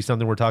 it could be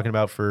something we're talking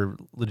about for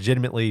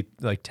legitimately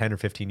like 10 or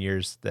 15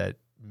 years that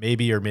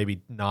maybe or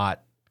maybe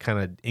not kind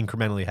of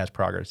incrementally has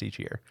progress each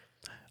year.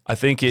 I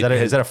think is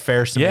that a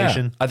fair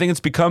summation? Yeah, I think it's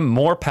become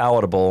more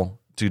palatable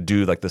to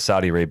do like the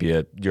Saudi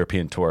Arabia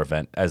European Tour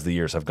event as the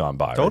years have gone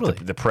by. Totally.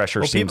 Right? The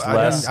pressure seems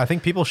less. I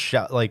think people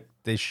shout, like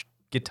they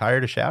get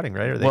tired of shouting,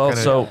 right? Or they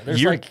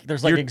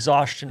there's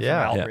exhaustion from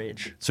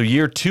outrage. Yeah. So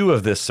year 2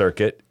 of this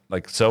circuit,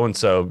 like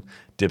so-and-so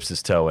dips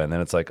his toe in,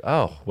 then it's like,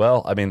 oh,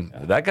 well, I mean,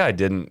 that guy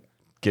didn't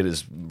get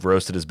as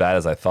roasted as bad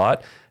as I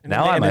thought. And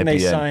then they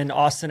signed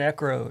Austin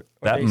Eckroat.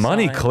 That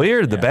money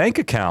cleared the bank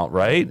account,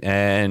 right?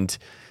 And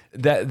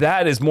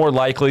that is more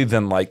likely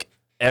than like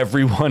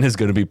everyone is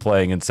going to be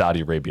playing in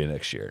Saudi Arabia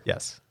next year.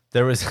 Yes.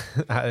 There was,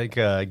 I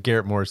think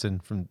Garrett Morrison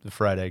from the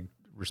Fried Egg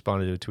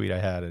responded to a tweet I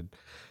had and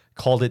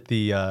called it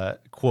the,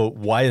 quote,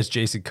 "Why is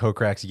Jason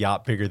Kokrak's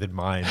yacht bigger than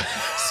mine?"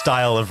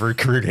 style of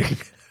recruiting,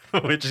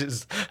 which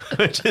is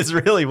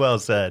really well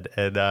said.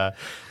 And I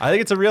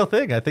think it's a real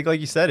thing. I think, like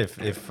you said,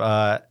 if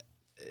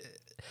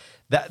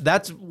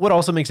that's what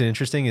also makes it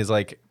interesting is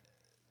like,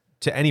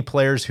 to any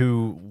players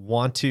who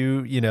want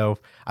to,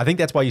 I think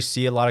that's why you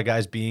see a lot of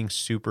guys being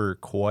super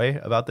coy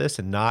about this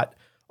and not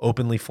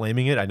openly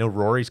flaming it. I know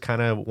Rory's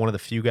kind of one of the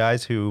few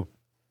guys who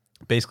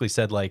basically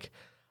said like,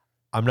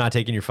 I'm not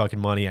taking your fucking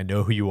money. I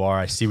know who you are.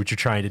 I see what you're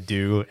trying to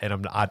do,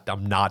 and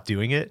I'm not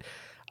doing it.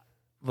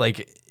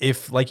 Like,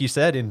 if, like you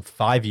said, in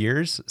 5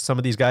 years, some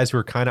of these guys who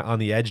are kind of on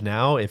the edge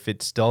now, if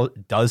it still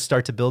does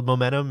start to build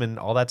momentum and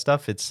all that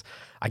stuff,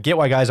 I get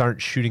why guys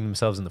aren't shooting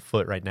themselves in the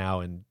foot right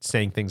now and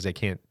saying things they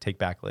can't take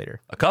back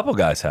later. A couple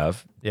guys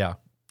have. Yeah.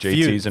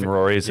 JT's and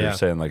Rory's are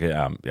saying like,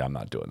 I'm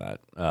not doing that.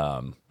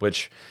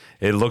 Which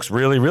it looks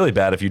really, really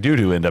bad if you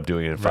do end up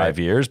doing it in 5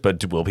 years.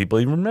 But will people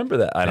even remember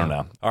that? I don't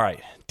know. All right,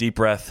 deep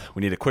breath.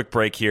 We need a quick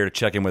break here to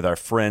check in with our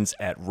friends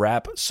at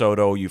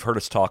Rapsodo. You've heard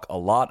us talk a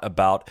lot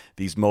about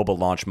these mobile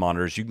launch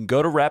monitors. You can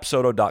go to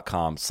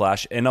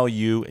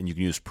rapsodo.com/NLU and you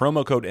can use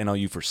promo code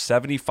NLU for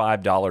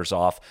 $75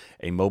 off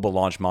a mobile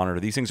launch monitor.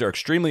 These things are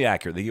extremely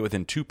accurate. They get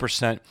within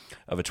 2%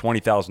 of a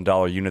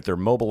 $20,000 unit. Their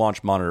mobile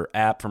launch monitor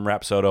app from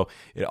Rapsodo,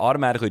 it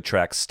automatically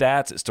tracks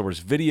stats. It stores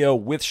video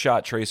with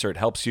shot tracer. It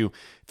helps you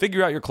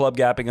figure out your club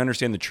gapping,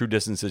 understand the true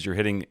distances you're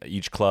hitting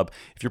each club.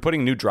 If you're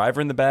putting a new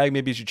driver in the bag,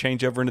 maybe as you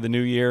change over into the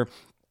new year,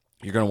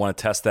 you're going to want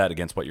to test that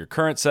against what your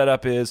current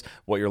setup is,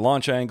 what your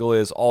launch angle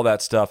is, all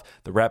that stuff.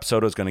 The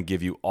Rapsodo is going to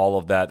give you all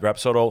of that. The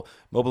Rapsodo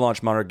mobile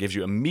launch monitor gives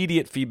you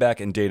immediate feedback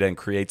and data and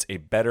creates a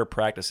better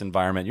practice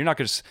environment. You're not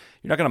going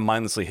to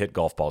mindlessly hit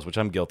golf balls, which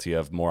I'm guilty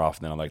of more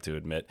often than I like to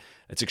admit.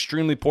 It's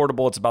extremely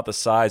portable. It's about the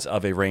size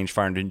of a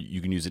rangefinder, and you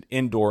can use it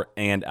indoor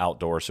and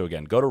outdoor. So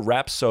again, go to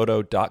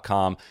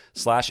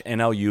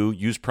rapsodo.com/NLU.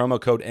 Use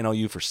promo code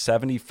NLU for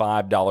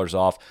 $75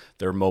 off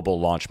their mobile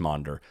launch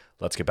monitor.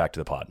 Let's get back to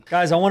the pod.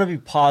 Guys, I want to be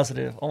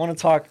positive. I want to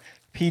talk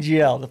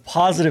PGL, the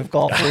positive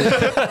golf league.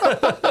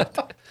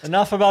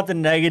 Enough about the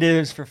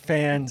negatives for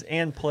fans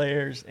and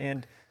players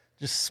and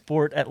just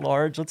sport at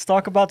large. Let's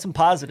talk about some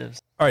positives.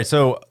 All right,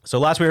 so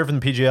last we heard from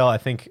the PGL, I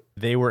think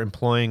they were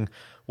employing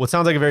what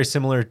sounds like a very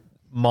similar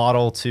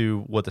model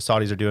to what the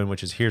Saudis are doing,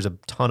 which is here's a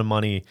ton of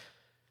money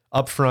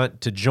up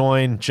front to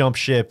join, jump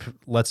ship,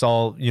 let's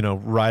all,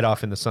 ride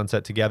off in the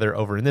sunset together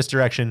over in this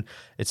direction.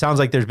 It sounds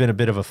like there's been a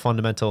bit of a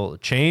fundamental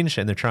change,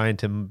 and they're trying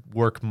to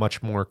work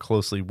much more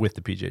closely with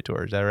the PGA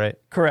Tour. Is that right?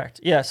 Correct.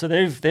 Yeah. So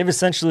they've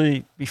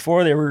essentially,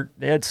 before they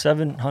had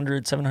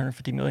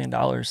 $750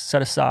 million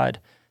set aside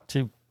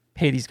to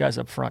pay these guys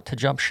up front to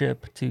jump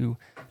ship, to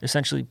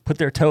essentially put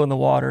their toe in the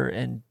water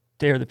and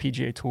dare the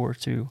PGA Tour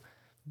to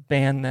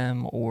ban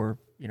them or,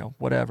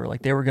 whatever.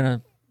 Like they were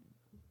going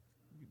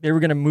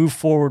to move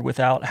forward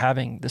without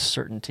having this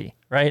certainty,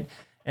 right?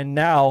 And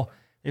now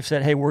they've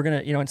said, hey, we're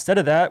going to, instead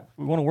of that,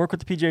 we want to work with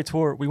the PGA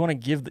Tour. We want to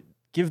give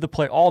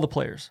all the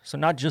players, so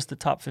not just the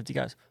top 50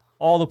 guys,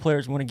 all the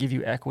players want to give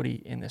you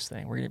equity in this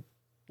thing. We're going to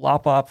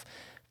lop off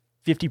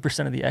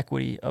 50% of the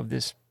equity of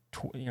this,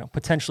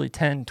 potentially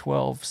 10,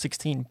 12,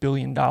 $16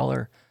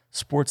 billion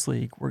sports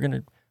league. We're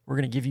going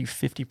to give you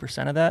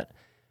 50% of that.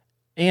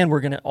 And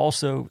we're going to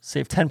also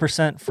save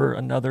 10% for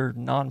another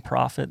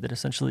nonprofit that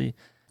essentially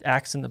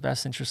acts in the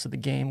best interest of the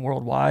game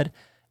worldwide.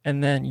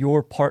 And then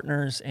your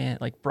partners and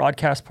like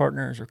broadcast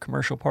partners or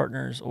commercial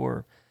partners,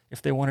 or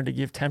if they wanted to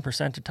give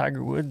 10% to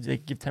Tiger Woods, they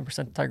give 10%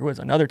 to Tiger Woods,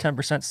 another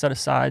 10% set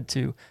aside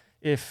to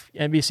if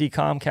NBC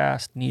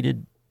Comcast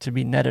needed to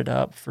be netted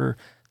up for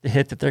the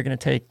hit that they're going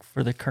to take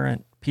for the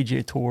current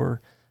PGA Tour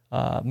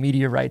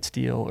media rights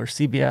deal or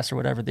CBS or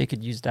whatever, they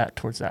could use that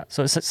towards that.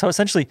 So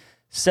essentially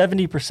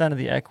 70% of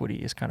the equity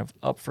is kind of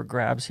up for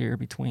grabs here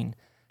between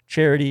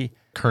charity,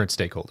 current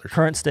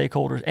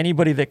stakeholders,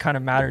 anybody that kind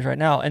of matters right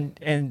now.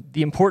 And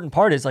the important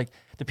part is like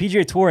the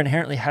PGA Tour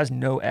inherently has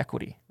no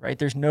equity, right?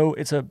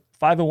 It's a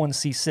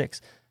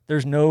 501c6.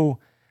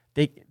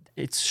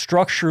 It's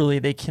structurally,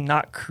 they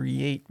cannot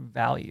create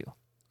value.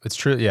 It's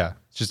true. Yeah.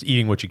 It's just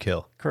eating what you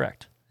kill.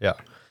 Correct. Yeah.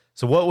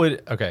 So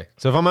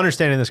so if I'm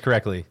understanding this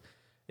correctly,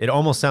 it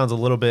almost sounds a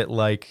little bit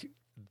like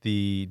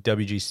the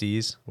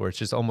WGCs, where it's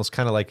just almost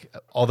kind of like,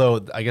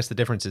 although I guess the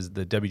difference is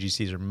the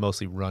WGCs are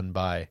mostly run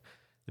by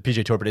the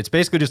PGA Tour, but it's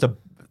basically just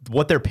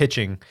what they're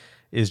pitching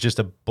is just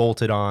a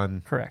bolted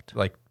on, correct,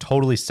 like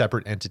totally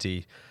separate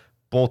entity,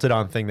 bolted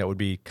on thing that would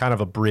be kind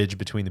of a bridge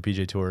between the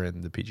PGA Tour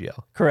and the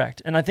PGL.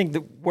 Correct. And I think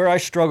where I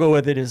struggle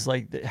with it is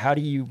like, how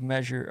do you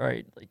measure, all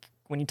right, like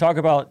when you talk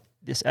about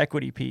this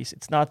equity piece,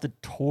 it's not the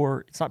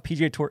tour, it's not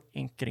PGA Tour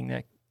Inc. getting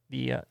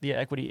the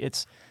equity,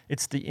 it's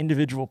the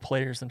individual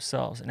players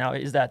themselves. Now,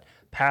 is that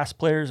past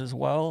players as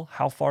well?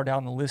 How far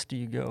down the list do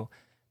you go?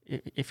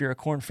 If you're a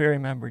Korn Ferry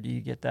member, do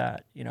you get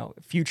that?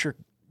 Future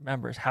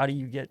members, how do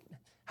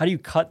you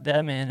cut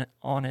them in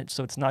on it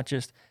so it's not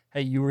just,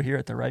 hey, you were here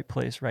at the right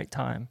place, right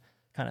time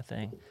kind of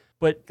thing.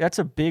 But that's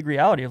a big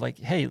reality of like,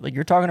 hey, like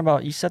you're talking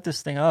about, you set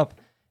this thing up,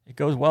 it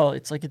goes well,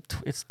 it's like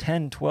it's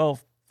 10,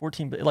 12,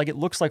 14, but like it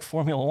looks like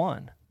Formula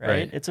One,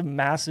 right? It's a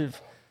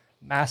massive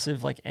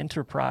like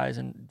enterprise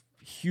and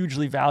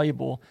hugely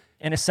valuable.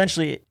 And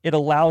essentially it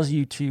allows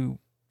you to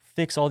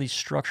fix all these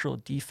structural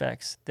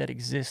defects that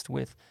exist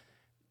with,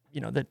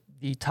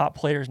 the top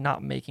players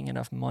not making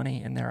enough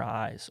money in their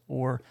eyes,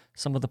 or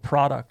some of the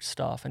product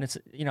stuff. And it's,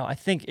 I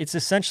think it's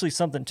essentially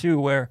something too,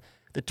 where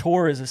the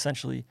tour is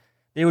essentially,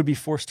 they would be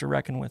forced to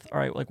reckon with, all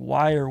right, like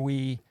why are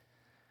we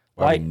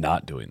Why are we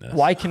not doing this?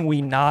 Why can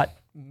we not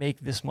make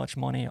this much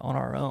money on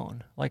our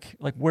own? Like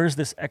where's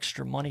this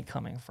extra money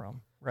coming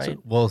from, right?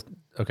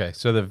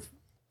 So the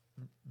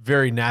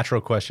very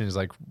natural question is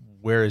like,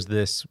 where is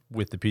this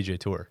with the PGA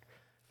Tour?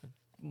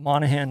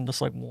 Monahan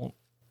just like won't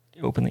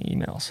open the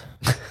emails.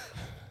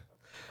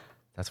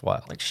 That's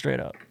wild. Like straight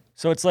up.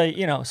 So it's like,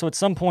 so at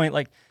some point,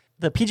 like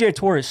the PGA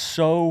Tour is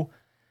so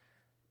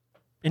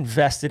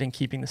invested in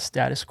keeping the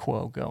status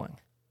quo going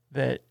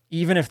that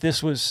even if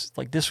this was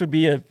like, this would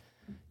be a,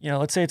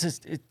 let's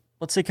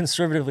say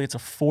conservatively, it's a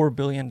 $4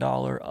 billion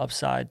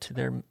upside to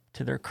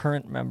their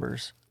current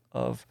members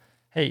of,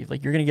 hey,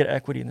 like you're going to get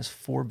equity in this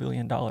 $4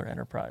 billion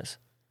enterprise.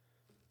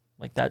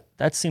 Like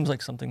that seems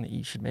like something that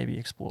you should maybe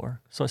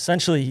explore. So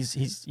essentially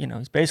he's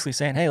basically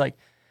saying, hey, like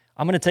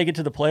I'm going to take it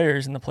to the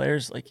players, and the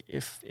players, like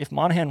if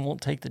Monahan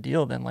won't take the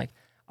deal, then like,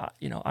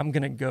 I'm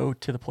going to go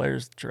to the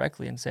players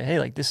directly and say, hey,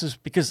 like this is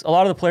because a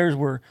lot of the players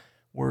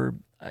were,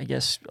 I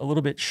guess, a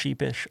little bit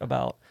sheepish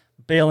about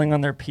bailing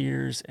on their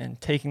peers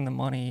and taking the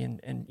money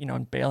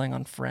and bailing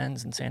on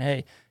friends and saying,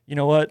 hey, you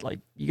know what, like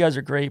you guys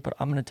are great, but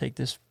I'm going to take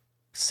this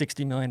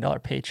 $60 million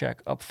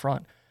paycheck up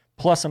front.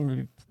 Plus I'm going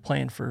to be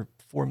playing for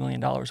 $4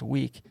 million a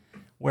week.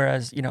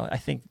 Whereas, I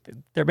think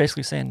they're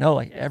basically saying, no,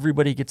 like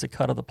everybody gets a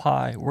cut of the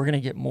pie. We're going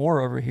to get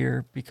more over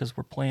here because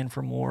we're playing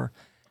for more.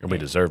 And we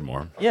deserve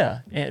more.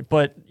 Yeah.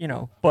 But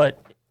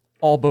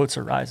all boats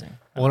are rising.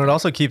 Well, and it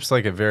also keeps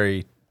like a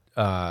very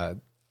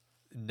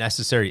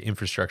necessary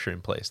infrastructure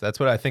in place.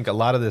 That's what I think a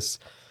lot of this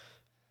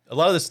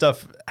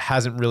stuff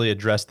hasn't really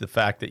addressed, the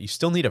fact that you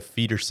still need a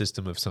feeder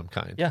system of some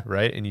kind. Yeah.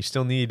 Right. And you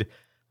still need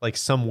like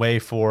some way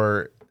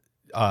for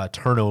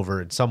turnover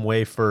and some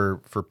way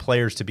for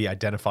players to be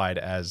identified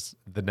as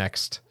the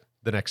next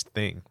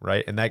thing,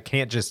 right? And that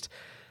can't just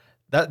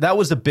that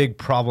was the big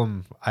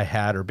problem I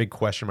had, or big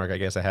question mark I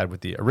guess I had with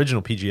the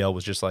original PGL,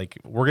 was just like,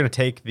 we're gonna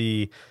take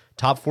the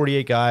top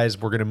 48 guys,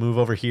 we're gonna move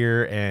over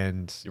here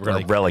and we're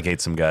gonna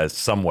relegate some guys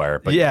somewhere.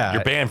 But yeah,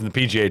 you're banned from the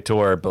PGA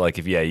Tour. But like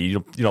if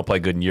you don't play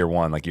good in year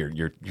one, like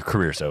your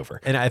career's over.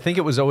 And I think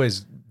it was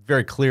always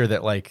very clear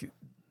that like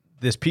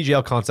this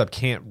PGL concept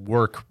can't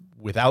work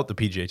without the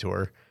PGA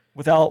Tour.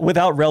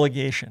 Without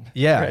relegation.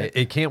 Yeah, right?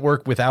 It can't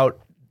work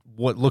without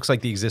what looks like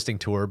the existing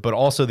tour, but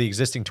also the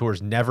existing tour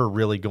is never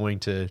really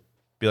going to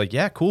be like,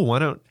 yeah, cool,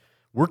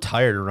 we're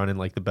tired of running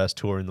like the best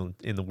tour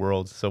in the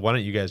world, so why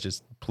don't you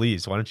guys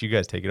why don't you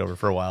guys take it over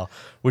for a while?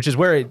 Which is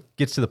where it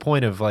gets to the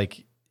point of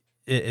like,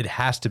 it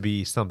has to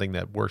be something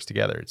that works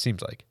together, it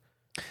seems like.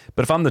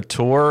 But if I'm the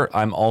tour,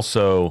 I'm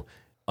also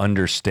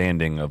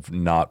understanding of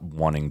not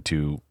wanting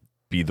to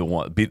be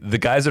the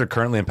guys that are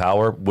currently in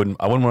power. I wouldn't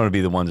want to be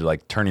the ones who are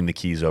like turning the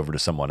keys over to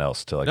someone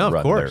else to like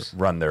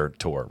run their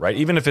tour, right?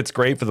 Even if it's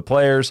great for the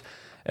players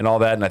and all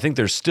that. And I think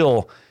there's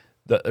still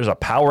there's a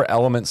power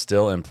element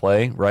still in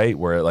play, right?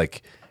 Where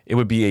like it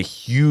would be a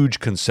huge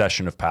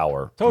concession of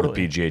power for the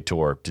PGA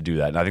Tour to do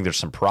that. And I think there's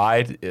some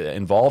pride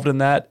involved in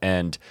that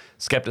and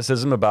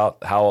skepticism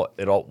about how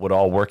it all would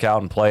all work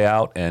out and play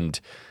out. And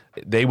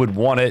they would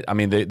want it. I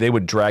mean, they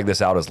would drag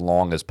this out as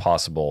long as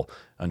possible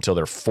until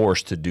they're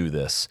forced to do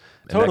this.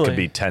 And that could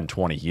be 10,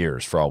 20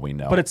 years for all we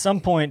know. But at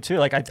some point, too,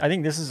 like I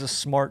think this is a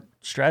smart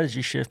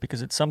strategy shift,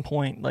 because at some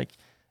point, like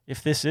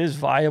if this is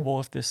viable,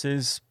 if this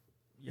is,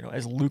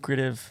 as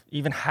lucrative,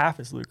 even half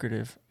as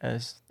lucrative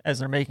as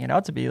they're making it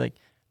out to be, like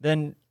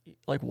then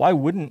like why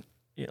wouldn't,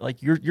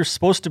 like you're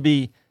supposed to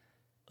be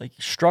like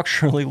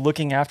structurally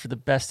looking after the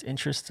best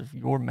interests of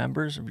your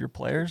members, of your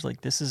players.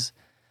 Like this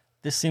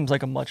seems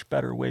like a much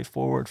better way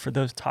forward for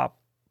those top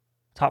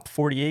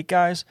 48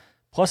 guys.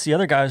 Plus the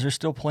other guys are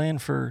still playing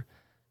for,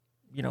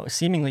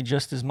 seemingly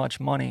just as much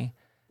money.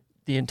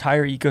 The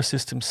entire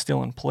ecosystem's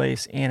still in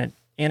place, and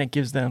it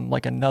gives them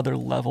like another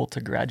level to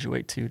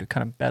graduate to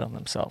kind of bet on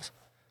themselves,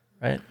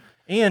 right?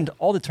 And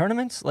all the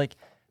tournaments, like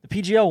the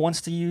PGL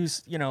wants to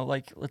use,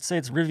 like let's say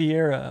it's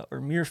Riviera or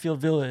Muirfield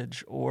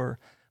Village or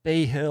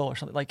Bay Hill or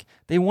something. Like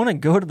they want to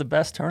go to the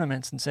best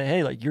tournaments and say,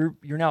 hey, like you're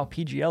now a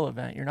PGL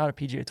event, you're not a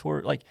PGA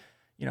Tour. Like,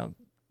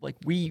 like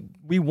we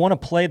want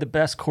to play the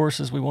best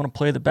courses, we want to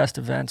play the best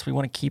events, we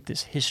want to keep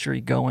this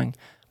history going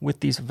with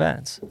these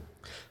events.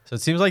 So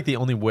it seems like the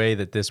only way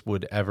that this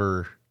would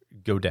ever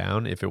go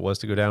down, if it was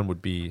to go down,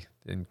 would be,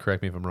 and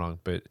correct me if I'm wrong,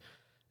 but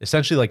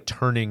essentially like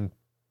turning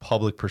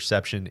public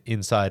perception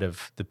inside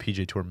of the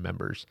PGA Tour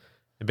members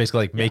and basically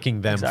like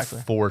making them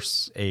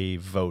force a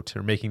vote,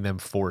 or making them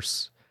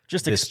force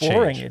just this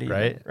exploring change, it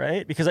even,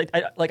 right? Because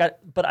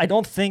but I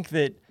don't think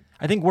that,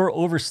 I think we're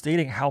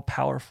overstating how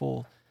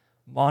powerful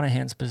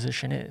Monahan's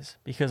position is,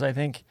 because I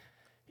think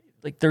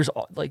like there's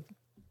like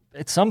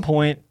at some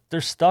point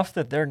there's stuff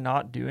that they're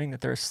not doing,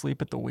 that they're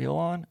asleep at the wheel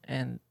on,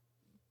 and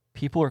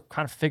people are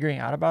kind of figuring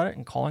out about it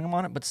and calling them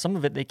on it, but some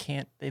of it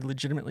they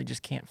legitimately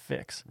just can't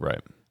fix.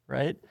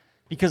 Right?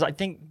 Because I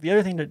think the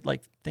other thing to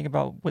like think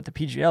about with the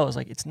PGL is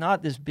like it's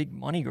not this big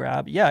money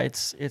grab. Yeah,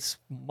 it's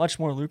much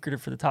more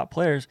lucrative for the top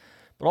players,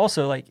 but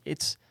also like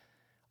it's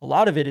a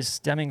lot of it is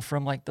stemming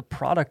from like the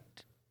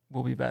product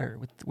will be better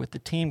with the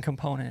team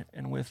component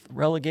and with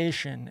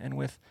relegation and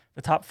with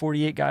the top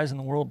 48 guys in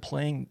the world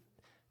playing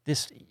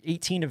this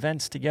 18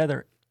 events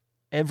together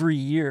every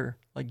year,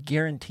 like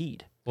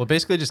guaranteed. Well, it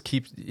basically just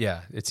keeps,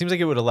 it seems like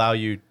it would allow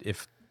you,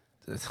 if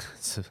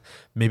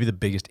maybe the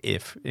biggest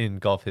if in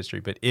golf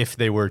history, but if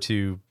they were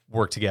to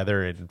work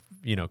together and,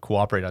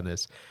 cooperate on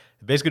this,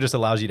 it basically just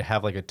allows you to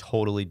have like a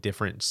totally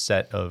different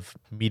set of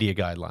media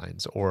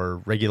guidelines or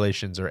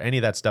regulations or any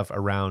of that stuff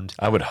around.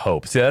 I would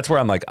hope. See, that's where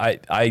I'm like,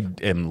 I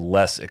am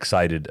less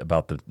excited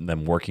about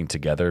them working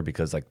together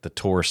because like the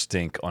tour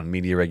stink on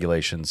media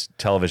regulations,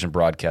 television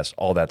broadcast,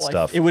 all that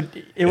stuff. It would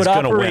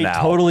operate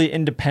totally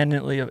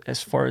independently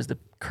as far as the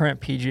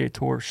current PGA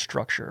Tour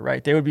structure,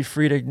 right? They would be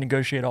free to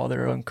negotiate all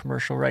their own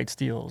commercial rights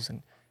deals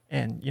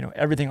and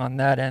everything on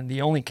that end.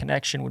 The only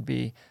connection would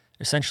be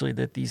essentially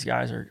that these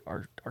guys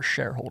are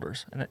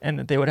shareholders and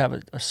that they would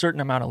have a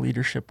certain amount of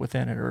leadership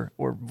within it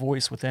or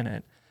voice within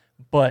it.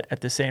 But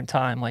at the same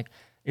time, like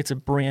it's a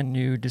brand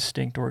new,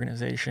 distinct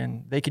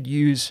organization. They could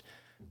use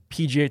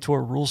PGA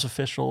Tour rules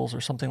officials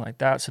or something like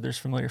that. So there's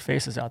familiar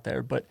faces out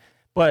there. But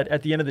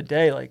at the end of the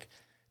day, like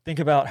think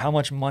about how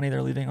much money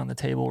they're leaving on the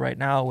table right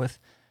now with,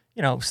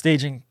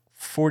 staging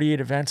 48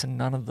 events and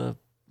none of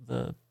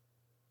the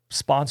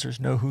sponsors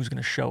know who's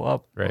going to show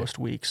up most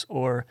weeks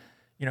or,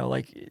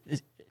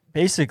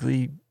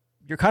 basically,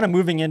 you're kind of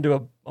moving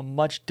into a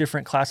much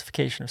different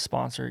classification of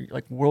sponsor,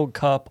 like World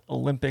Cup,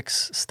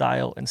 Olympics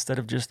style, instead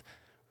of just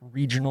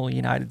regional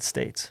United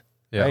States,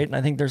 right? And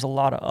I think there's a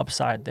lot of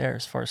upside there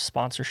as far as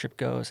sponsorship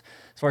goes,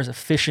 as far as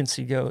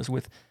efficiency goes.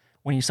 With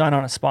when you sign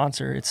on a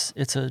sponsor, it's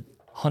a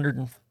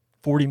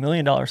 $140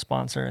 million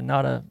sponsor and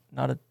not a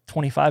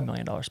 $25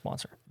 million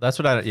sponsor. That's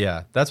what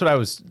I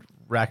was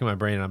racking my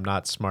brain. And I'm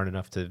not smart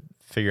enough to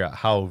figure out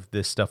how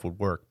this stuff would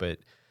work, but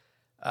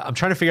I'm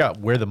trying to figure out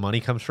where the money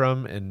comes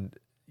from. And,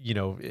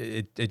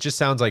 it just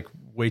sounds like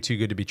way too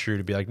good to be true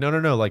to be like, no.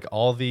 Like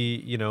all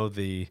the,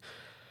 the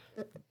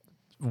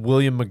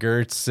William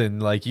McGirts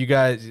and like you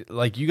guys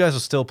will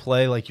still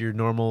play like your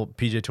normal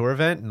PGA Tour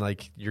event. And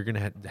like, you're going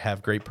to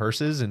have great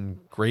purses and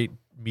great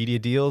media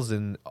deals.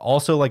 And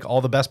also like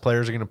all the best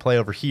players are going to play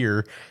over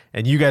here.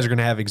 And you guys are going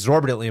to have an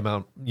exorbitant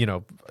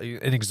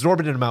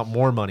amount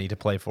more money to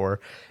play for.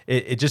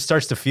 It just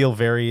starts to feel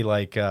very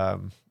like,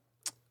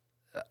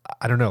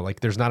 I don't know, like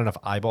there's not enough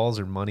eyeballs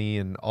or money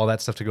and all that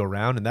stuff to go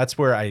around. And that's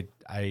where I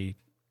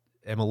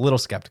am a little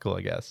skeptical,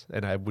 I guess.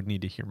 And I would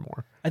need to hear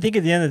more. I think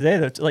at the end of the day,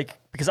 that's like,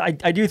 because I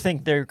do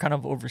think they're kind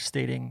of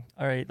overstating,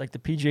 all right, like the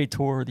PGA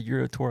Tour, the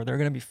Euro Tour, they're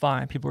going to be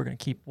fine. People are going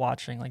to keep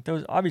watching. Like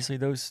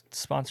those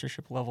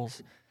sponsorship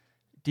levels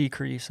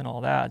decrease and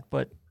all that.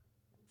 But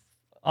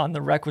on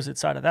the requisite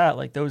side of that,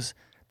 like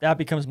that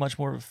becomes much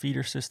more of a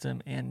feeder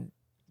system. And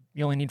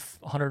you only need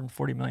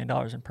 $140 million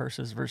in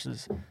purses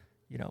versus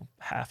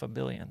 $500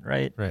 million,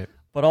 right? Right.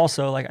 But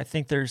also, like, I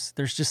think there's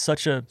just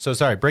such a... So,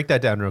 sorry, break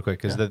that down real quick,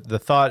 because the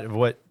thought of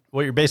what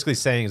you're basically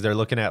saying is they're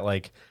looking at,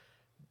 like,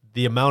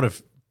 the amount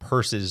of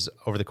purses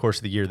over the course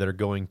of the year that are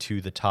going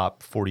to the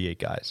top 48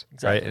 guys,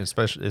 right? And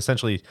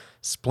essentially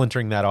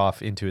splintering that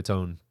off into its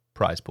own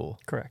prize pool.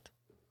 Correct.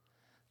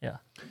 Yeah.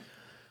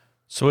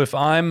 So if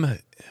I'm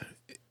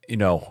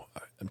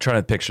trying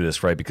to picture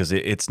this, right? Because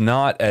it's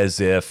not as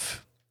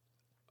if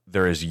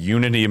there is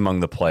unity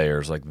among the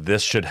players, like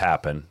this should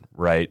happen,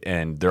 right?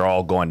 And they're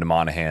all going to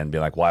Monahan and be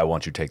like, why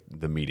won't you take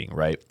the meeting,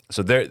 right?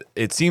 So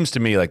it seems to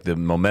me like the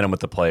momentum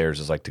with the players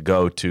is like to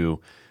go to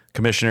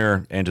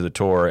commissioner and to the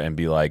tour and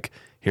be like,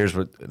 here's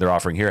what they're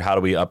offering here. How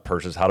do we up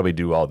purses? How do we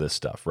do all this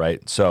stuff,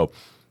 right? So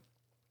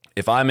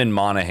if I'm in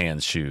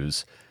Monahan's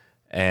shoes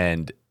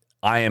and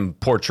I am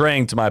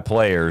portraying to my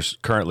players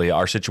currently,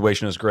 our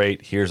situation is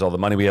great. Here's all the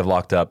money we have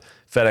locked up.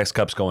 FedEx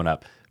Cup's going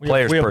up.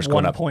 Players' purse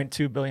going up.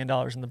 $1.2 billion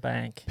in the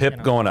bank.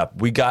 PIP going up.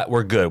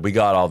 We're good. We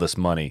got all this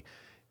money.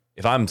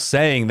 If I'm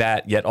saying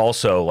that, yet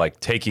also like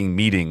taking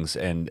meetings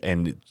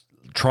and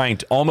trying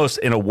to almost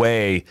in a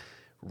way,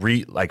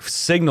 like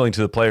signaling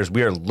to the players,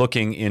 we are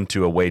looking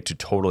into a way to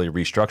totally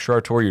restructure our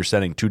tour. You're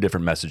sending two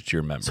different messages to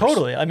your members.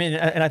 Totally. I mean,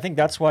 and I think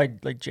that's why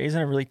like Jay's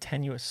in a really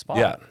tenuous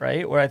spot,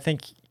 right? Where I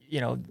think,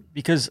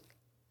 because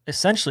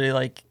essentially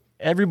like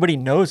everybody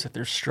knows that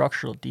there's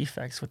structural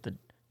defects with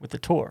the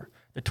tour.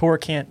 The tour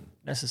can't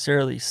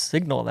necessarily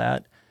signal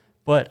that,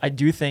 but I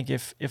do think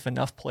if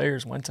enough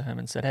players went to him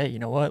and said, hey, you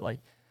know what, like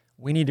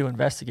we need to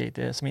investigate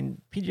this. I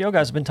mean, PGL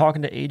guys have been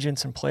talking to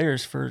agents and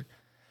players for,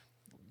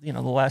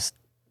 the last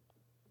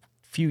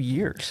few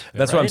years.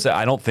 That's what I'm saying.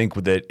 I don't think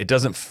that it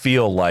doesn't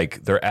feel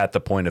like they're at the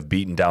point of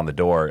beating down the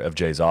door of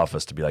Jay's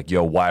office to be like,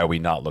 yo, why are we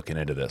not looking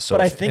into this? So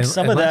but I think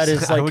some of that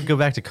is like, I would go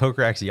back to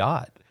Kokrak's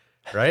yacht.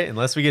 Right?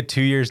 Unless we get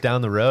 2 years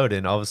down the road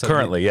and all of a sudden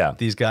currently,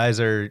 these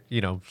guys are,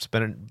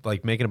 spending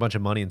like making a bunch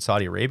of money in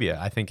Saudi Arabia.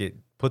 I think it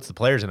puts the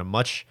players in a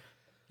much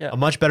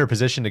better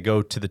position to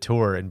go to the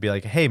tour and be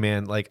like, hey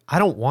man, like I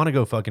don't want to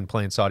go fucking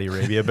play in Saudi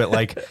Arabia, but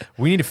like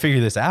we need to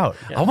figure this out.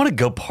 Yeah. I want to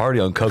go party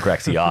on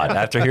Kokrak's yacht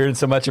after hearing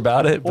so much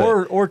about it.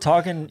 Or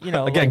talking,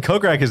 again, like,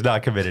 Kokrak is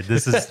not committed.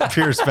 This is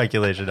pure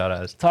speculation on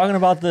us. Talking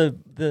about the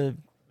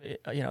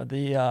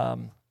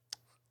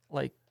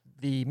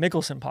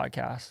Mickelson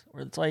podcast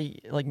where it's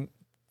like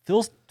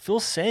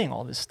Phil's saying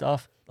all this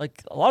stuff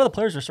like a lot of the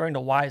players are starting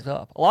to wise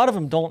up. A lot of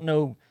them don't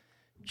know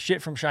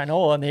shit from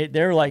Shinola, and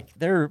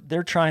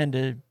they're trying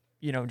to,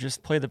 you know,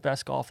 just play the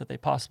best golf that they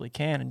possibly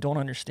can, and don't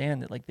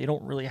understand that like they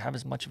don't really have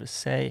as much of a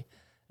say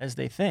as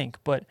they think.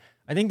 But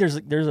I think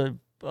there's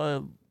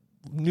a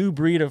new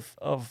breed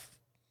of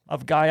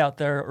guy out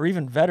there, or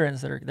even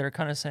veterans that are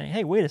kind of saying,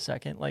 hey, wait a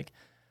second, like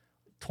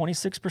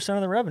 26%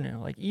 of the revenue,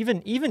 like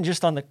even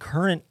just on the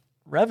current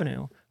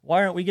revenue,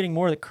 why aren't we getting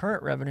more of the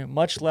current revenue,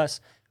 much less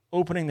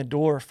opening the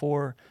door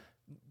for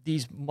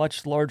these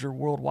much larger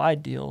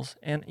worldwide deals?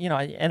 And you know,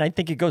 I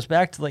think it goes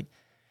back to like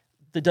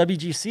the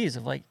WGCs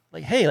of like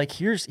hey, like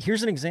here's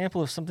an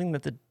example of something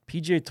that the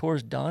PGA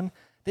Tour's done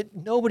that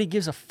nobody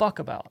gives a fuck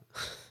about.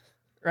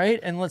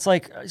 Right. And it's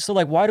like, so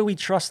like, why do we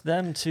trust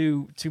them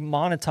to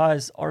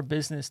monetize our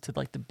business to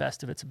like the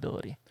best of its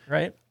ability?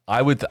 Right.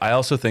 I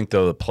also think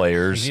though the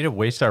players, you need to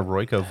waste our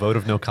Royco vote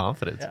of no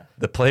confidence. Yeah.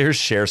 the players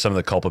share some of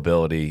the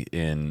culpability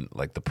in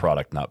like the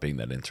product not being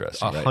that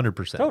interesting.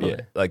 100%. Totally.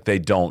 Yeah, like they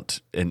don't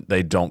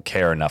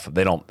care enough.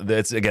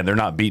 It's again, they're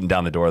not beating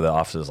down the door of the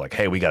offices like,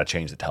 hey, we got to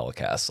change the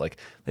telecast. Like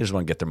they just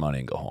want to get their money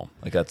and go home.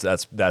 Like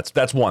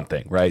that's one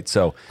thing, right?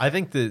 So I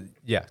think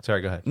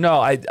sorry, go ahead.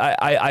 no,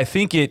 I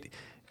think it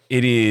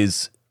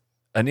is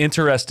an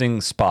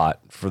interesting spot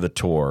for the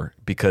tour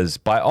because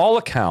by all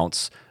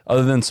accounts,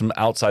 other than some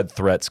outside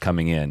threats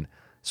coming in,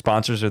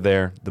 sponsors are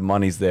there, the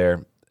money's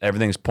there,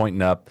 everything's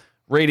pointing up.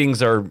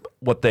 Ratings are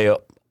what they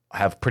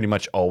have pretty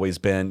much always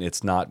been. They're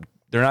not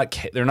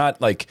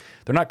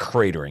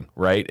cratering,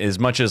 right? As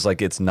much as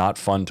like it's not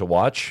fun to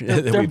watch.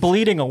 They're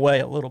bleeding away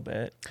a little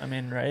bit. I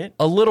mean, right?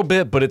 A little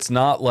bit, but it's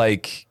not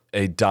like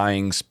a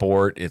dying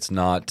sport. It's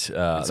not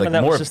like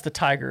that more was just the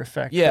Tiger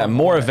effect. Yeah, going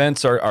more away.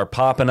 events are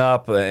popping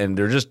up, and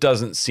there just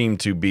doesn't seem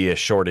to be a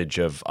shortage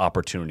of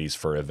opportunities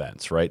for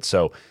events, right?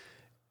 So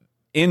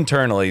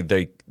internally,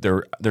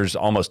 there's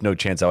almost no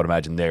chance I would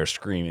imagine they're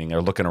screaming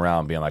or looking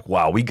around being like,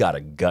 wow, we got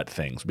to gut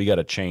things. We got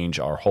to change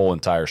our whole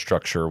entire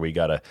structure. We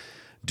got to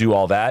do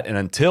all that. And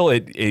until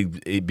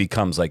it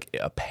becomes like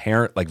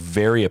apparent, like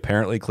very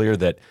apparently clear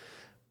that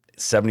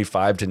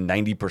 75 to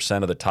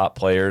 90% of the top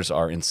players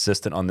are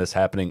insistent on this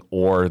happening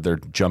or they're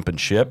jumping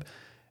ship.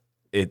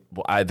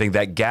 I think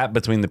that gap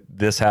between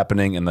this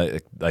happening and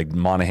the like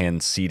Monahan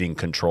ceding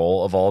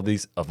control of all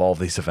these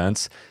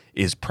events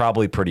is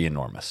probably pretty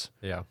enormous.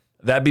 Yeah.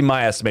 That'd be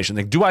my estimation.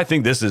 Like, do I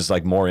think this is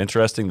like more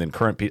interesting than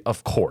current?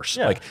 Of course.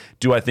 Yeah. Like,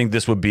 do I think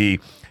this would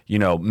be,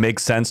 make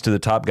sense to the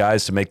top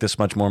guys to make this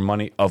much more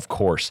money? Of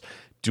course.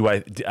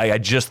 I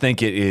just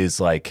think it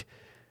is like,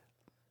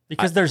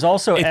 because there's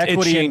also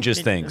equity. It changes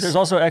things. There's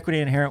also equity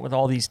inherent with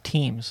all these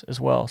teams as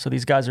well. So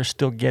these guys are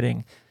still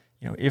getting,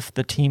 if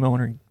the team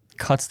owner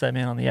cuts them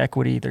in on the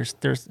equity, there's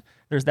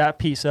that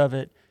piece of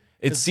it.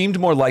 It seemed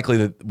more likely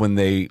that when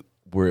they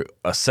were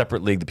a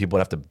separate league that people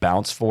would have to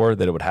bounce for,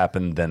 that it would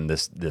happen than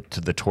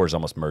the tours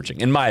almost merging,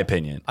 in my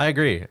opinion. I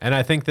agree. And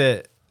I think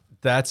that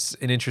that's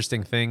an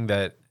interesting thing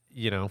that,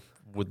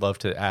 would love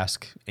to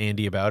ask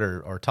Andy about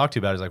or talk to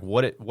you about is like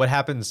what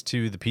happens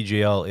to the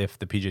PGL if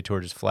the PGA Tour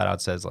just flat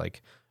out says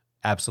like,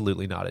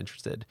 absolutely not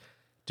interested?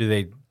 Do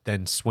they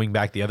then swing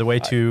back the other way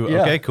to,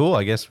 yeah. Okay, cool,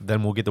 I guess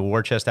then we'll get the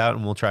war chest out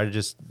and we'll try to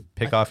just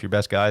pick off your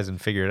best guys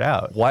and figure it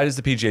out? Why does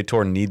the PGA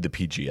Tour need the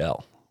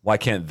PGL? Why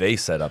can't they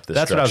set up this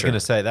That's structure? what I was going to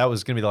say. That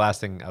was going to be the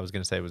last thing I was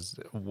going to say was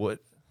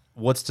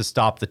what's to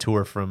stop the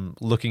tour from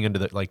looking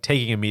into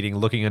taking a meeting,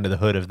 looking under the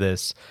hood of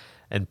this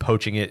and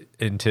poaching it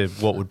into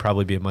what would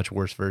probably be a much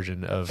worse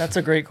version of. That's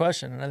a great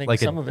question. And I think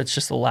some of it's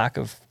just a lack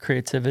of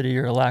creativity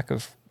or a lack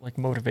of like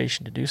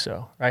motivation to do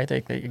so, right?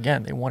 They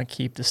want to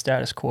keep the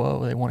status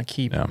quo. They want to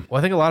keep. Yeah. Well,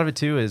 I think a lot of it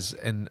too is,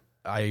 and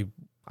I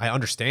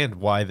understand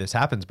why this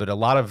happens, but a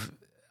lot of,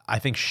 I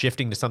think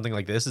shifting to something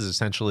like this is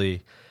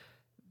essentially,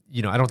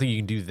 I don't think you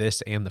can do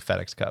this and the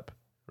FedEx Cup,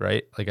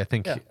 right? Like I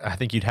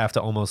think you'd have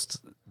to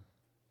almost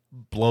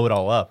blow it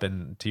all up.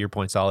 And to your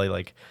point, Solly,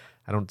 like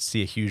I don't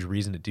see a huge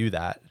reason to do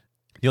that.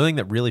 The only thing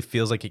that really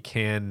feels like it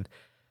can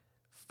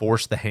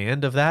force the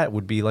hand of that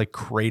would be like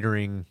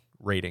cratering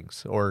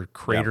ratings or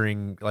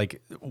cratering,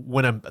 like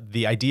when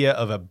the idea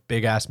of a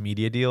big ass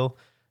media deal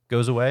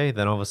goes away,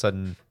 then all of a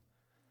sudden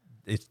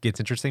it gets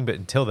interesting. But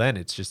until then,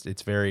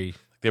 it's very.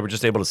 They were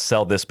just able to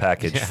sell this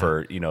package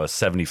for, a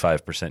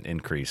 75%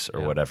 increase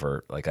or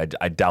whatever. Like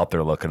I doubt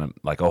they're looking at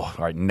like, oh, all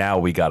right, now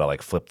we got to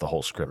like flip the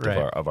whole script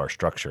of our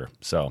structure.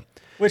 So,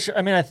 which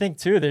I mean, I think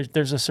too,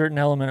 there's a certain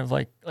element of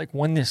like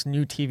when this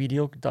new TV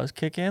deal does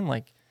kick in,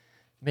 like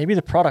maybe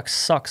the product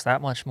sucks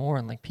that much more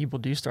and like people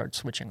do start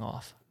switching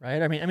off,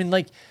 right? I mean,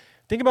 like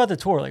think about the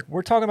tour. Like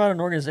we're talking about an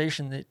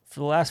organization that for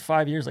the last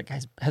 5 years like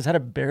has had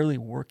a barely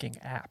working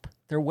app.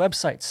 Their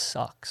website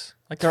sucks.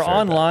 Like they're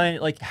online,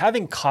 like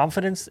having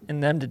confidence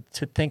in them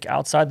to think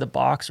outside the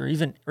box or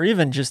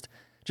even just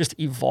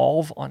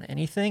evolve on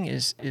anything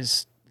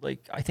is like,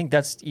 I think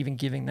that's even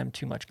giving them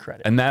too much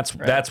credit. And that's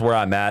where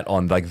I'm at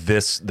on like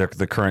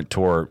the current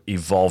tour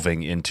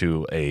evolving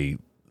into a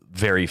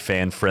very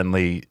fan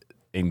friendly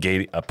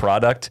a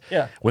product.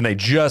 Yeah. When they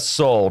just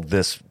sold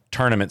this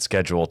tournament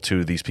schedule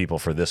to these people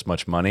for this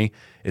much money.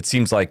 It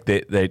seems like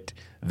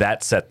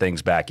that set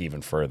things back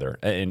even further.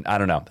 And I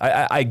don't know.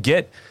 I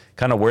get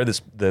kind of where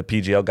the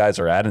PGL guys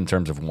are at in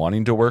terms of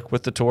wanting to work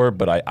with the tour,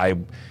 but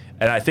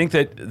I think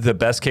that the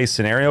best case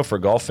scenario for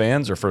golf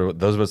fans or for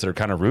those of us that are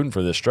kind of rooting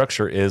for this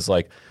structure is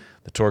like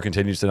the tour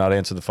continues to not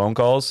answer the phone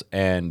calls,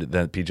 and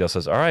then PGL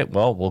says, "All right,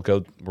 well, we're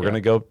going to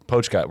go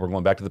poach guy. We're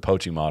going back to the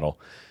poaching model,"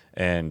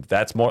 and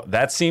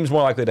that seems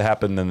more likely to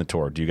happen than the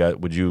tour.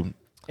 Would you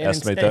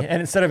estimate that?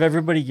 And instead of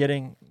everybody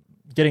getting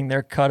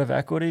their cut of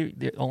equity,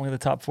 only the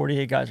top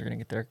 48 guys are going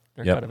to get their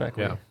cut of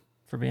equity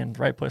for being in the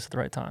right place at the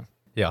right time.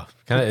 Yeah,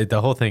 kind of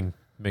the whole thing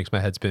makes my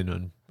head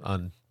spin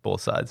on both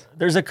sides.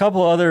 There's a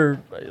couple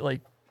other like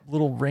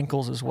little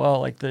wrinkles as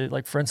well,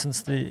 like for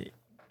instance,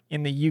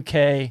 in the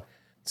UK,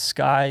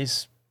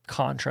 Sky's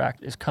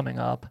contract is coming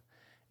up,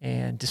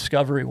 and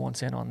Discovery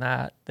wants in on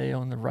that. They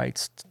own the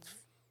rights,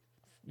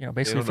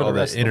 basically for the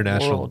rest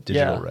international of the world.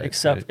 digital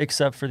rights,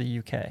 except for the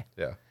UK.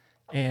 Yeah.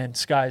 And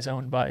Sky's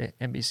owned by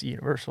NBC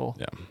Universal.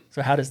 Yeah.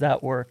 So how does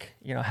that work?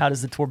 How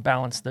does the tour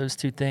balance those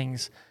two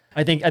things?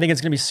 I think it's going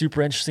to be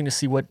super interesting to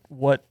see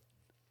what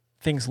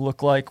things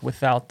look like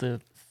without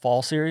the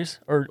fall series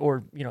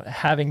or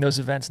having those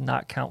events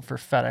not count for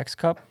FedEx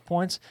Cup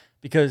points,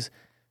 because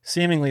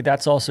seemingly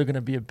that's also going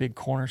to be a big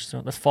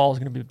cornerstone. The fall is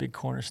going to be a big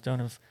cornerstone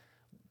of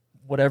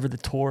whatever the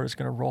tour is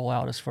going to roll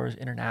out as far as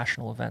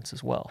international events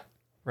as well,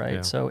 right?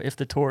 Yeah. So if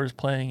the tour is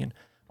playing in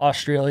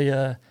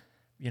Australia,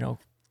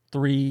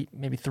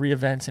 maybe three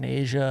events in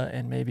Asia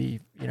and maybe,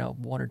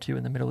 one or two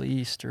in the Middle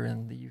East or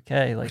in the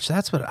UK. Which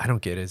that's what I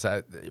don't get is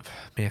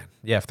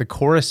if the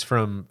chorus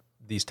from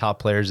these top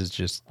players is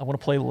just I want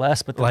to play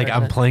less, but like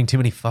I'm playing too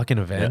many fucking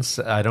events.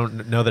 Yeah. I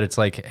don't know that it's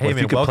like, hey, what if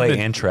man, you could play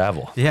and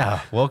travel. Yeah,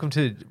 welcome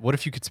to. What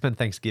if you could spend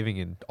Thanksgiving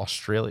in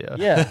Australia?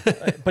 Yeah,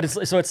 but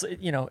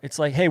it's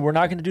like, hey, we're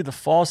not going to do the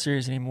fall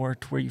series anymore,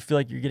 to where you feel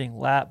like you're getting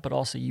lapped, but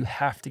also you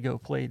have to go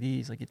play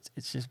these. Like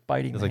it's just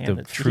biting. It's the like hand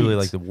that truly feeds.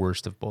 like the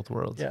worst of both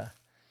worlds. Yeah.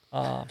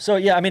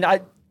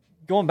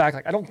 Going back,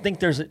 like I don't think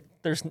there's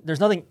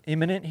nothing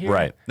imminent here.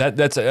 Right.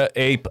 That's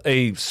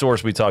a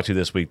source we talked to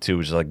this week too,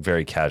 which is like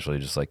very casually,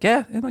 just like,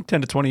 yeah, in like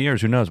 10 to 20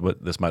 years, who knows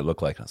what this might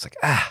look like. And it's like,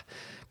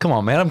 come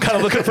on, man, I'm kind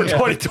of looking for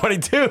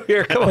 2022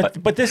 here. Come on.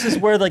 But this is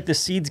where like the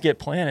seeds get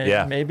planted.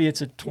 Yeah. Maybe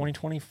it's a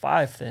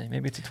 2025 thing.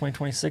 Maybe it's a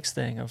 2026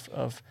 thing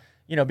of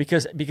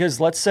because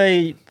let's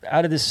say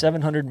out of this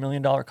 $700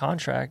 million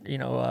contract,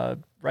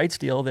 rights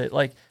deal, that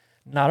like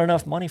not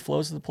enough money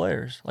flows to the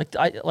players. Like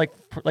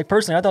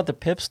personally, I thought the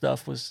PIP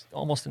stuff was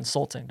almost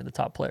insulting to the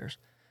top players.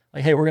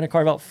 Like, hey, we're going to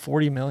carve out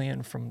 $40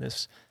 million from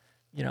this,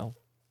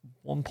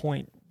 1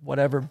 point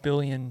whatever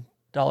billion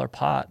dollar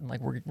pot, and like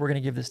we're going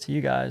to give this to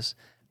you guys,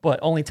 but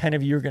only 10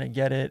 of you are going to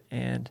get it,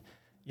 and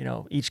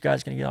each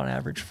guy's going to get on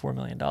average $4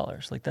 million.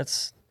 Like that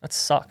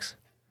sucks,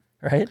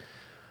 right?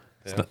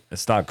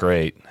 It's not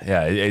great.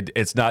 Yeah,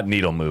 it's not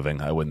needle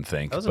moving, I wouldn't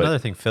think. That was another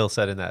thing Phil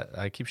said in that.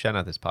 I keep shouting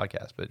out this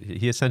podcast, but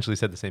he essentially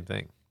said the same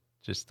thing.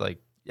 Just like,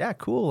 yeah,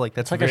 cool. Like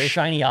that's like very, a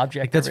shiny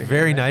object. Like, that's over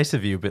very here, right? nice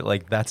of you, but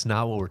like that's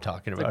not what we're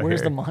talking about. Like,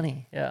 where's here. the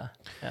money? Yeah.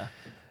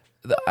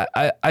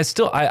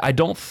 I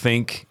don't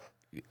think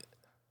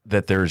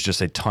that there's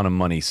just a ton of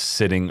money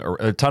sitting, or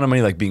a ton of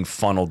money like being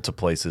funneled to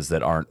places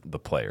that aren't the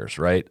players,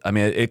 right? I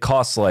mean, it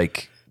costs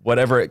like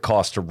whatever it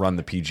costs to run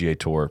the PGA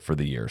Tour for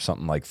the year,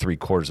 something like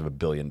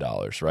 $750 million,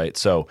 right?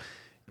 So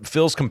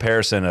Phil's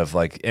comparison of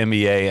like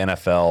NBA,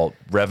 NFL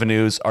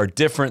revenues are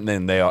different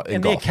than they are in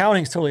and golf. the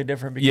accounting's totally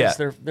different because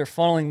they're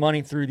funneling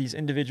money through these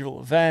individual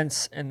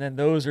events, and then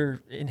those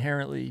are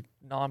inherently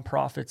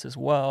nonprofits as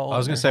well. I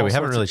was going to say, we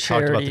haven't really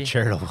talked about the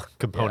charitable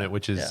component,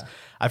 which is,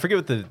 I forget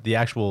what the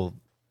actual,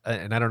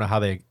 and I don't know how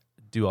they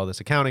do all this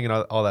accounting and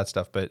all that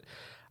stuff, but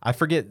I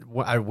forget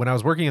when I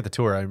was working at the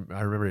tour, I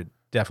remember it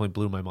definitely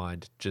blew my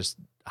mind just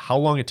how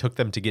long it took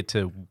them to get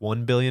to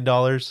 $1 billion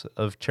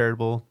of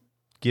charitable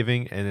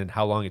giving, and then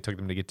how long it took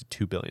them to get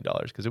to $2 billion.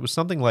 Because it was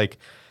something like,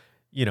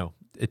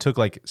 it took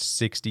like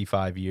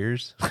 65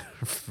 years,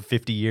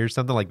 50 years,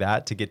 something like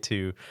that to get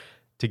to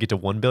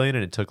 $1 billion,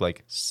 and it took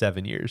like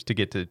 7 years to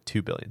get to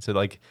 $2 billion. So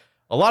like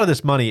a lot of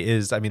this money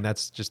is, I mean,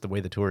 that's just the way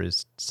the tour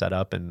is set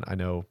up, and I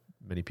know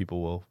many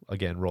people will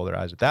again roll their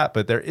eyes at that,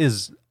 but there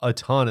is a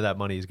ton of that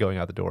money is going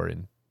out the door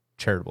in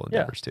charitable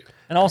endeavors too.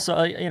 And also,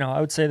 I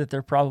would say that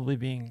they're probably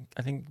being,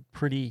 I think,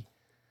 pretty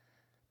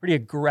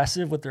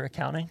aggressive with their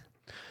accounting.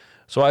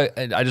 So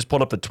I just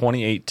pulled up the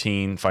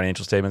 2018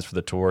 financial statements for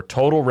the tour.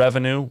 Total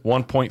revenue,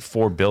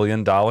 $1.4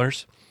 billion.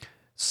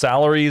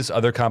 Salaries,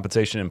 other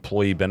compensation,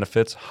 employee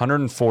benefits,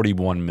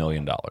 $141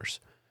 million.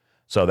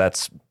 So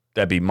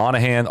that'd be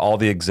Monahan, all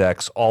the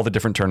execs, all the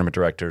different tournament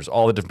directors,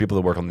 all the different people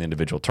that work on the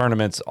individual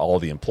tournaments, all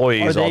the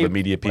employees, all the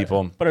media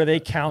people. But are they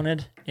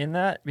counted in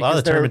that? Because a lot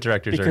of the tournament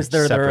directors because are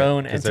they're separate, their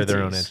own because entities. they're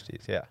their own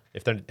entities. Yeah,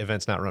 if their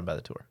event's not run by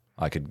the tour.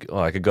 I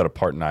could go to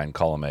part 9,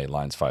 column A,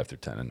 lines 5 through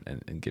 10,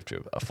 and give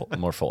you a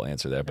more full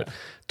answer there. But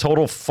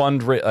total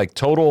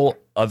total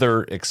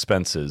other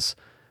expenses,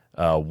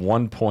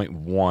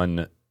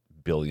 $1.1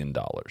 billion.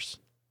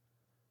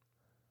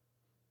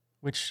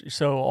 which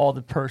so all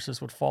the purses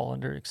would fall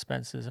under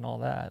expenses and all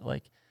that.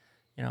 Like,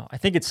 I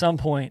think at some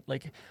point,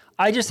 like,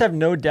 I just have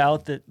no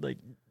doubt that, like,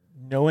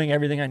 knowing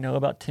everything I know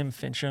about Tim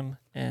Fincham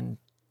and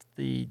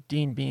the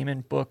Dean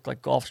Beeman book,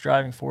 like Golf's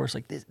Driving Force,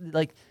 like this,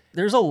 like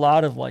there's a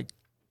lot of like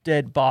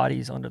dead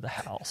bodies under the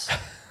house.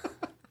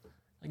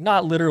 Like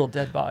not literal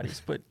dead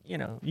bodies, but you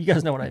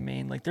guys know what I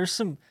mean. Like there's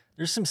some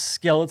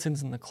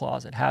skeletons in the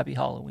closet. Happy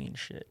Halloween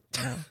shit.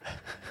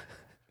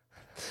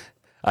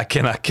 I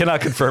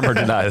cannot confirm or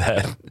deny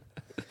that.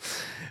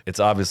 It's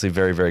obviously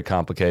very, very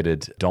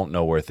complicated. Don't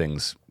know where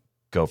things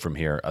go from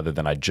here other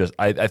than I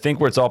think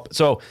where it's all.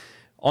 So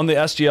on the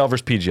SGL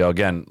versus PGL,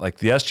 again, like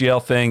the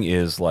SGL thing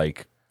is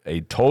like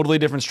a totally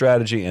different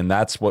strategy, and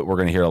that's what we're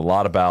going to hear a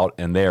lot about,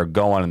 and they are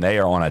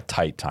on a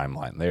tight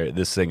timeline.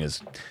 This thing is,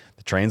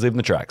 the train's leaving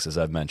the tracks, as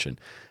I've mentioned.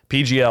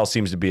 PGL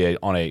seems to be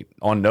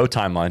on no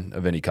timeline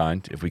of any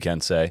kind, if we can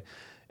say,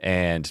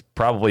 and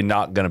probably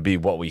not going to be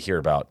what we hear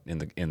about in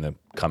the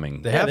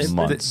coming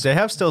months. They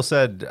have still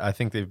said, I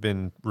think they've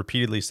been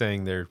repeatedly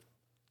saying they're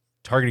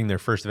targeting their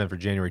first event for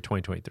January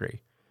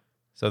 2023.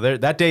 So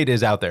that date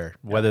is out there,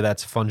 whether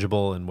that's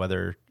fungible and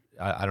whether,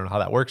 I don't know how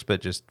that works,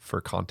 but just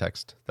for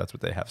context, that's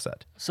what they have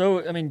said.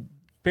 So, I mean,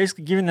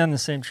 basically giving them the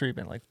same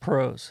treatment, like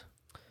pros.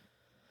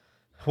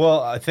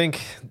 Well, I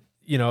think,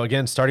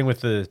 again, starting with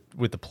the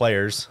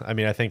players, I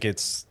mean, I think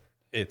it's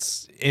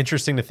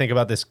interesting to think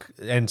about this.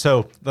 And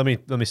so let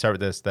me start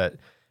with this, that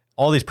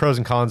all these pros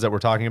and cons that we're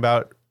talking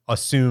about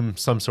assume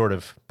some sort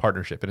of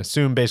partnership and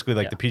assume basically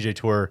like the PGA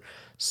Tour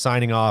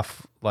signing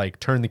off, like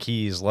turn the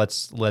keys,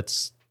 let's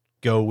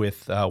go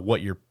with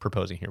what you're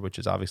proposing here, which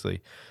is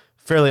obviously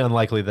fairly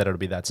unlikely that it'll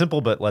be that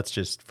simple, but let's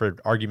just, for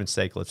argument's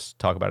sake, let's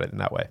talk about it in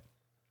that way.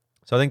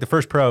 So I think the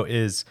first pro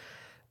is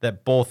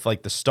that both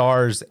like the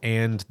stars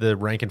and the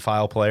rank and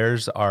file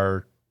players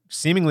are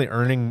seemingly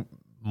earning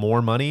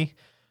more money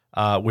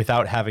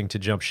without having to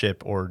jump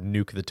ship or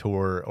nuke the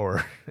tour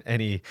or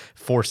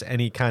force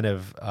any kind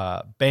of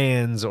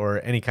bans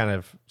or any kind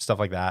of stuff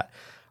like that.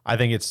 I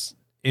think it's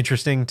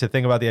interesting to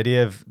think about the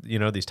idea of,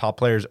 these top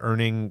players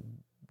earning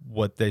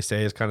what they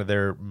say is kind of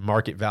their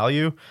market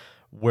value,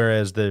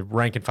 whereas the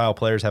rank and file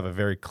players have a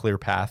very clear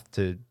path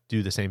to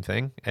do the same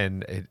thing.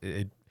 And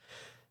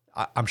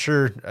I'm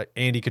sure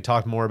Andy could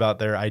talk more about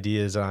their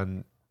ideas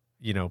on,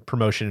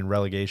 promotion and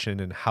relegation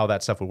and how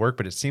that stuff would work,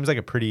 but it seems like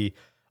a pretty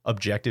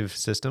objective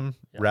system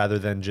rather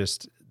than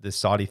just the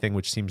Saudi thing,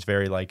 which seems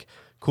very like,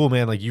 cool,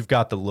 man, like you've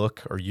got the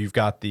look or you've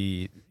got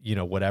the,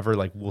 whatever,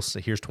 like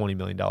here's $20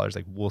 million,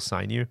 like we'll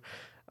sign you.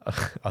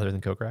 Other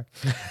than Kokrak.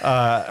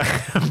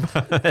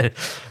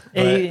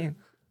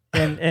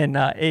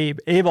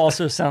 Abe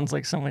also sounds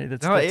like somebody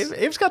that's... No,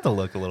 Abe's got the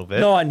look a little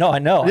bit. No, I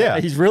know. Yeah.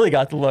 He's really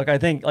got the look. I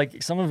think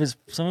like some of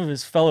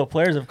his fellow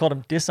players have called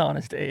him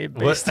dishonest Abe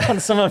based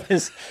on some of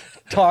his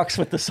talks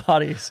with the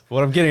Saudis.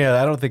 What I'm getting at,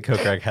 I don't think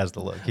Kokrak has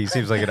the look. He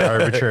seems like an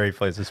arbitrary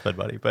place to spend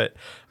money. But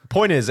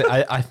point is,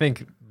 I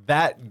think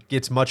that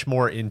gets much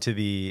more into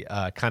the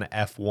kind of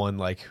F1,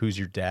 like who's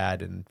your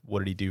dad and what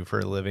did he do for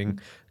a living?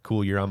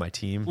 Cool, you're on my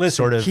team. Listen,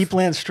 sort of keep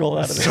Lance Stroll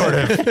out of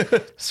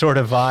this. sort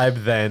of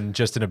vibe than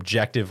just an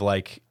objective,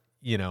 like,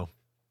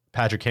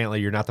 Patrick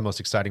Cantlay, you're not the most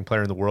exciting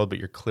player in the world, but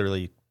you're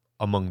clearly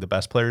among the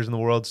best players in the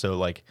world. So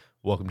like,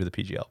 welcome to the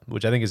PGL,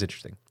 which I think is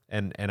interesting.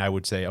 And I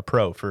would say a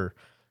pro for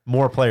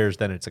more players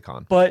than it's a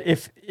con. But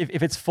if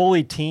it's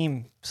fully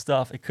team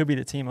stuff, it could be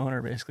the team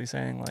owner basically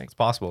saying like, it's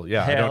possible.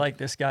 Yeah. Hey, I like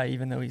this guy,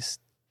 even though he's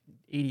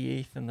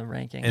 88th in the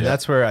ranking. And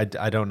that's where I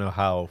don't know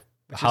how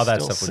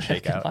that stuff would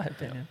shake out. In my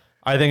opinion.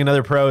 I think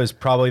another pro is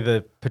probably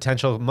the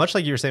potential, much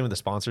like you were saying with the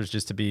sponsors,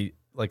 just to be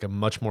like a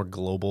much more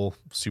global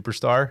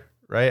superstar,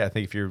 right? I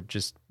think if you're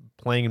just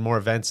playing in more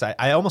events,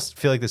 I almost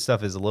feel like this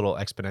stuff is a little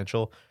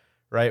exponential,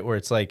 right? Where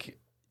it's like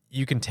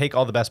you can take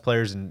all the best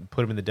players and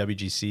put them in the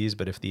WGCs,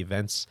 but if the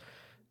events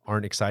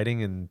aren't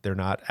exciting and they're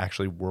not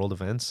actually world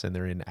events and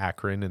they're in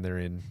Akron and they're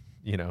in,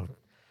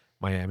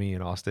 Miami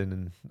and Austin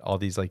and all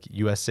these like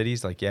US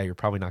cities, like, yeah, you're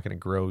probably not going to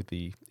grow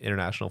the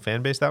international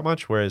fan base that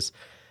much. Whereas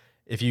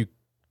if you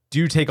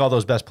do take all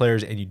those best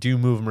players and you do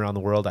move them around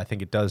the world, I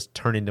think it does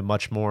turn into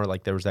much more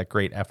like there was that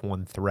great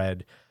F1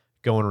 thread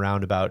going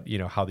around about,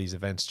 how these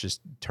events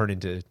just turn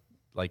into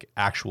like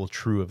actual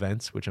true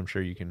events, which I'm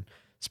sure you can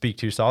speak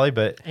to, Solly,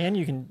 and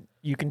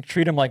you can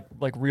treat them like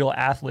real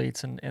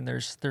athletes and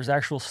there's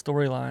actual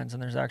storylines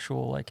and there's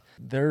actual like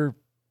they're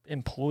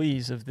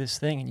employees of this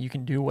thing and you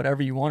can do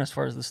whatever you want as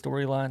far as the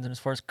storylines and as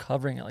far as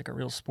covering it like a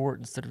real sport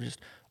instead of just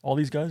all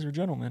these guys are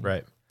gentlemen.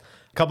 Right.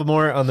 A couple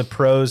more on the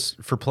pros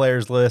for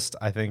players list.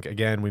 I think,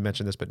 again, we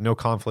mentioned this, but no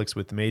conflicts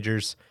with the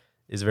majors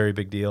is a very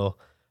big deal.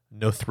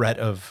 No threat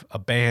of a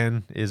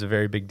ban is a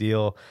very big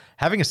deal.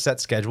 Having a set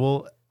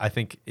schedule, I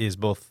think, is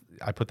both.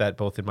 I put that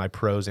both in my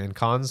pros and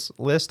cons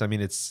list. I mean,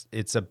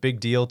 it's a big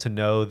deal to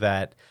know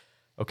that,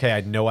 okay,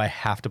 I know I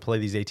have to play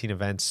these 18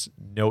 events.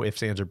 No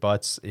ifs, ands, or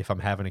buts. If I'm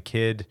having a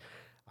kid,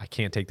 I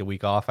can't take the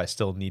week off. I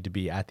still need to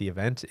be at the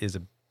event is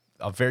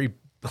a very,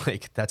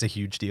 like, that's a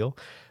huge deal.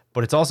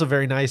 But it's also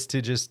very nice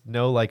to just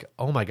know, like,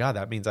 oh my God,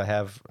 that means I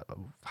have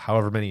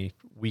however many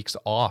weeks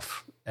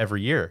off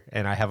every year,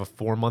 and I have a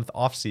 4-month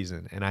off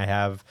season, and I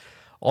have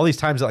all these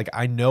times that like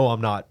I know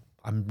I'm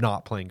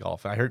not playing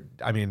golf.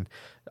 I mean,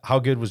 how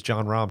good was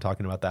John Rahm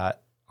talking about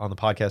that on the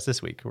podcast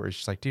this week, where it's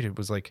just like, dude, it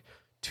was like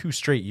 2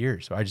 straight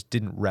years where I just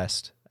didn't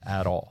rest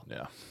at all.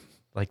 Yeah.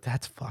 Like,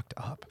 that's fucked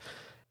up.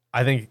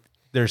 I think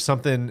there's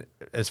something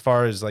as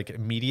far as like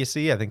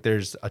immediacy. I think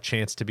there's a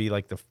chance to be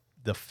like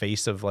the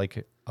face of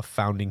like a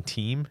founding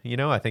team. You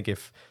know, I think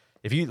if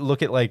you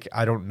look at like,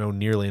 I don't know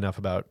nearly enough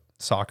about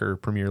soccer,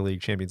 Premier League,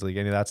 Champions League,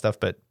 any of that stuff,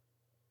 but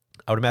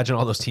I would imagine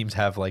all those teams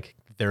have like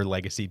their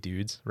legacy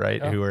dudes,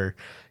 right? Yeah. Who are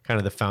kind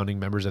of the founding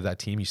members of that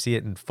team. You see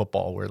it in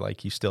football where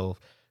like you still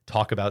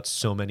talk about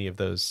so many of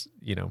those,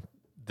 you know,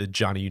 the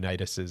Johnny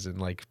Unitas's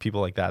and like people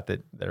like that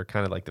are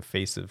kind of like the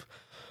face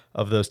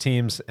of those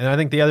teams. And I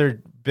think the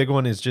other big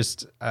one is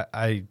just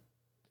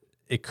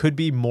it could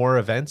be more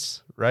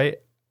events, right?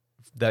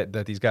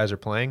 That these guys are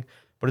playing,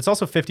 but it's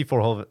also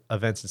 54 hole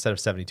events instead of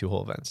 72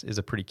 hole events is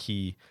a pretty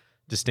key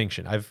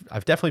distinction.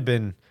 I've definitely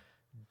been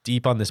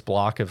deep on this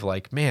block of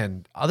like,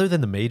 man, other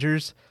than the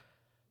majors,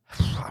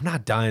 I'm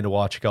not dying to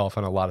watch golf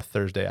on a lot of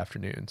Thursday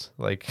afternoons.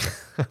 Like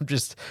I'm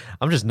just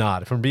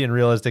not. If I'm being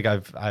realistic,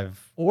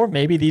 I've Or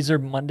maybe these are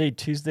Monday,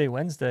 Tuesday,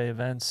 Wednesday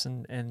events,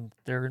 and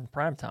they're in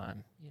prime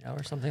time, you know,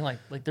 or something like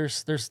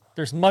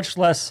there's much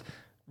less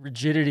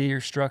rigidity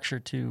or structure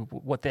to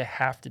what they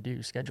have to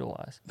do schedule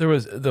wise. There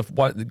was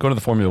going to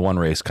the Formula One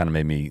race kind of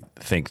made me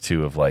think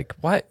too of like,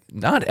 why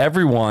not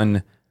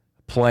everyone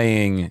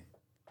playing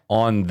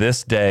on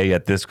this day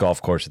at this golf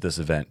course at this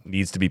event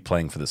needs to be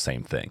playing for the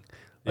same thing.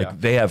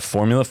 Like they have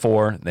Formula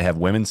 4, they have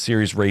women's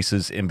series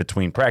races in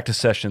between practice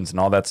sessions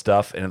and all that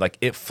stuff, and like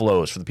it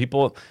flows for the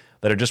people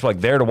that are just like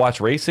there to watch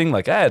racing.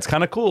 Like, it's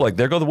kind of cool. Like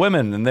there go the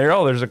women, and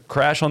there's a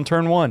crash on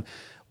turn 1.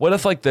 What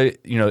if like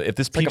if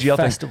this like PGL a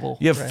festival,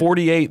 thing, you have right?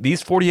 48.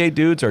 These 48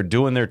 dudes are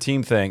doing their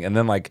team thing, and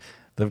then like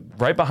the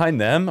right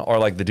behind them are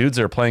like the dudes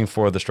that are playing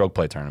for the stroke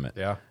play tournament.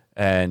 Yeah.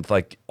 And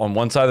like on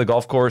one side of the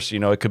golf course,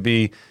 it could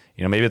be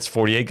maybe it's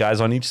 48 guys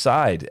on each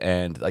side,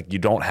 and like you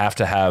don't have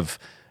to have.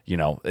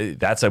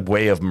 That's a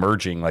way of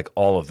merging like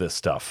all of this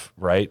stuff,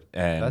 right?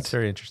 And that's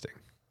very interesting.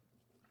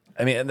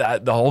 I mean,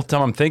 the whole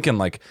time I'm thinking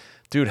like,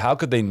 dude, how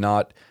could they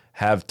not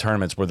have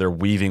tournaments where they're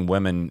weaving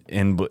women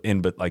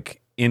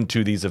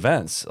into these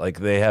events? Like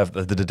they have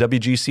the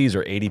WGCs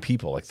are 80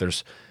 people. Like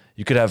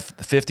you could have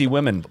 50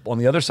 women on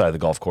the other side of the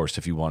golf course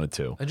if you wanted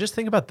to. And just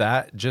think about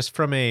that, just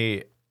from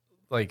a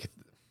like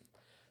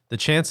the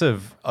chance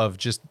of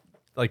just.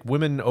 Like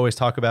women always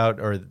talk about,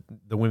 or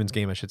the women's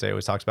game, I should say,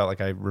 always talks about, like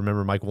I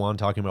remember Mike Wan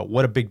talking about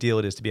what a big deal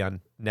it is to be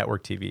on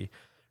network TV,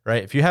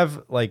 right? If you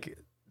have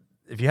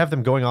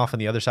them going off on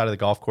the other side of the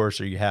golf course,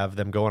 or you have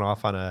them going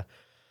off on a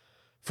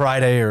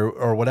Friday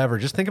or whatever,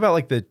 just think about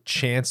like the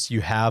chance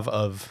you have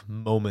of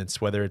moments,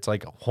 whether it's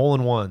like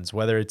hole-in-ones,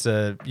 whether it's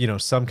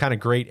some kind of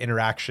great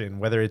interaction,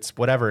 whether it's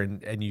whatever,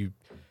 and you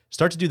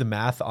start to do the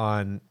math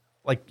on.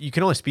 Like you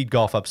can only speed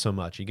golf up so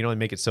much. You can only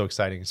make it so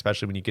exciting,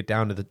 especially when you get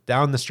down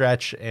the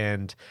stretch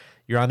and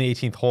you're on the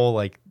 18th hole.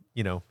 Like,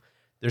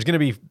 there's going to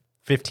be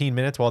 15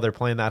 minutes while they're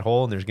playing that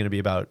hole, and there's going to be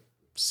about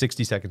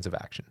 60 seconds of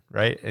action,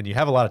 right? And you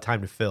have a lot of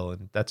time to fill,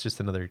 and that's just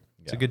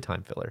it's a good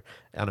time filler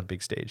on a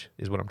big stage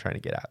is what I'm trying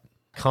to get at.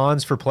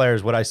 Cons for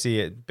players, what I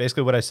see,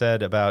 basically what I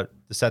said about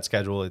the set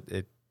schedule,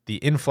 the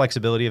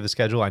inflexibility of the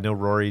schedule. I know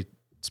Rory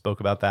spoke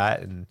about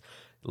that and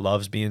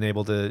loves being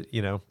able to,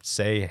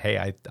 say,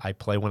 hey, I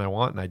play when I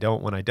want and I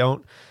don't when I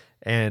don't.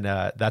 And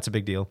that's a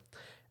big deal.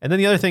 And then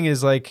the other thing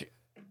is like,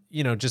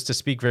 just to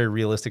speak very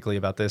realistically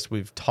about this,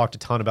 we've talked a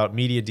ton about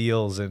media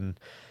deals and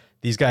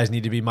these guys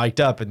need to be mic'd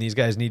up and these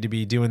guys need to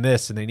be doing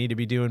this and they need to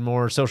be doing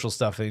more social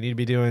stuff. They need to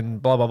be doing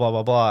blah, blah, blah,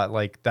 blah, blah.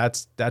 Like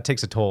that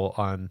takes a toll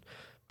on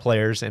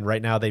players. And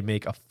right now they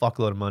make a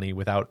fuckload of money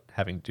without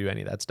having to do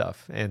any of that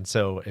stuff. And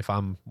so if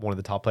I'm one of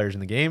the top players in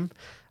the game,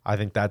 I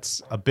think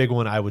that's a big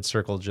one I would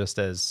circle just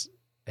as,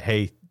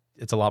 hey,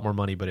 it's a lot more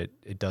money, but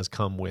it does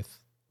come with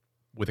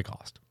a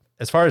cost.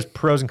 As far as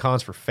pros and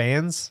cons for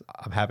fans,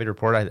 I'm happy to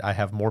report I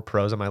have more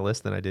pros on my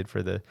list than I did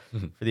for the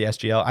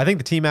SGL. I think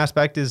the team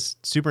aspect is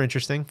super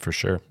interesting. For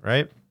sure.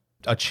 Right?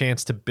 A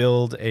chance to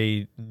build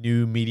a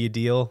new media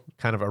deal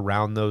kind of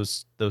around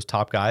those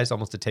top guys,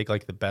 almost to take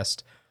like the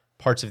best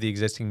parts of the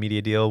existing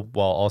media deal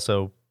while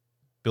also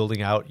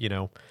building out,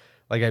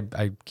 like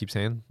I keep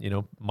saying,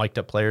 mic'd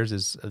up players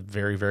is a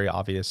very, very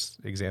obvious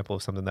example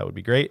of something that would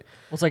be great.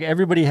 Well, it's like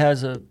everybody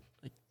has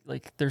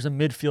like there's a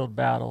midfield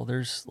battle.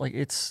 There's like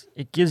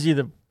it gives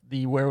you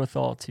the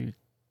wherewithal to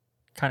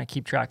kind of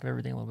keep track of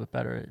everything a little bit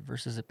better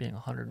versus it being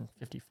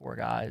 154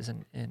 guys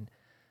and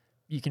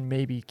you can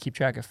maybe keep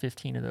track of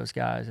 15 of those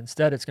guys.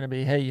 Instead, it's going to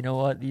be, hey, you know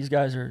what? These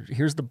guys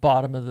here's the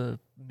bottom of the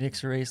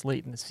mixed race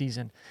late in the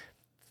season.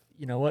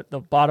 You know what? The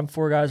bottom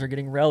 4 guys are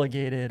getting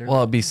relegated. Well,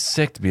 it'd be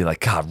sick to be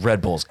like, God,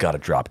 Red Bull's got to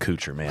drop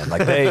Kuchar, man.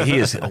 Like he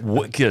is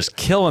just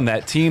killing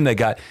that team. They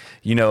got,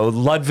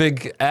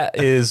 Ludwig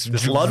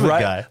is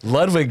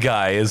Ludwig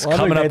guy is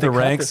coming up the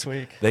ranks.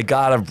 We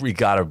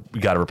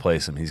gotta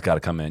replace him. He's got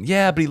to come in.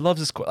 Yeah, but he loves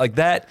his like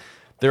that.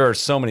 There are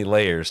so many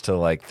layers to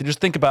like. Just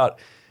think about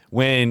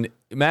when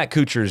Matt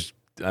Kuchar's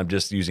I'm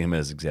just using him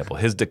as an example.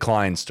 His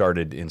decline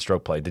started in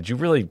stroke play. Did you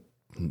really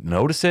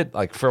notice it?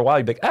 Like for a while,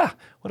 you'd be like,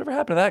 whatever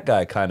happened to that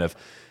guy? Kind of.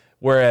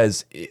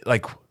 Whereas,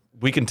 like,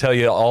 we can tell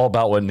you all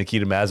about what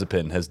Nikita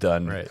Mazepin has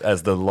done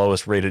as the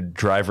lowest rated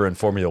driver in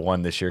Formula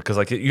One this year, because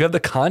like you have the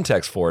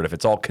context for it if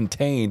it's all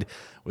contained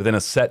within a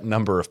set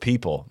number of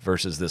people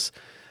versus this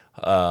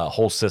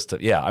whole system.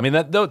 Yeah, I mean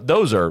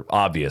those are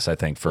obvious, I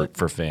think, for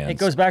fans. It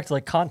goes back to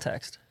like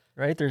context,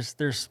 right? There's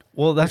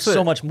that's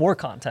so much more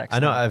context. I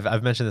know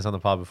I've mentioned this on the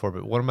pod before,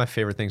 but one of my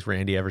favorite things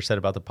Randy ever said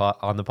about the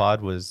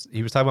pod was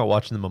he was talking about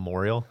watching the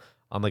Memorial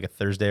on like a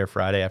Thursday or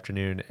Friday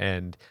afternoon,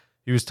 and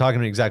he was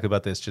talking exactly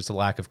about this, just a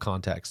lack of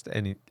context.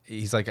 And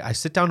he's like, I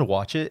sit down to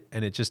watch it,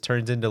 and it just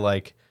turns into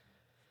like,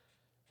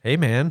 hey,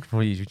 man,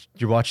 well,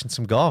 you're watching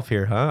some golf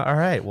here, huh? All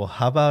right. Well,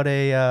 how about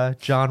a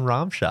John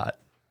Rahm shot?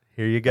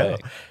 Here you go.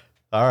 Hey.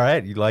 All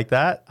right. You like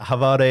that? How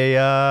about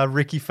a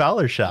Ricky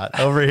Fowler shot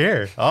over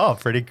here? Oh,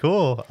 pretty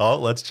cool. Oh,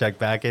 let's check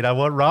back in on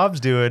what Rahm's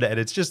doing. And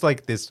it's just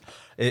like this.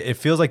 It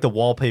feels like the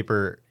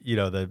wallpaper,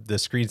 the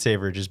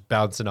screensaver just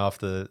bouncing off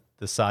the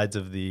sides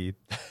of the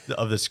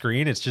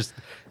screen. It's just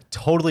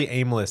totally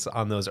aimless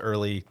on those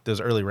early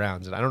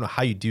rounds. And I don't know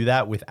how you do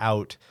that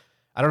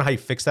I don't know how you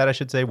fix that, I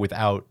should say,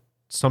 without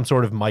some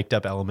sort of mic'd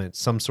up element,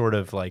 some sort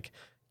of like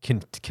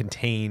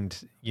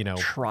contained,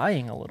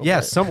 trying a little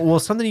bit.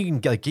 Something you can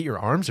get your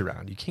arms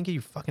around. You can't get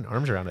your fucking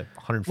arms around it.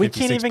 156 We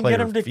can't even get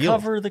them to field.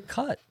 cover the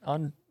cut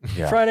on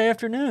Friday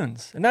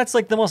afternoons. And that's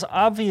like the most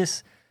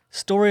obvious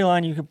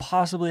storyline you could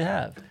possibly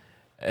have.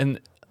 And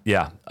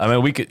yeah, I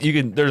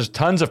mean, there's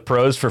tons of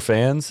pros for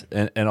fans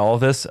and all of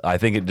this. I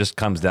think it just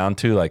comes down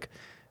to like,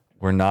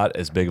 we're not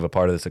as big of a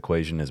part of this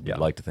equation as we'd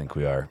like to think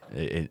we are.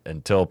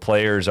 Until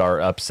players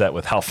are upset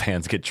with how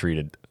fans get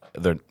treated,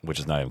 which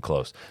is not even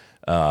close.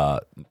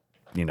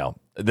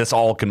 This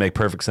all can make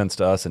perfect sense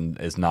to us and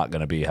is not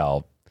going to be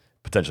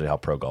potentially how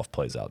pro golf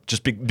plays out.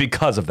 Just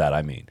because of that,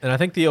 I mean. And I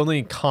think the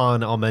only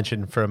con I'll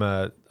mention from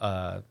a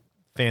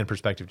fan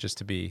perspective, just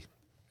to be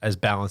as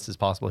balanced as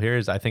possible here,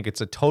 is I think it's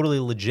a totally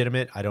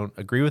legitimate, I don't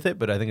agree with it,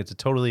 but I think it's a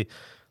totally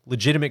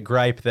legitimate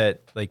gripe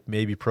that like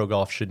maybe pro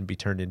golf shouldn't be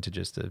turned into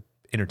just a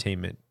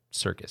entertainment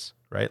circus,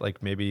 right?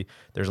 Like maybe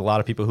there's a lot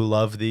of people who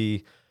love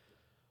the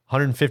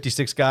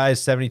 156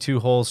 guys, 72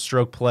 holes,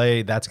 stroke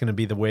play. That's going to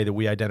be the way that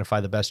we identify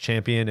the best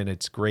champion. And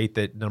it's great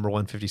that number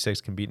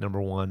 156 can beat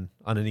number one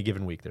on any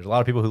given week. There's a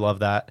lot of people who love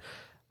that.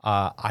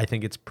 I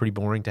think it's pretty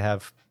boring to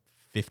have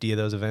 50 of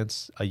those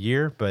events a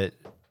year, but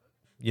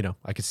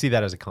I could see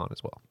that as a con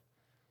as well.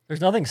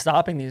 There's nothing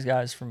stopping these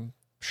guys from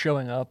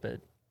showing up at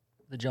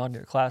the John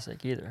Deere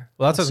Classic either.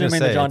 Well, that's what I was assuming gonna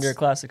say. The John Deere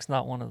Classic's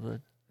not one of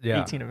the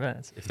 18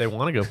 events. If they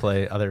want to go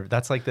play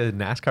that's like the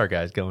NASCAR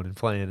guys going and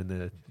playing in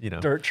the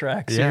dirt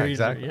track series.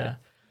 Yeah, exactly.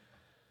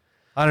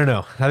 I don't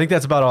know. I think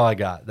that's about all I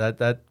got.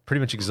 That pretty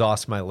much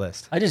exhausts my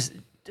list. I just,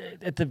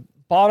 at the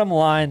bottom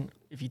line,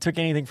 if you took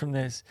anything from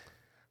this,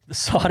 the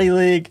Saudi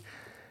League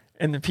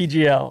and the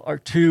PGL are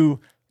two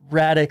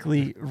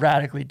radically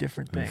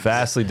different things.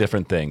 Vastly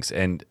different things.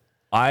 And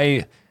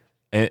I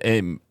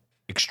am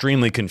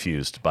extremely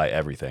confused by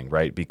everything,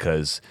 right?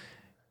 Because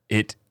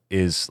it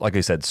is, like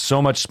I said,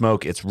 so much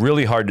smoke. It's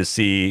really hard to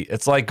see.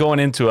 It's like going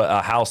into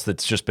a house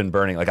that's just been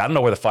burning. Like, I don't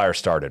know where the fire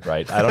started,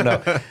 right? I don't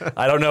know.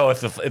 I don't know if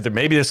there,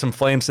 maybe there's some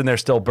flames in there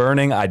still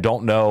burning. I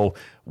don't know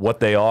what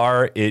they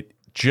are. It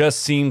just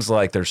seems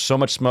like there's so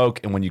much smoke.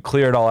 And when you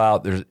clear it all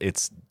out,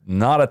 it's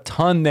not a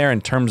ton there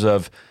in terms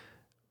of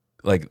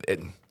like,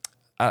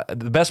 the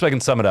best way I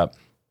can sum it up,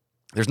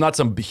 there's not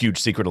some huge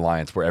secret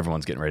alliance where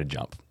everyone's getting ready to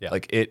jump. Yeah.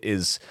 Like, it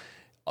is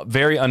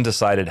very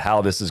undecided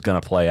how this is going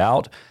to play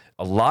out.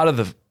 A lot of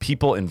the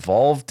people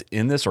involved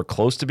in this or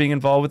close to being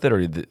involved with it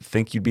or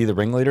think you'd be the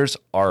ringleaders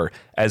are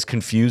as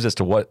confused as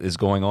to what is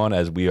going on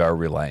as we are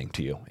relaying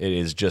to you. It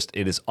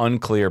is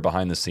unclear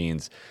behind the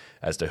scenes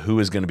as to who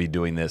is going to be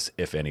doing this,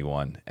 if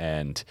anyone.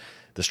 And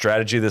the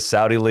strategy of the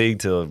Saudi League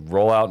to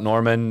roll out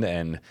Norman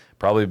and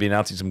probably be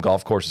announcing some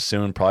golf courses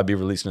soon, probably be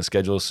releasing a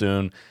schedule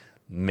soon.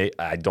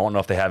 I don't know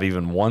if they have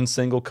even one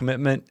single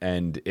commitment,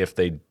 and if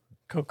they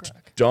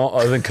don't,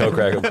 other than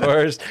Kokrak, of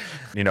course,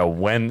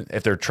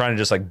 if they're trying to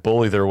just like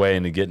bully their way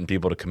into getting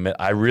people to commit,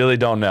 I really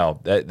don't know.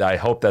 I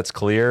hope that's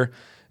clear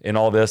in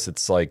all this.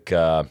 It's like,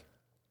 I don't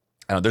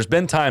know, there's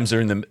been times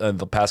during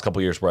the past couple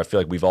of years where I feel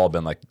like we've all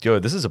been like, yo,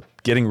 this is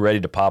getting ready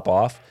to pop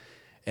off.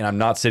 And I'm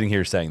not sitting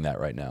here saying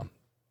that right now.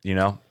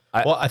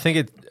 I think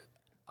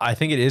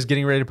it is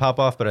getting ready to pop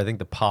off, but I think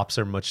the pops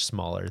are much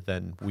smaller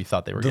than we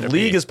thought they were going to be.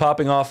 The league is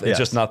popping off. It's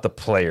just not the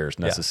players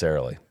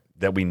necessarily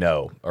that we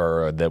know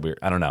or that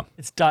I don't know.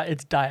 It's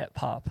diet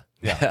pop.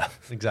 Yeah,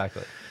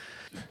 exactly.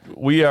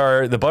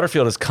 The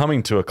Butterfield is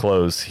coming to a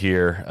close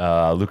here.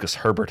 Lucas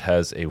Herbert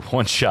has a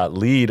one-shot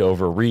lead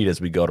over Reed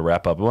as we go to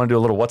wrap up. We want to do a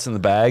little what's in the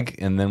bag,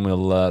 and then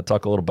we'll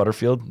talk a little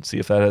Butterfield and see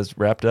if that has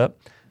wrapped up.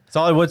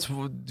 Solly,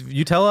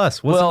 you tell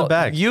us what's in the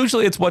bag.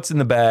 Usually it's what's in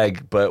the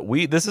bag, but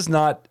this is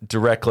not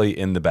directly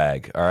in the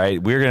bag. All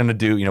right, we're going to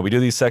do, we do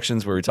these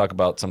sections where we talk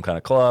about some kind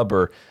of club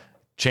or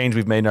change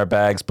we've made in our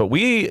bags, but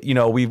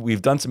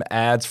we've done some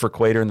ads for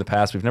Quater in the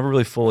past. We've never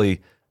really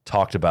fully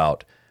talked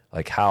about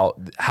like how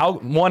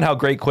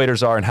great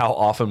Quaders are and how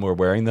often we're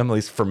wearing them, at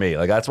least for me.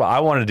 Like that's why I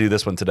wanted to do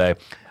this one today.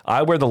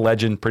 I wear the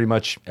Legend pretty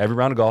much every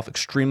round of golf.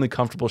 Extremely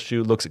comfortable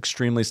shoe, looks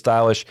extremely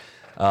stylish.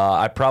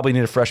 I probably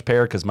need a fresh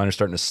pair because mine are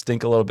starting to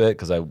stink a little bit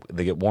because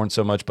they get worn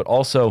so much. But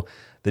also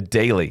the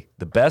Daily,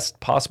 the best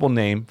possible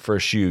name for a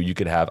shoe you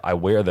could have. I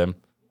wear them.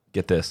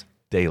 Get this,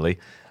 daily.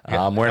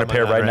 I'm wearing a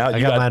pair right now.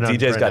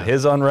 DJ's got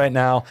his on right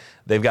now.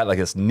 They've got like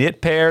this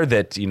knit pair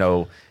that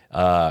or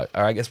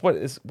I guess what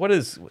is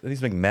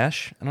these make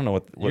mesh? I don't know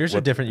what. Yours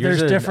are different.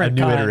 There's different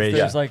new kinds.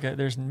 iteration.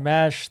 There's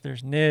mesh,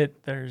 there's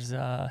knit, there's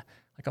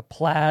like a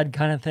plaid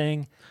kind of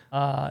thing.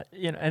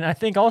 And I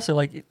think also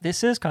like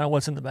this is kind of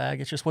what's in the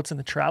bag. It's just what's in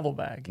the travel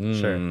bag.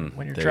 Sure.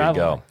 When you're There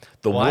traveling.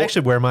 you go. I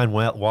actually wear mine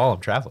while I'm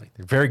traveling.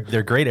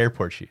 They're great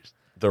airport shoes.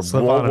 The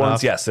Slip wool on and ones,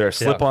 off. yes, they're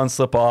slip on,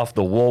 slip off.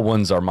 The wool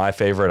ones are my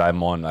favorite.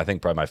 I'm on, I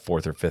think, probably my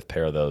 4th or 5th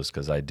pair of those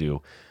because I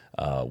do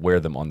wear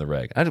them on the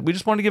reg. We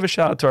just wanted to give a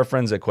shout out to our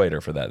friends at Quader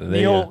for that.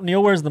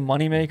 Neil wears the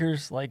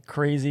moneymakers like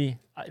crazy.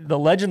 The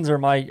Legends are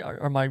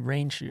my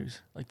rain shoes.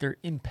 Like they're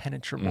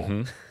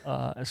impenetrable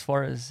as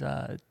far as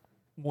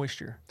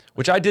moisture.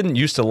 Which I didn't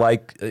used to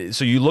like.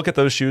 So you look at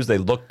those shoes; they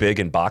look big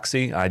and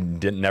boxy. I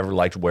never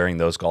liked wearing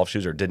those golf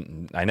shoes,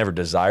 I never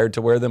desired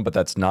to wear them. But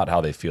that's not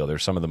how they feel. They're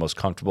some of the most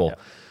comfortable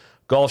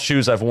golf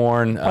shoes I've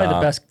worn. Probably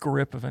the best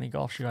grip of any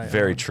golf shoe I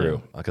Very own, true.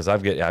 too. Because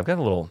I've got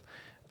a little.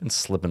 Been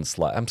slipping,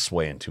 slide. I'm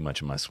swaying too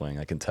much in my swing.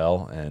 I can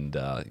tell, and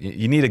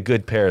you need a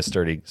good pair of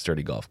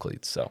sturdy golf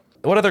cleats. So,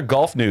 what other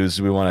golf news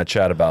do we want to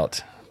chat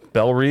about?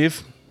 Belle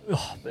Reeve.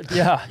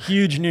 Yeah,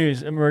 huge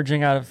news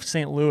emerging out of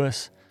St.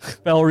 Louis.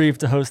 Belle Reeve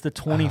to host the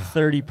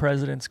 2030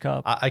 President's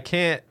Cup. I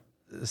can't.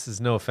 This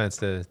is no offense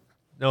to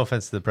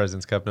the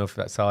President's Cup.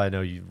 That's how I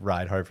know you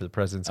ride hard for the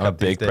President's I'm a Cup.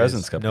 big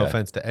President's Cup No guy.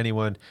 offense to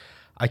anyone.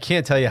 I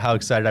can't tell you how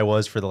excited I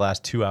was for the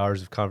last 2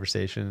 hours of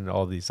conversation and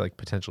all these like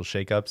potential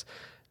shakeups.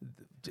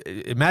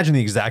 Imagine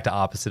the exact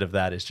opposite of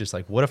that. It's just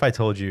like, what if I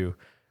told you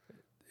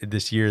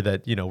this year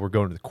that we're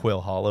going to the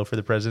Quill Hollow for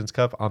the President's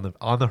Cup on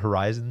the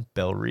horizon,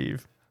 Belle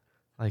Reeve?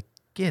 Like,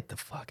 get the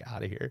fuck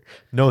out of here.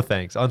 No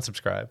thanks.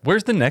 Unsubscribe.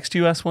 Where's the next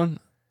U.S. one?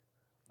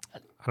 I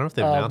don't know if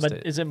they announced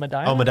it. Is it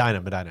Medina? Oh,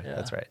 Medina. Yeah.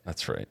 That's right.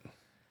 That's right.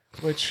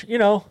 Which,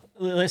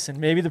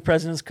 listen, maybe the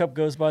President's Cup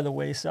goes by the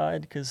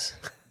wayside because,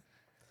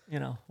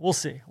 we'll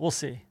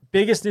see.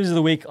 Biggest news of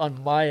the week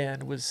on my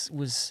end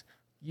was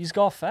Used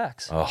Golf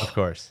Facts. Oh, Of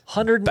course.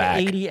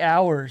 180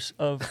 hours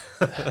of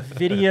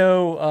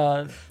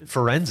video.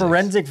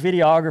 Forensic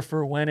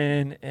videographer went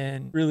in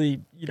and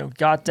really,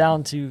 got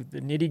down to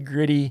the nitty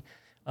gritty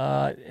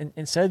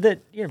and said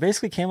that,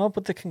 basically came up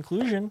with the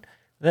conclusion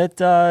that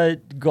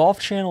Golf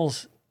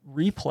Channel's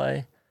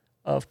replay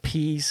of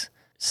P's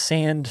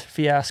sand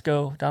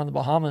fiasco down in the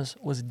Bahamas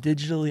was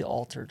digitally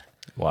altered.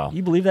 wow.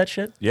 You believe that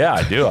shit? Yeah,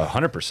 I do.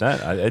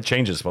 100%. It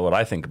changes what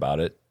I think about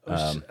it.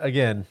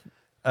 Again,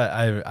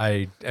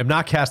 I am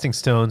not casting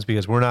stones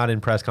because we're not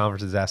in press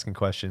conferences asking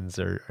questions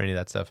or any of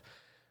that stuff.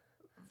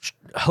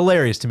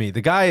 Hilarious to me.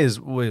 The guy is,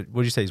 what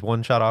did you say? He's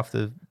one shot off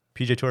the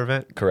PGA Tour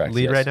event? Correct,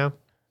 Lead yes. right now?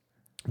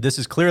 This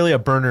is clearly a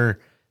burner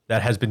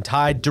that has been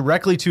tied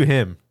directly to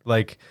him.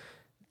 Like,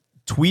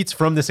 tweets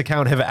from this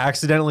account have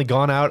accidentally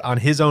gone out on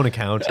his own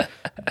account,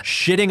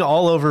 shitting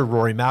all over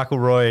Rory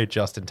McIlroy,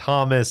 Justin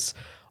Thomas,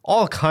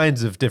 all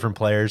kinds of different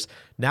players.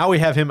 Now we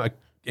have him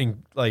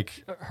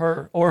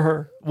Her or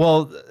her.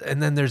 well,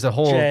 and then there's a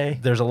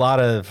lot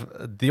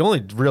of, the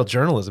only real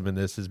journalism in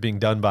this is being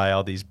done by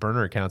all these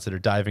burner accounts that are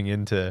diving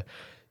into,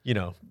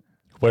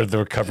 What the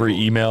recovery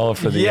email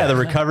for the the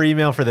recovery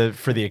email for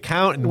the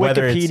account, and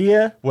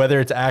Wikipedia? whether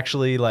it's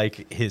actually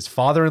like his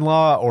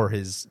father-in-law or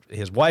his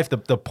wife. The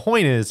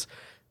point is,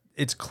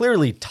 it's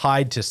clearly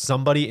tied to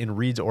somebody in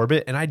Reed's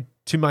orbit, and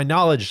to my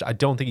knowledge, I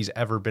don't think he's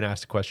ever been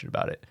asked a question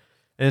about it.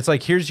 And it's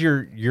like, here's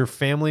your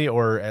family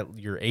or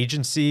your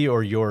agency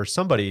or your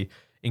somebody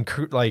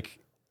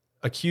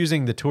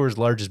accusing the tour's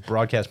largest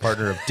broadcast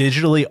partner of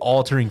digitally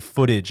altering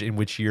footage in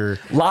which you're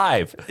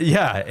live.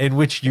 Yeah, in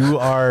which you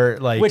are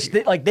Which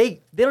they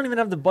don't even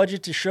have the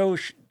budget to show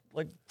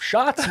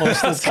shots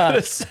most of the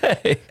time.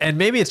 Say. And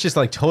maybe it's just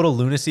like total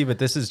lunacy, but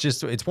this is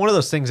just, it's one of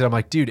those things that I'm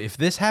like, dude, if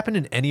this happened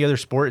in any other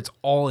sport, it's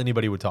all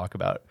anybody would talk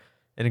about.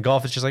 And in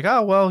golf, it's just like,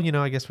 oh, well,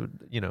 I guess,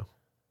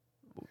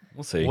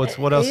 We'll see.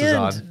 what else is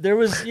on? There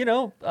was,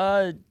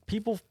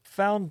 people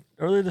found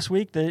earlier this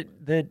week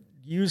that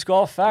Used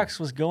Golf Facts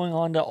was going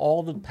on to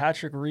all the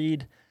Patrick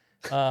Reed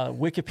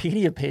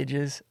Wikipedia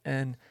pages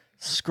and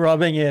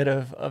scrubbing it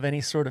of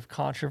any sort of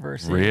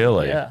controversy.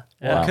 Really? Yeah.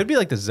 Well, it could be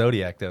like the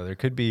Zodiac, though. There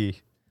could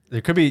be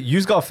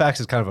Used Golf Facts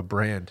is kind of a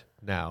brand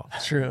now.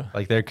 True.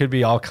 Like there could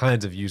be all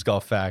kinds of Used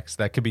Golf Facts.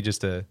 That could be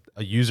just a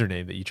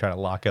username that you try to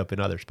lock up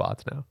in other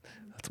spots now.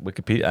 That's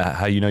Wikipedia.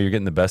 How you're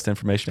getting the best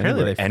information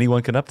Apparently anywhere.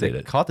 Anyone can update They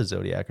it. caught the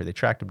Zodiac, or they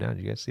tracked him down.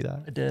 Did you guys see that?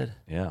 I did.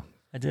 Yeah.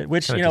 I did.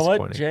 Which, Kinda you know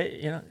what,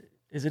 disappointing. Jay,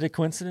 is it a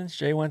coincidence?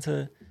 Jay went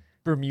to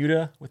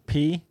Bermuda with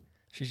P.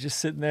 She's just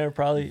sitting there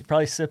probably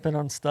sipping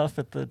on stuff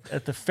at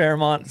the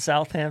Fairmont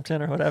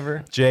Southampton or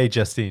whatever. Jay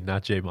Justine,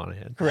 not Jay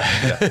Monahan.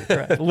 Correct.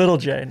 Correct. Little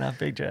J, not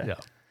Big J. Yeah.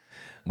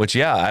 Which,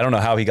 yeah, I don't know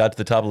how he got to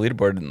the top of the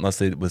leaderboard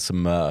unless it was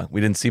some. We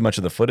didn't see much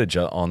of the footage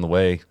on the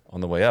way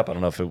up. I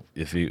don't know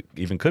if he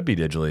even could be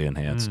digitally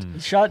enhanced.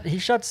 He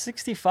shot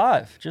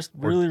 65, just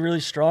really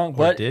strong. Or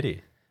But did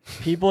he?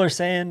 people are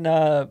saying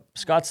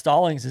Scott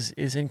Stallings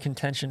is in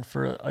contention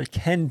for a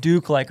Ken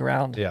Duke like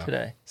round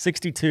today.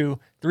 62,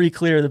 3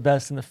 clear of the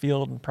best in the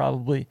field, and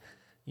probably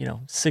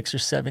 6 or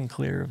 7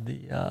 clear of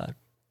the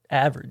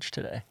average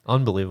today.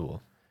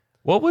 Unbelievable.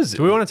 What was?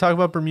 Do we want to talk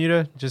about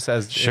Bermuda just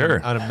as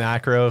Sure on a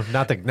macro,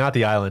 not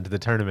the island, the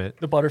tournament?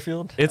 The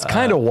Butterfield. It's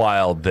kind of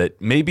wild that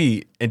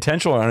maybe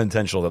intentional or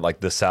unintentional that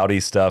like the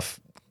Saudi stuff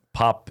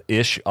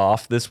pop-ish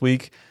off this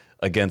week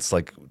against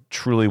like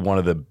truly one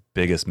of the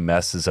biggest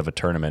messes of a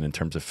tournament in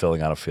terms of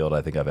filling out a field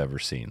I think I've ever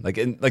seen.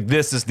 Like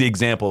this is the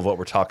example of what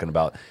we're talking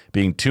about,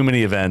 being too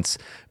many events,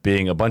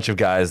 being a bunch of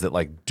guys that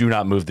like do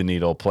not move the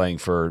needle, playing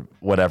for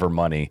whatever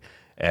money,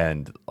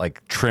 and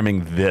like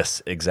trimming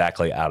this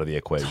exactly out of the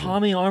equation.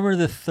 Tommy Armour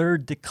III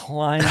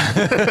declined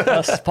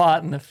a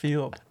spot in the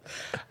field.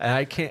 And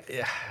I can't.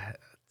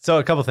 So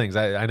a couple things.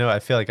 I know I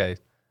feel like I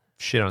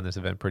shit on this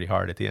event pretty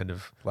hard at the end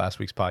of last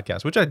week's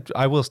podcast, which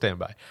I will stand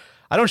by.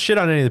 I don't shit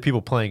on any of the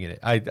people playing in it.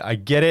 I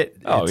get it.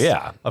 Oh,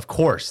 yeah. Of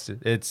course.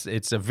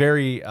 It's a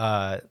very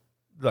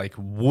like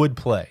would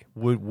play,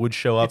 would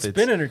show up. It's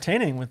been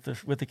entertaining with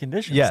the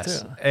conditions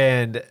yes, too.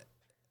 And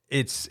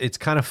it's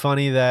kind of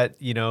funny that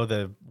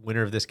the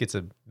winner of this gets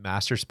a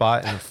master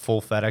spot and a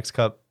full FedEx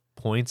Cup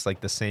points, like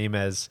the same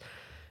as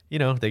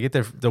they get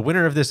the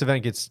winner of this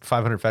event gets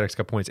 500 FedEx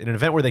Cup points in an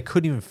event where they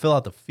couldn't even fill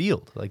out the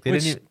field. Like they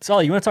didn't even.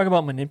 Solly, you want to talk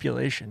about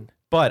manipulation?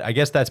 But I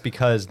guess that's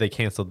because they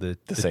canceled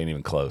This ain't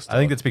even close. I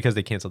think that's because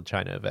they canceled the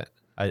China event.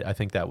 I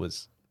think that's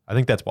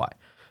why.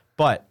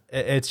 But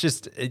it's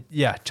just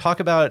talk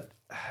about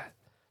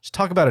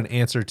an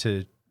answer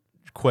to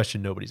a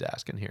question nobody's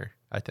asking here.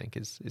 I think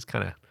is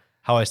kind of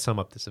how I sum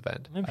up this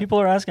event. I mean, people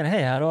are asking,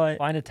 hey, how do I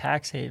find a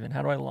tax haven?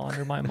 How do I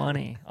launder my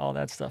money? All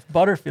that stuff.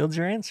 Butterfield's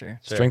your answer.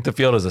 Strength of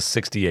field is a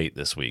 68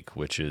 this week,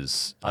 which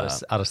is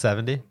out of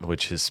 70,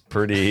 which is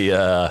pretty.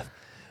 Let's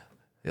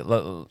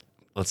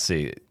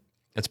see.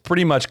 It's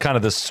pretty much kind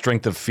of the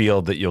strength of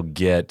field that you'll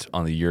get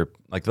on the Europe.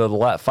 Like the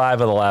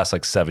 5 of the last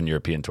 7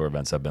 European Tour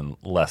events have been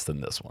less than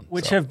this one,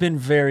 which have been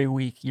very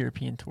weak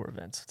European Tour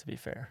events. To be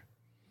fair.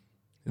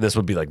 This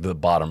would be like the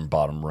bottom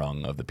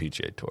rung of the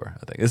PGA Tour.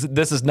 I think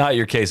this is not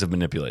your case of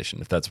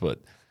manipulation, if that's what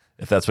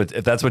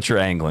you're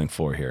angling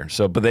for here.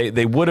 So, but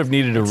they would have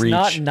needed to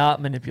reach.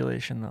 Not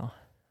manipulation though.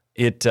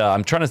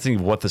 I'm trying to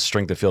think of what the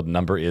strength of field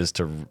number is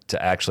to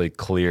actually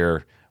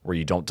clear where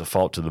you don't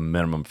default to the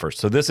minimum first.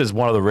 So this is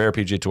one of the rare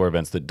PGA Tour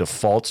events that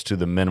defaults to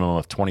the minimum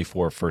of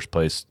 24 first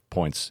place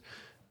points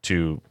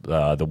to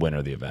the winner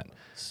of the event.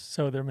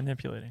 So they're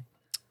manipulating.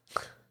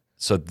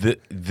 So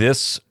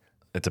this.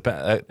 It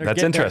depends.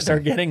 That's interesting.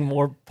 They're getting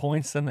more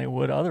points than they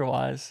would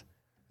otherwise.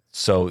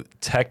 So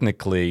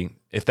technically,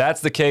 if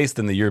that's the case,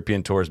 then the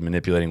European Tour is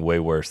manipulating way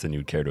worse than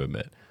you'd care to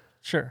admit.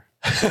 Sure.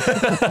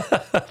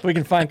 We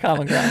can find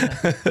common ground.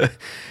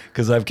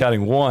 Because I'm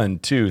counting 1,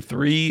 2,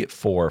 3,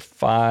 4,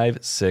 5,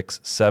 6,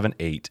 7,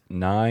 8,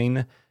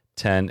 9,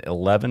 10,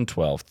 11,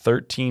 12,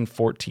 13,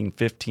 14,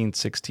 15,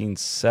 16,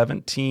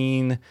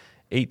 17,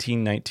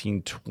 18,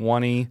 19,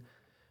 20.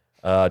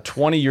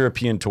 20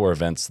 European Tour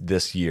events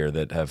this year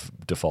that have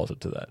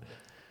defaulted to that.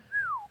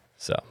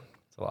 So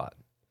it's a lot.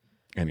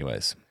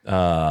 Anyways,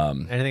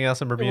 anything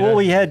else in Bermuda? Well,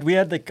 we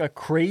had like a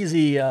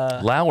crazy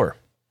Lauer.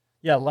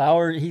 Yeah,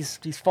 Lauer. He's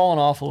fallen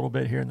off a little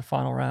bit here in the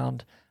final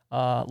round.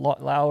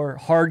 Lauer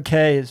Hard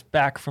K is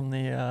back from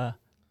the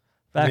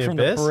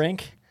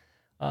brink.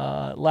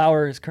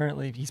 Lauer is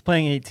he's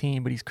playing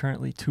 18, but he's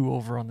currently 2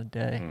 over on the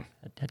day.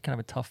 Had kind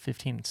of a tough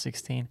 15 and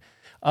 16.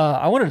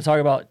 I wanted to talk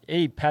about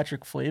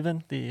Patrick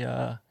Flavin.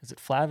 Is it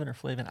Flavin or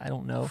Flavin? I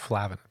don't know.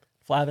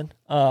 Flavin.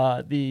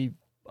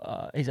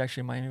 He's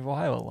actually a Miami of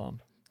Ohio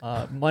alum.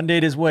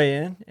 Mondayed his way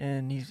in,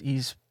 and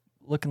he's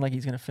looking like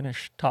he's going to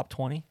finish top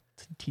 20.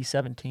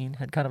 T17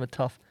 had kind of a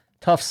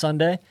tough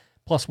Sunday,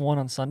 +1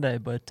 on Sunday,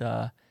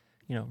 but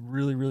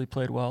really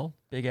played well.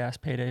 Big ass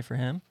payday for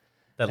him.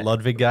 That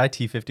Ludwig guy,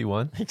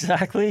 T51.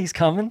 Exactly, he's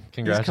coming.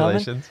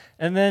 Congratulations. He's coming.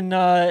 And then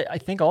I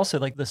think also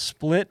like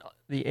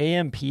the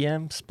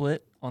AM/PM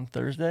split on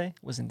Thursday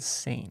was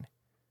insane.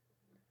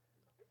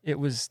 It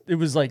was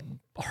like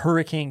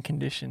hurricane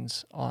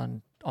conditions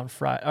on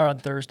Friday or on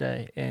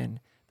Thursday,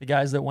 and the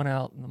guys that went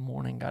out in the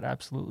morning got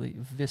absolutely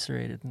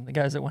eviscerated, and the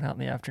guys that went out in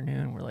the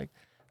afternoon were like,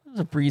 it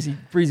was a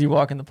breezy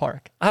walk in the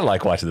park. I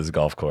like watching this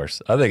golf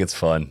course. I think it's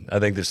fun. I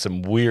think there's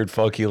some weird,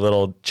 folky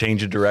little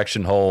change of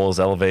direction holes,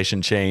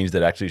 elevation change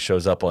that actually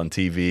shows up on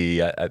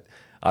TV.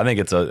 I think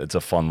it's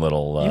a fun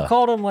little. You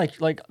called them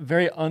like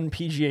very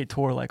un-PGA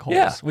Tour like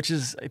holes, which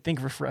is I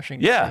think refreshing.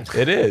 Yeah,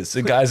 it is.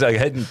 The guys are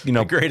heading,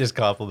 the greatest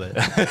compliment.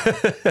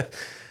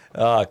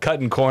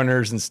 Cutting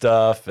corners and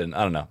stuff, and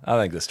I don't know. I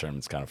think this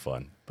tournament's kind of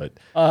fun, but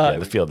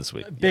the field this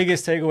week.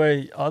 Biggest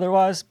takeaway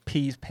otherwise,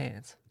 P's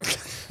pants.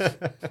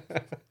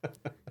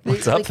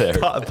 What's up there?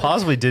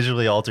 Possibly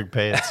digitally altered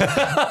pants.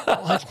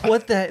 Like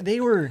what the? They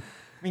were.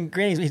 I mean,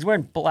 granted, he's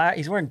wearing black.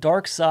 He's wearing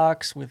dark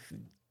socks with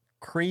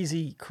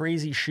crazy,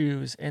 crazy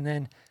shoes, and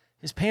then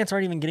his pants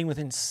aren't even getting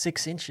within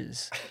 6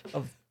 inches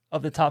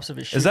of the tops of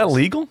his shoes. Is that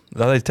legal?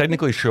 Are they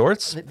technically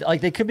shorts?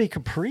 Like they could be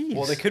capris.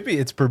 Well, they could be.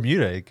 It's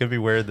Bermuda. It could be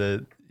wearing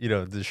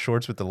the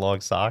shorts with the long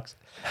socks.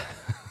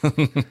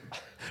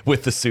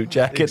 With the suit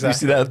jackets. Exactly. You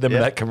see that them in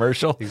that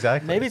commercial?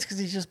 Exactly. Maybe it's because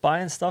he's just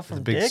buying stuff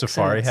from big Dick's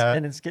safari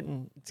and hat.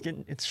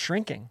 it's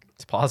shrinking.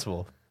 It's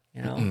possible.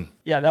 You know,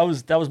 yeah, that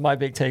was my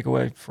big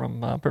takeaway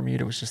from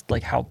Bermuda was just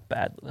like how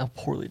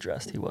poorly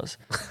dressed he was.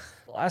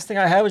 The last thing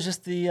I had was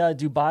just the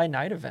Dubai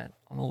night event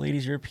on the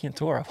Ladies European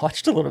Tour. I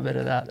watched a little bit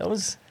of that. That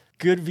was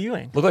good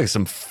viewing. Look like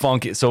some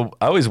funky. So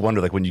I always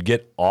wonder, like when you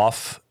get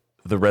off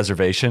the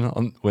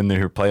reservation when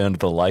they're playing under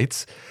the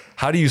lights,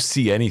 how do you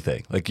see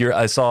anything? Like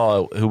I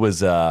saw who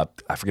was I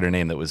forget her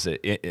name that was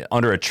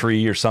under a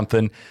tree or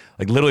something,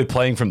 like literally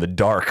playing from the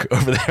dark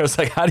over there. I was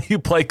like, how do you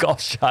play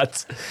golf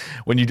shots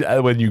when you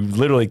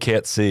literally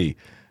can't see?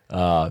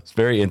 It's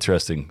very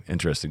interesting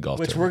golf.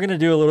 Which tournament. we're gonna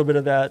do a little bit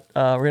of that.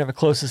 We're gonna have a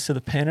closest to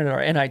the pin at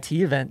our NIT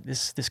event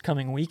this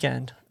coming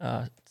weekend.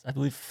 I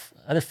believe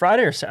either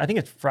Friday or I think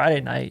it's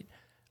Friday night.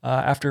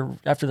 After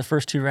the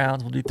first 2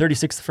 rounds, we'll do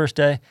 36 the first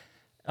day.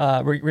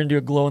 We're gonna do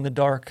a glow in the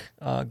dark,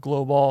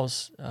 glow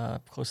balls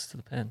closest to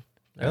the pin.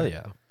 Hell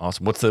yeah.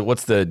 Awesome. What's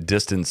the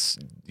distance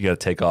you got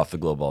to take off the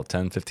glow ball?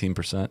 10,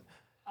 15%?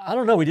 I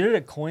don't know. We did it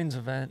at Coins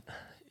event.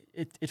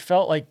 It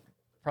felt like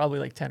probably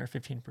like 10 or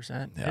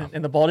 15%, Yeah.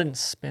 and the ball didn't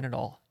spin at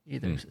all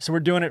either. So we're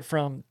doing it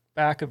from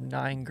back of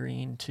 9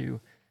 green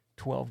to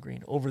 12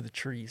 green over the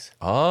trees.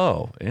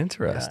 Oh, Yeah,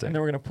 interesting. and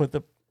then we're gonna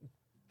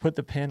put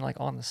the pin like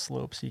on the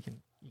slope so you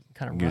can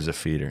kind of Use a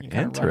feeder. you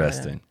can kinda run it in.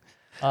 Interesting.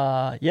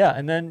 Yeah,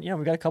 and then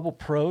we got a couple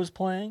pros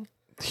playing.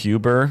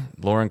 Huber,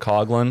 Lauren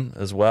Coughlin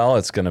as well.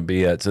 It's going to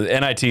be so the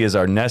NIT is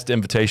our Nest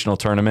Invitational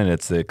Tournament.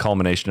 It's the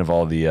culmination of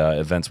all the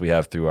events we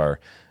have through our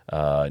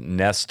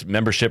Nest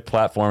membership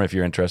platform. If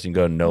you're interested, you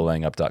can go to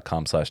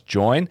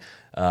nolayingup.com/join.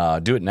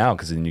 Do it now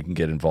because then you can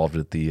get involved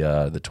with the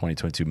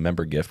 2022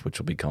 member gift, which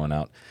will be going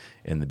out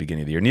in the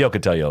beginning of the year. Neil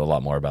could tell you a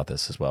lot more about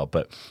this as well.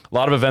 But a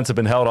lot of events have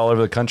been held all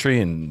over the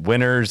country, and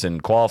winners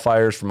and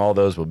qualifiers from all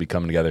those will be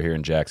coming together here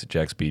in Jax at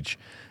Jax Beach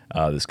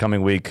this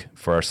coming week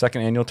for our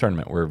second annual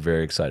tournament. We're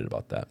very excited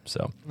about that.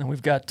 So, And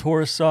we've got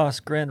Taurus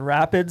Sauce Grand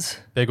Rapids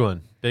Big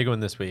one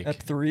this week. at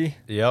 3.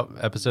 Yep,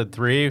 episode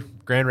 3,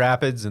 Grand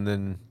Rapids, and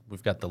then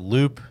we've got the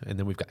Loop, and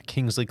then we've got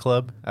Kingsley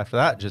Club after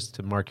that, just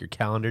to mark your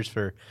calendars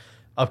for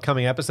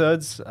upcoming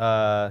episodes,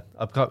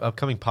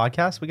 upcoming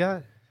podcasts we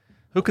got.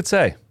 who could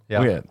say? Yeah.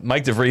 We got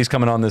Mike DeVries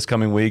coming on this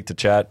coming week to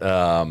chat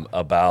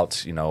about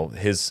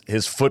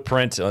his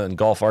footprint in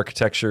golf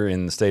architecture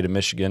in the state of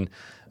Michigan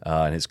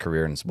and his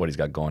career and what he's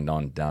got going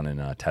on down in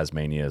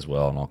Tasmania as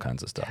well and all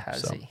kinds of stuff.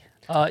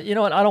 So. You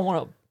know what? I don't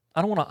want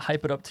to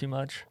hype it up too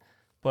much,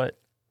 but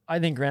I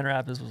think Grand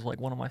Rapids was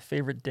like one of my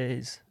favorite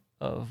days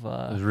of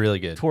It was really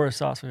good. Taurus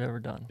Sauce we've ever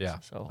done. Yeah,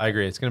 So I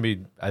agree.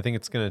 I think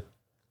it's gonna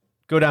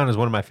go down as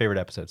one of my favorite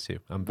episodes too.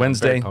 I'm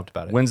very pumped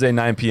about it. Wednesday,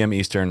 9 p.m.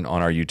 Eastern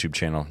on our YouTube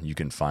channel. You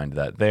can find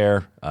that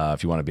there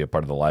if you want to be a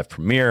part of the live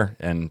premiere,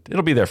 and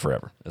it'll be there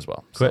forever as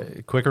well. So,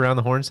 Quick around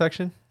the horn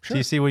section. Sure.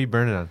 TC, what are you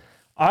burning on?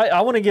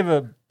 I want to give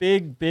a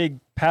big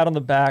pat on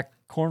the back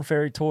Corn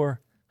Ferry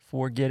Tour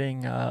for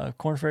getting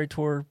Corn Ferry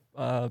Tour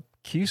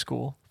Q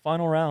School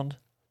final round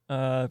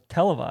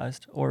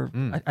televised, or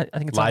I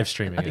think it's Live on,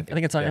 streaming, I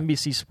think it's on yeah.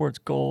 NBC Sports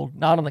Gold,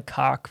 not on the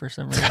cock for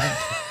some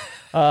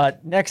reason.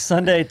 Next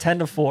Sunday, 10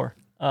 to 4,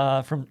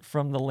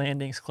 from the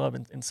Landings Club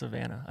in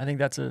Savannah. I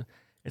think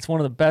it's one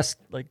of the best,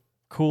 like,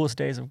 coolest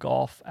days of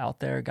golf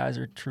out there. Guys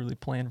are truly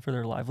playing for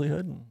their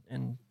livelihood,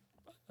 and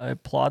I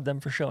applaud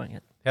them for showing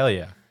it. Hell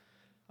yeah.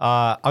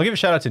 I'll give a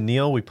shout out to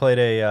Neil. We played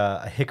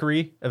a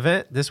Hickory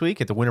event this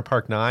week at the Winter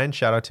Park 9.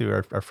 Shout out to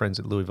our friends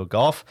at Louisville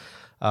Golf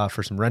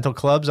for some rental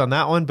clubs on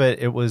that one. But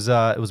it was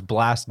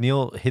blast.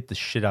 Neil hit the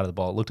shit out of the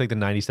ball. It looked like the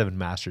 97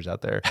 Masters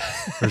out there.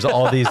 There's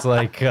all these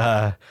like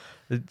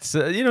it's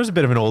it was a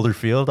bit of an older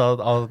field.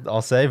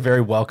 I'll say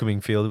very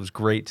welcoming field. It was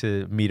great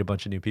to meet a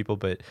bunch of new people,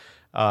 but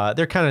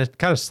they're kind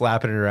of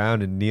slapping it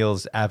around, and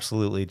Neil's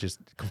absolutely just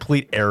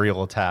complete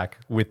aerial attack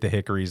with the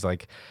hickories.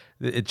 Like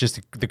it just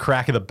the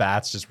crack of the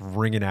bats just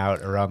ringing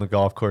out around the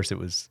golf course. It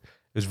was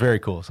very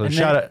cool. So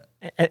shout out.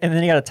 And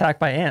then he got attacked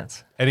by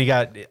ants. And he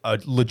got a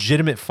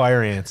legitimate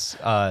fire ants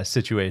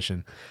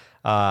situation.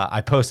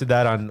 I posted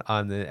that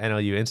on the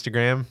NLU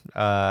Instagram,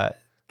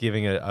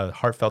 giving a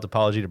heartfelt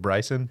apology to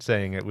Bryson,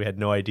 saying that we had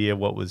no idea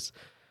what was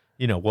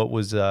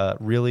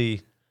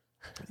really,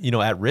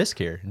 at risk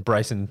here. And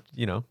Bryson,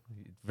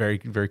 very,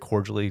 very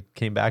cordially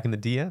came back in the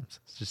DMs.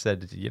 Just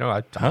said,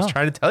 I was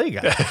trying to tell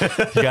you guys.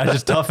 You got to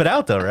just tough it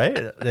out, though,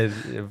 right?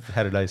 I've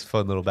had a nice,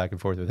 fun little back and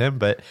forth with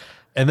him.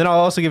 And then I'll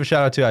also give a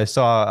shout out to, I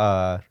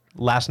saw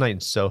last night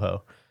in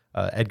Soho,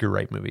 Edgar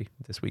Wright movie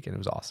this weekend. It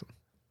was awesome.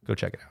 Go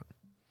check it out.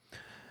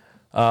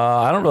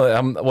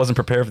 I wasn't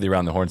prepared for the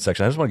Around the Horn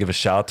section. I just want to give a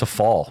shout out to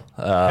Fall.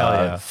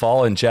 yeah.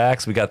 Fall and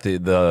Jax. We got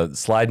the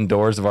sliding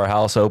doors of our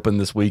house open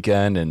this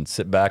weekend and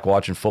sit back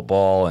watching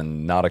football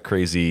and not a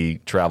crazy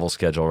travel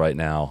schedule right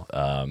now.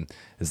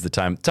 Is the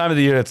time of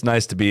the year it's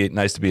nice to be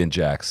in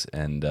Jax,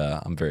 and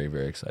I'm very,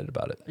 very excited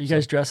about it. Are you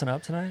guys dressing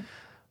up tonight?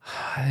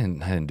 I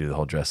didn't do the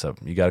whole dress up.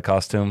 You got a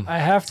costume? I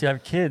have to. I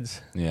have kids.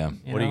 Yeah.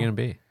 What are you going to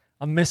be?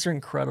 I'm Mr.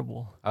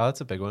 Incredible. Oh,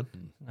 that's a big one.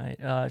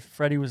 Tonight.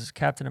 Freddie was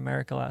Captain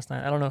America last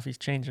night. I don't know if he's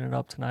changing it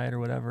up tonight or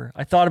whatever.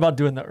 I thought about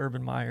doing the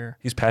Urban Meyer.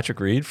 He's Patrick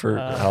Reed for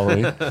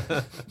Halloween.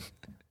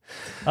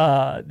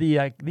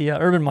 The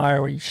Urban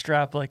Meyer where you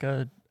strap like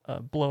a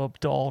blow up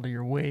doll to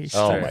your waist.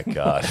 Oh my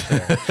gosh.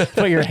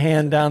 Put your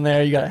hand down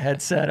there. You got a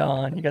headset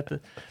on. You got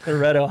the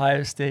Red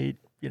Ohio State,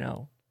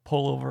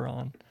 pullover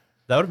on.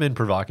 That would have been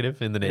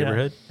provocative in the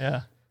neighborhood.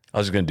 Yeah. I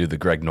was going to do the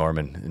Greg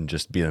Norman and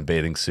just be in a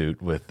bathing suit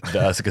with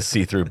like a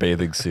see-through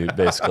bathing suit,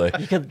 basically,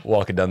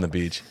 walking down the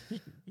beach.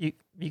 You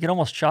could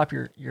almost chop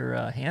your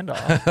hand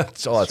off.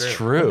 That's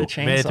true. With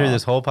a Made it through chainsaw.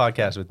 this whole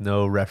podcast with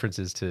no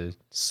references to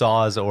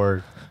saws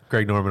or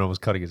Greg Norman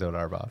almost cutting his own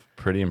arm off.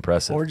 Pretty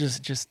impressive. Or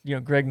just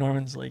Greg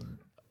Norman's like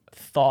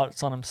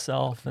thoughts on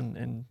himself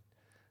and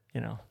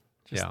the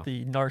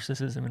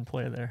narcissism in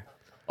play there.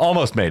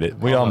 Almost made it.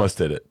 We almost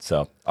did it.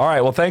 So, all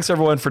right. Well, thanks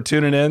everyone for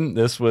tuning in.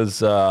 This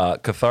was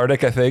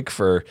cathartic, I think,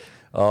 for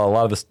a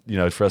lot of this,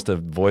 for us to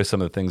voice some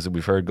of the things that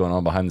we've heard going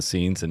on behind the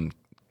scenes, and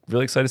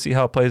really excited to see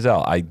how it plays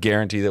out. I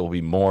guarantee there will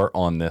be more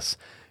on this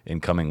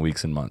in coming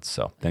weeks and months.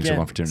 So, thanks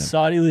everyone for tuning in.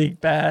 Saudi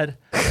League bad,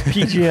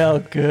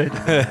 PGL good.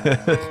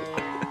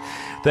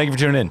 Thank you for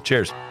tuning in.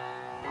 Cheers. Be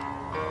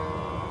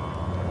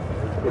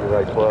the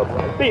right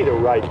club. Be the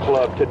right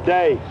club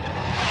today.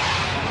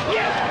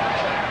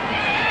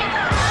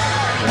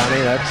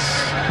 Johnny,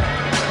 that's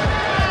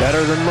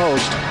better than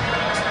most.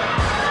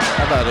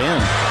 How about in?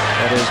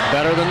 That is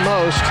better than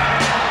most.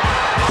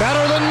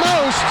 Better than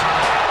most.